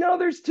 Well, we know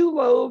there's two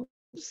lobes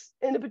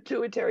in the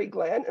pituitary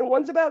gland, and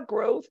one's about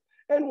growth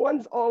and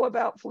one's all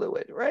about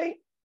fluid, right?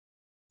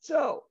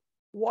 So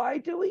why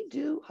do we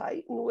do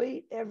height and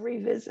weight every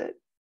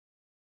visit?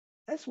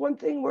 That's one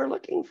thing we're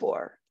looking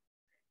for.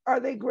 Are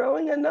they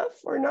growing enough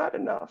or not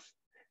enough?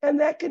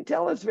 And that can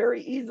tell us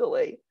very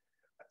easily.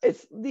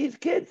 It's these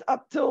kids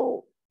up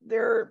till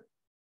they're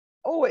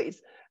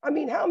always, I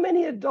mean, how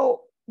many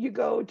adult you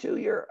go to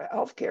your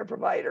healthcare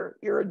provider,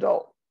 your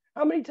adult,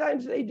 how many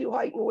times do they do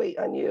height and weight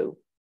on you?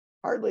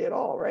 Hardly at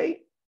all, right?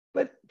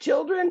 But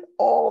children,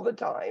 all the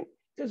time,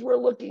 because we're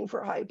looking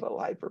for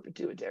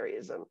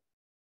hyperpituitarism.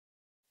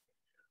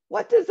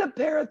 What does a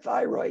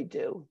parathyroid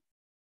do?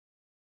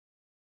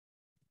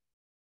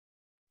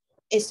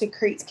 It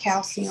secretes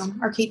calcium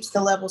or keeps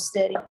the level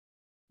steady.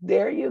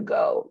 There you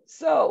go.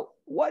 So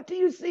what do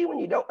you see when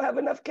you don't have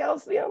enough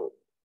calcium?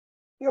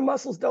 Your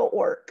muscles don't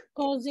work.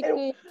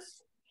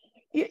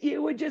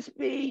 You would just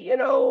be, you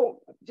know,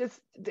 just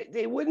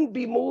they wouldn't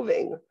be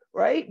moving,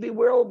 right? Be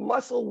real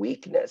muscle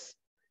weakness.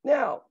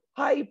 Now,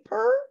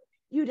 hyper,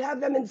 you'd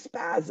have them in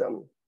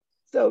spasm.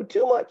 So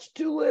too much,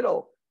 too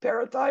little.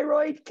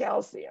 Parathyroid,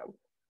 calcium.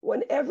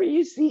 Whenever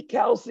you see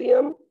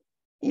calcium,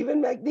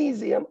 even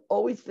magnesium,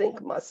 always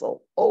think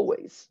muscle,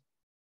 always.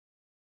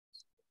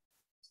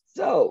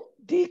 So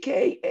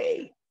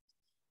DKA,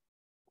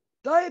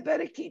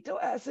 diabetic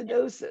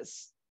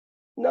ketoacidosis.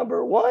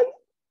 Number one,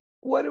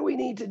 what do we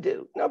need to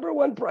do? Number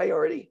one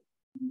priority.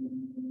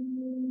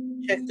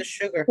 Check the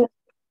sugar.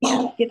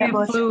 Give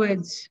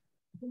fluids.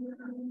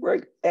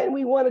 And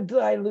we want to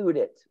dilute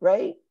it,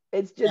 right?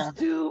 It's just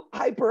too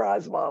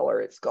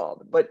hyperosmolar, it's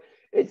called. But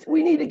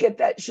we need to get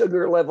that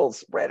sugar level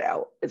spread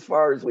out as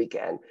far as we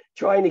can,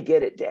 trying to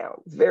get it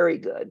down. Very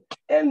good.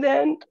 And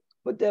then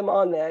put them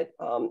on that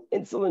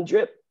insulin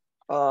drip,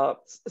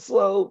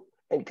 slow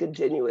and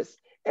continuous,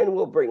 and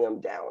we'll bring them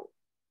down.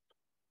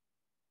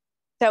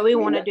 So we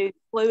want to do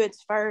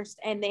fluids first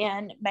and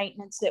then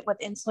maintenance it with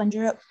insulin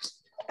drip?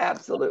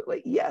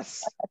 Absolutely,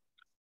 yes.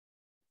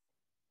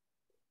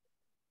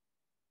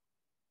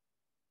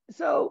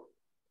 So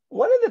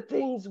one of the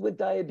things with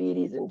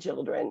diabetes in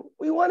children,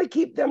 we want to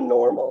keep them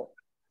normal.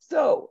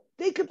 So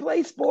they could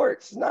play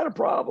sports, not a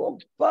problem,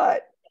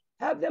 but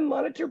have them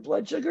monitor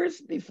blood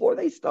sugars before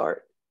they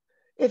start.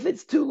 If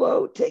it's too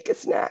low, take a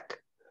snack.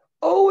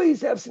 Always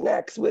have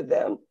snacks with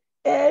them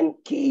and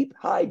keep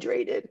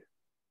hydrated.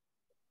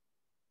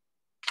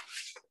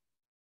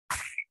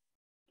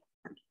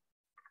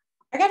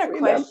 I got a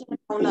question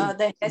on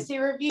the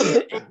HESI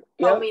review, and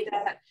told me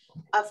that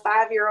a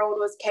 5-year-old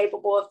was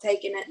capable of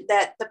taking it,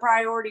 that the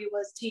priority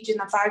was teaching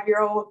the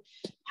 5-year-old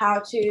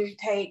how to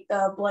take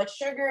the blood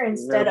sugar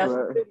instead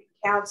of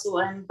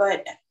counseling.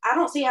 But I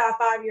don't see how a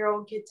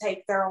 5-year-old could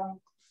take their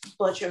own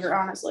blood sugar,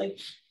 honestly.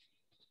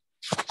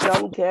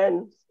 Some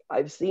can.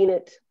 I've seen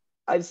it.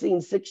 I've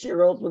seen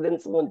 6-year-olds with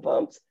insulin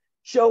pumps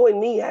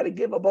showing me how to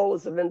give a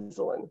bolus of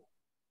insulin.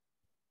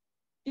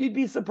 You'd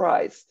be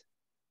surprised.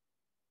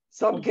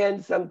 Some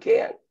can, some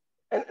can't.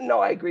 And no,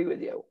 I agree with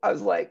you. I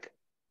was like,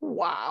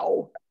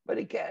 wow, but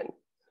it can.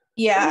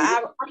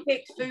 Yeah, I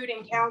picked food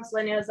and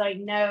counseling. It was like,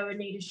 no, I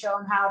need to show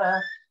them how to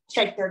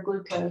check their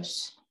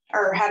glucose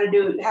or how to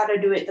do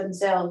it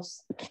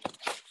themselves.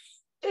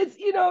 It's,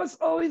 you know, it's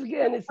always,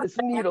 again, it's this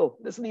needle.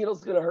 This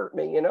needle's going to hurt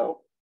me, you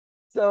know?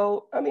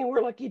 So, I mean,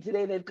 we're lucky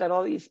today. They've got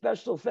all these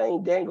special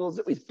fang dangles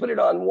that we put it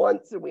on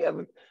once and we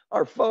have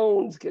our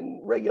phones can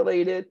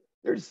regulate it.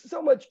 There's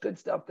so much good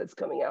stuff that's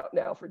coming out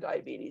now for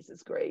diabetes.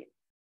 It's great.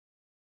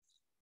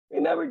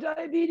 Remember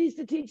diabetes,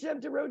 to teach them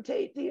to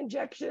rotate the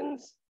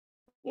injections.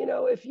 You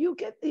know, if you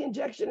get the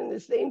injection in the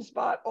same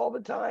spot all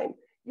the time,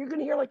 you're going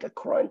to hear like a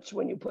crunch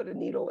when you put a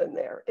needle in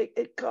there.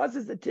 It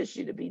causes the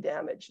tissue to be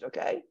damaged,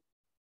 okay?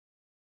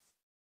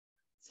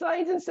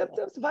 Signs and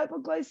symptoms of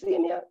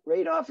hypoglycemia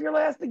right off your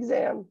last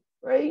exam,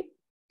 right?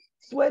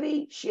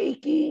 Sweaty,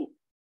 shaky.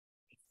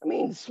 I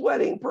mean,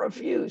 sweating,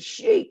 profuse,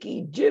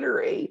 shaky,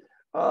 jittery,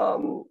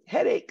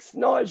 headaches,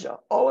 nausea,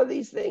 all of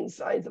these things,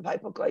 signs of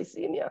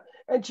hypoglycemia.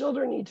 And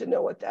children need to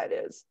know what that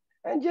is.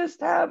 And just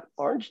have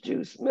orange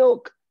juice,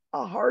 milk,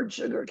 a hard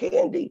sugar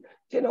candy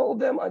can hold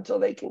them until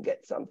they can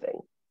get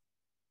something.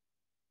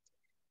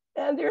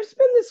 And there's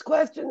been this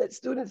question that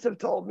students have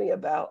told me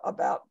about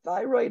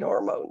thyroid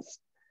hormones.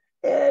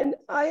 And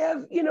I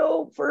have, you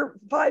know, for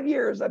 5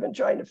 years, I've been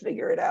trying to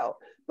figure it out.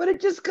 But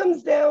it just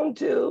comes down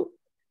to,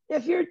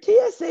 If your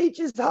TSH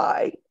is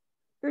high,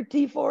 your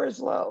T4 is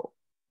low.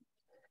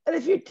 And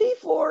if your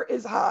T4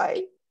 is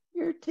high,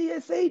 your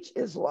TSH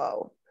is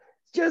low.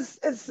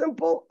 Just as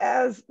simple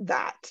as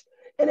that.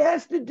 And it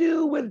has to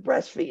do with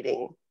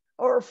breastfeeding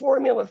or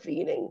formula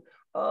feeding.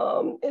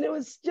 And it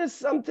was just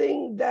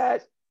something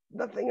that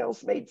nothing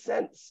else made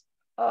sense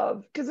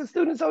of, because the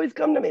students always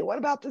come to me, what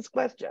about this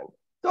question?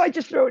 So I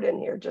just throw it in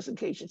here just in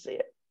case you see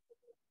it.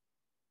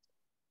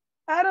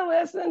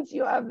 Adolescents,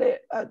 you have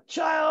a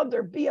child,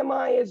 their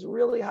BMI is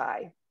really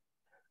high.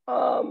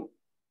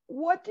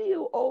 What do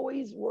you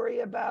always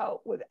worry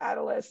about with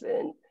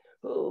adolescent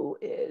who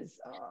is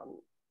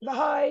the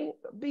high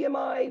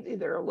BMI,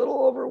 either a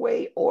little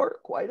overweight or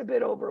quite a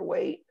bit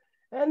overweight,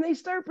 and they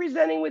start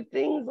presenting with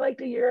things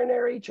like a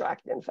urinary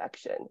tract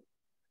infection?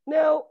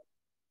 Now,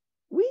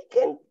 we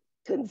can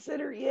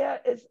consider, yeah,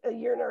 it's a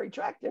urinary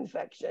tract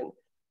infection,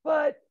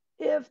 but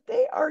if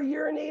they are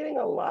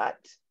urinating a lot,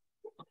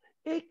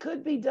 it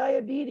could be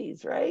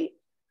diabetes, right?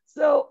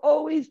 So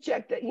always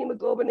check that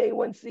hemoglobin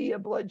A1C, a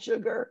blood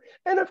sugar,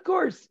 and of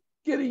course,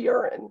 get a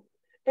urine.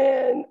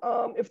 And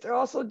if they're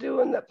also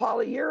doing the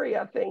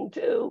polyuria thing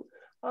too,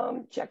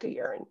 check a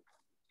urine.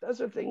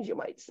 Those are things you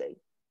might see.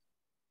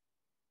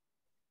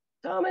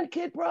 Common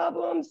kid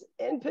problems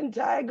in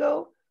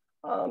Pentago.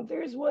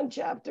 There's one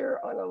chapter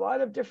on a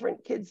lot of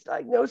different kids'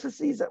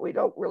 diagnoses that we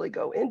don't really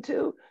go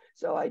into.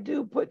 So I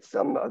do put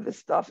some of the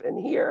stuff in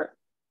here.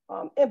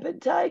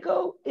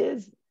 Impetigo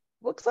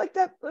looks like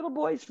that little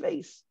boy's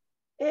face,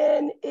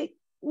 and it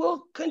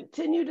will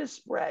continue to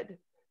spread.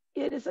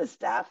 It is a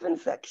staph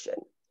infection.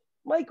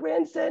 My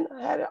grandson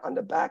had it on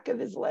the back of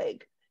his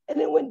leg, and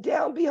it went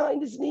down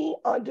behind his knee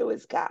onto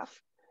his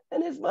calf.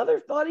 And his mother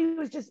thought he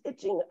was just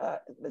itching a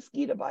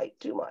mosquito bite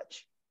too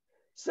much.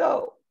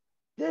 So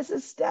this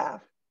is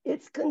staph.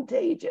 It's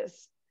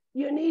contagious.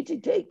 You need to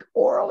take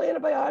oral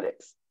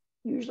antibiotics,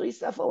 usually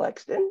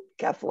cephalexin,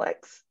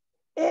 Keflex,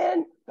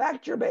 and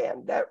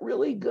Bactroban, that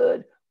really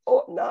good,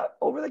 not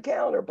over the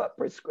counter, but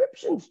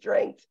prescription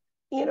strength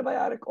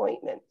antibiotic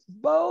ointment,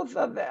 both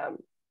of them.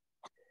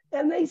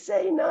 And they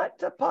say not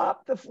to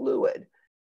pop the fluid.